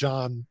out with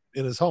John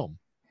in his home.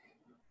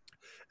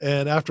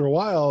 And after a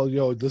while,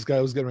 this guy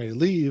was getting ready to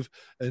leave,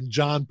 and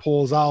John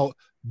pulls out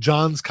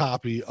John's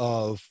copy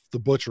of the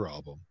Butcher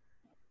album.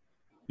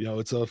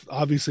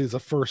 Obviously it's a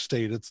first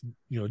state. It's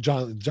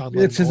John Lennon.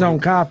 It's his own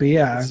copy,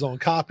 yeah. It's his own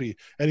copy,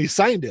 and he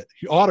signed it.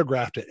 He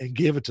autographed it and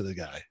gave it to the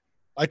guy.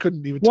 I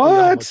couldn't even tell you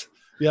how much.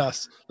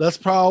 Yes, that's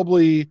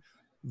probably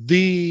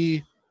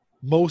the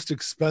most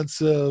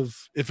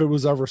expensive, if it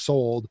was ever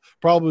sold,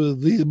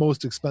 probably the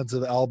most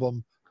expensive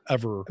album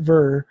ever.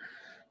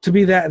 To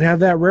be that and have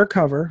that rare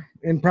cover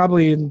and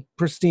probably in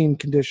pristine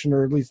condition,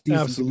 or at least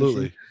decent absolutely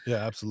condition. Yeah,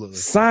 absolutely.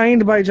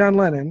 Signed by John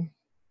Lennon,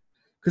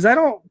 because I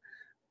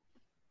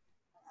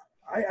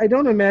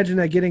don't imagine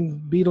that getting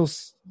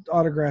Beatles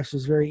autographs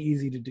was very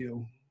easy to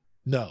do.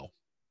 No.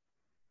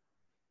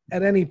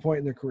 At any point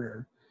in their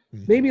career.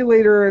 Maybe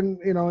later in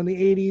the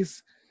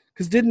 80s,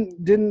 because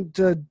didn't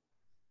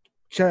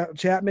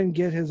Chapman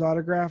get his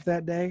autograph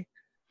that day,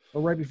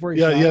 or right before he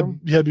shot him?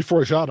 Yeah, before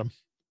he shot him.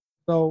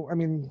 So I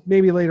mean,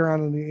 maybe later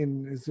on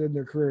in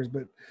their careers,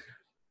 but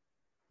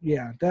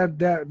yeah,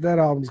 that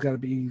album's got to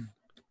be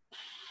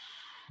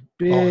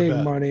big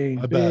money.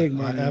 Big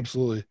money.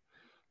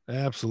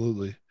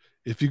 Absolutely.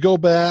 If you go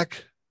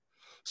back,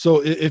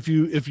 so if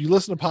you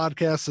listen to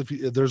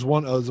podcasts, there's a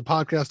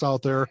podcast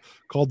out there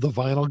called The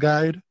Vinyl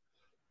Guide.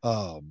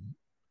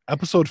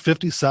 Episode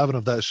 57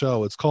 of that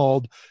show, it's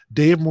called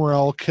Dave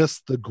Morell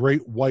Kissed the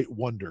Great White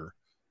Wonder.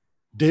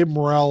 Dave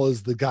Morell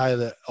is the guy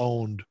that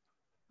owned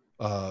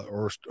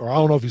or I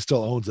don't know if he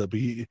still owns it, but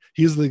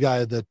he's the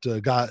guy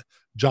that got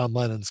John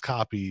Lennon's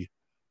copy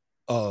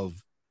of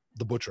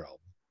the Butcher album,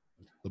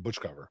 the Butch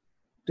cover.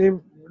 Dave,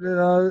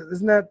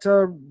 isn't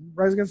that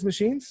Rise Against the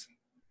Machines?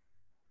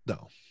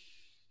 No.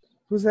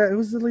 Who's that?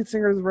 Who's the lead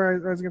singer of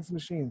Rise Against the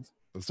Machines?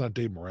 It's not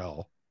Dave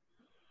Morell.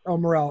 Oh,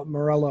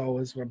 Morello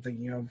is what I'm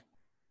thinking of.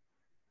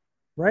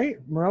 Right?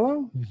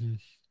 Morello? Mm-hmm.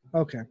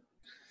 Okay.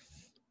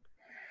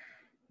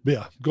 But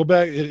yeah, go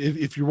back.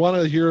 If you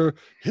want to hear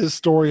his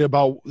story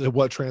about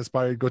what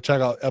transpired, go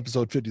check out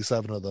episode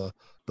 57 of the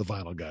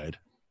Vinyl Guide.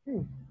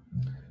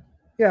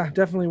 Yeah,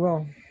 definitely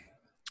will.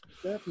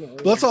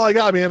 Definitely. That's all I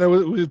got,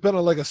 man. We've been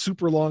on like a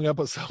super long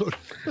episode.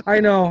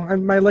 I know.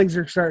 My legs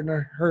are starting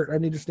to hurt. I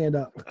need to stand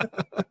up.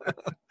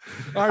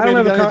 Right,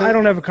 I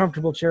don't have a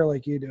comfortable chair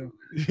like you do.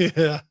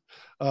 Yeah.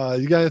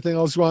 You got anything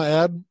else you want to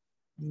add?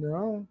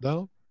 No.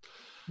 All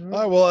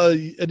right. Well,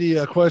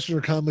 any questions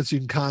or comments, you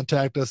can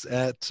contact us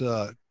at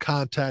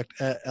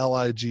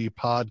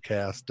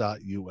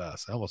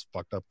contact@ligpodcast.us. I almost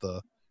fucked up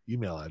the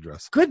email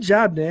address. Good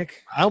job,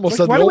 Nick. I almost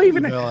said the old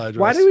email address.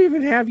 Why do we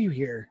even have you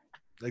here?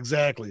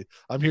 Exactly.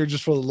 I'm here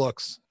just for the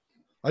looks.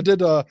 I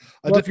did. And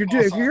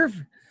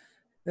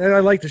I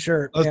like the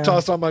shirt. I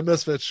tossed on my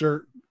Misfits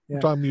shirt. Yeah.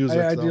 Talking music.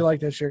 I do like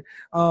that shirt.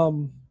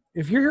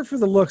 If you're here for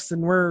the looks,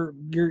 then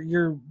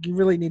you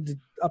really need to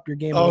up your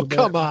game. Oh,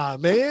 come on,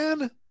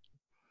 man.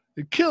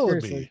 You're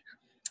killing me.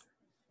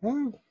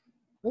 Well,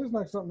 there's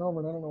not something over,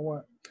 and I don't know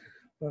what.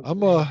 But,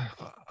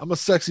 I'm a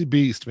sexy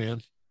beast,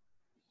 man.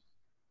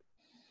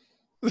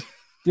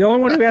 The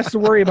only one who has to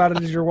worry about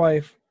it is your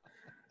wife.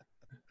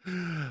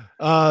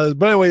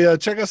 But anyway,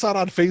 check us out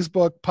on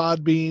Facebook,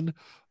 Podbean,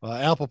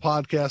 Apple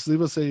Podcasts.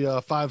 Leave us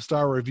a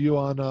 5-star review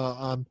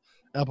on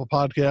Apple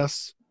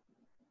Podcasts.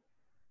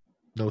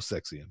 No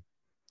sexy.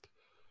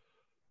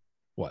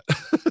 What?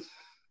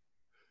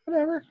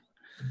 Whatever.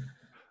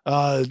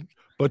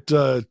 But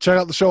check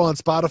out the show on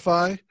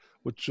Spotify,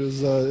 which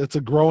is it's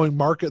a growing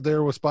market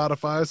there with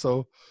Spotify.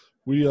 So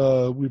we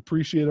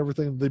appreciate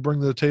everything they bring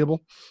to the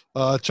table.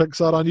 Check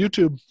us out on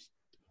YouTube.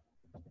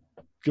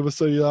 Give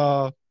us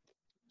a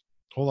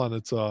hold on,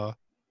 it's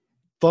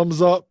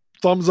thumbs up.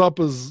 Thumbs up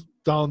is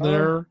down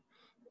there.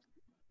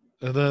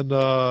 And then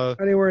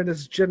anywhere in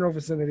this general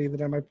vicinity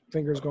that my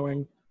finger's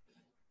going.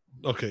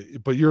 Okay,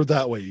 but you're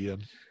that way,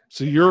 Ian.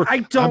 So you're I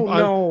don't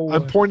know.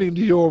 I'm pointing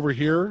to you over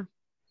here.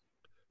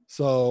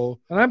 So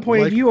and I'm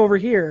pointing to you over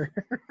here.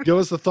 Give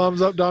us a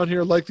thumbs up down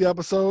here, like the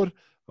episode.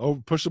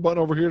 Oh, push the button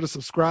over here to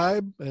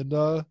subscribe, and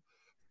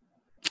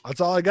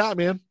that's all I got,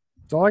 man.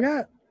 That's all I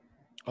got.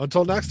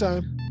 Until next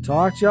time.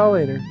 Talk to y'all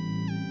later.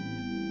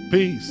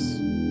 Peace.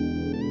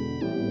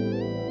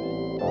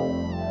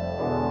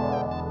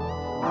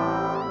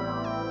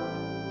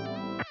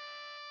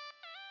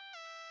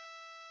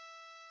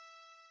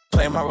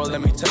 Playing my role, let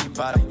me tell you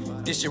about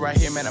it. This shit right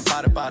here, man, I'm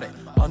about it.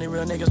 Only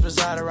real niggas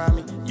reside around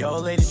me. Yo,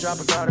 old lady, drop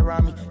a guard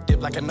around me. Dip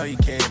like I know you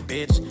can,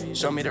 bitch.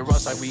 Show me the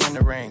ropes like we in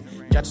the ring.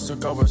 Got you some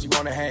cobras, you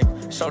wanna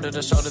hang. Shoulder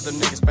to shoulder, them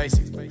niggas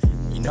basic.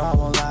 You know I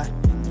won't lie.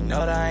 You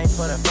know that I ain't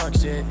for that fuck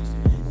shit.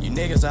 You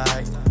niggas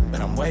alright,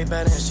 but I'm way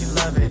better and she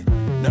love it.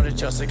 Know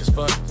that y'all sick as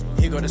fuck.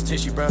 Here go this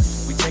tissue, bro.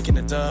 We taking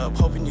the dub,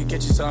 hoping you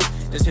get you some.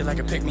 This hit like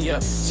a pick me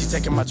up. She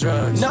taking my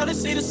drugs. Know they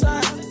see the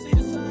sign.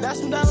 That's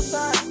some dollar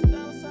signs.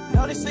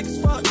 Know they sick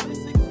as fuck.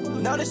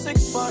 Know they sick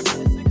as fuck.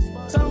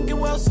 Tell them get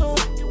well soon.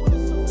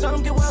 Tell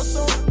them get well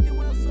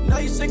soon. Know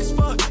you sick as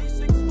fuck.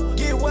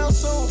 Get well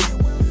soon.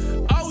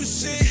 Oh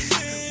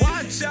shit.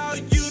 Watch out,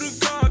 you the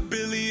god,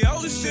 Billy.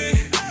 Oh shit.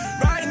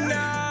 Right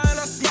now, and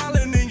I'm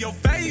smiling in your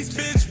face,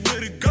 bitch.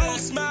 With a gold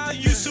smile,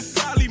 you should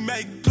probably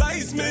make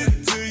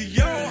placement to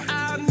your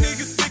eye.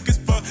 Niggas sick as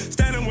fuck.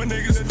 Standing with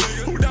niggas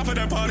who down for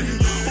that party.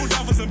 Who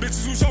down for some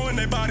bitches who showing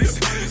their bodies.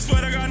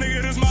 Swear to God.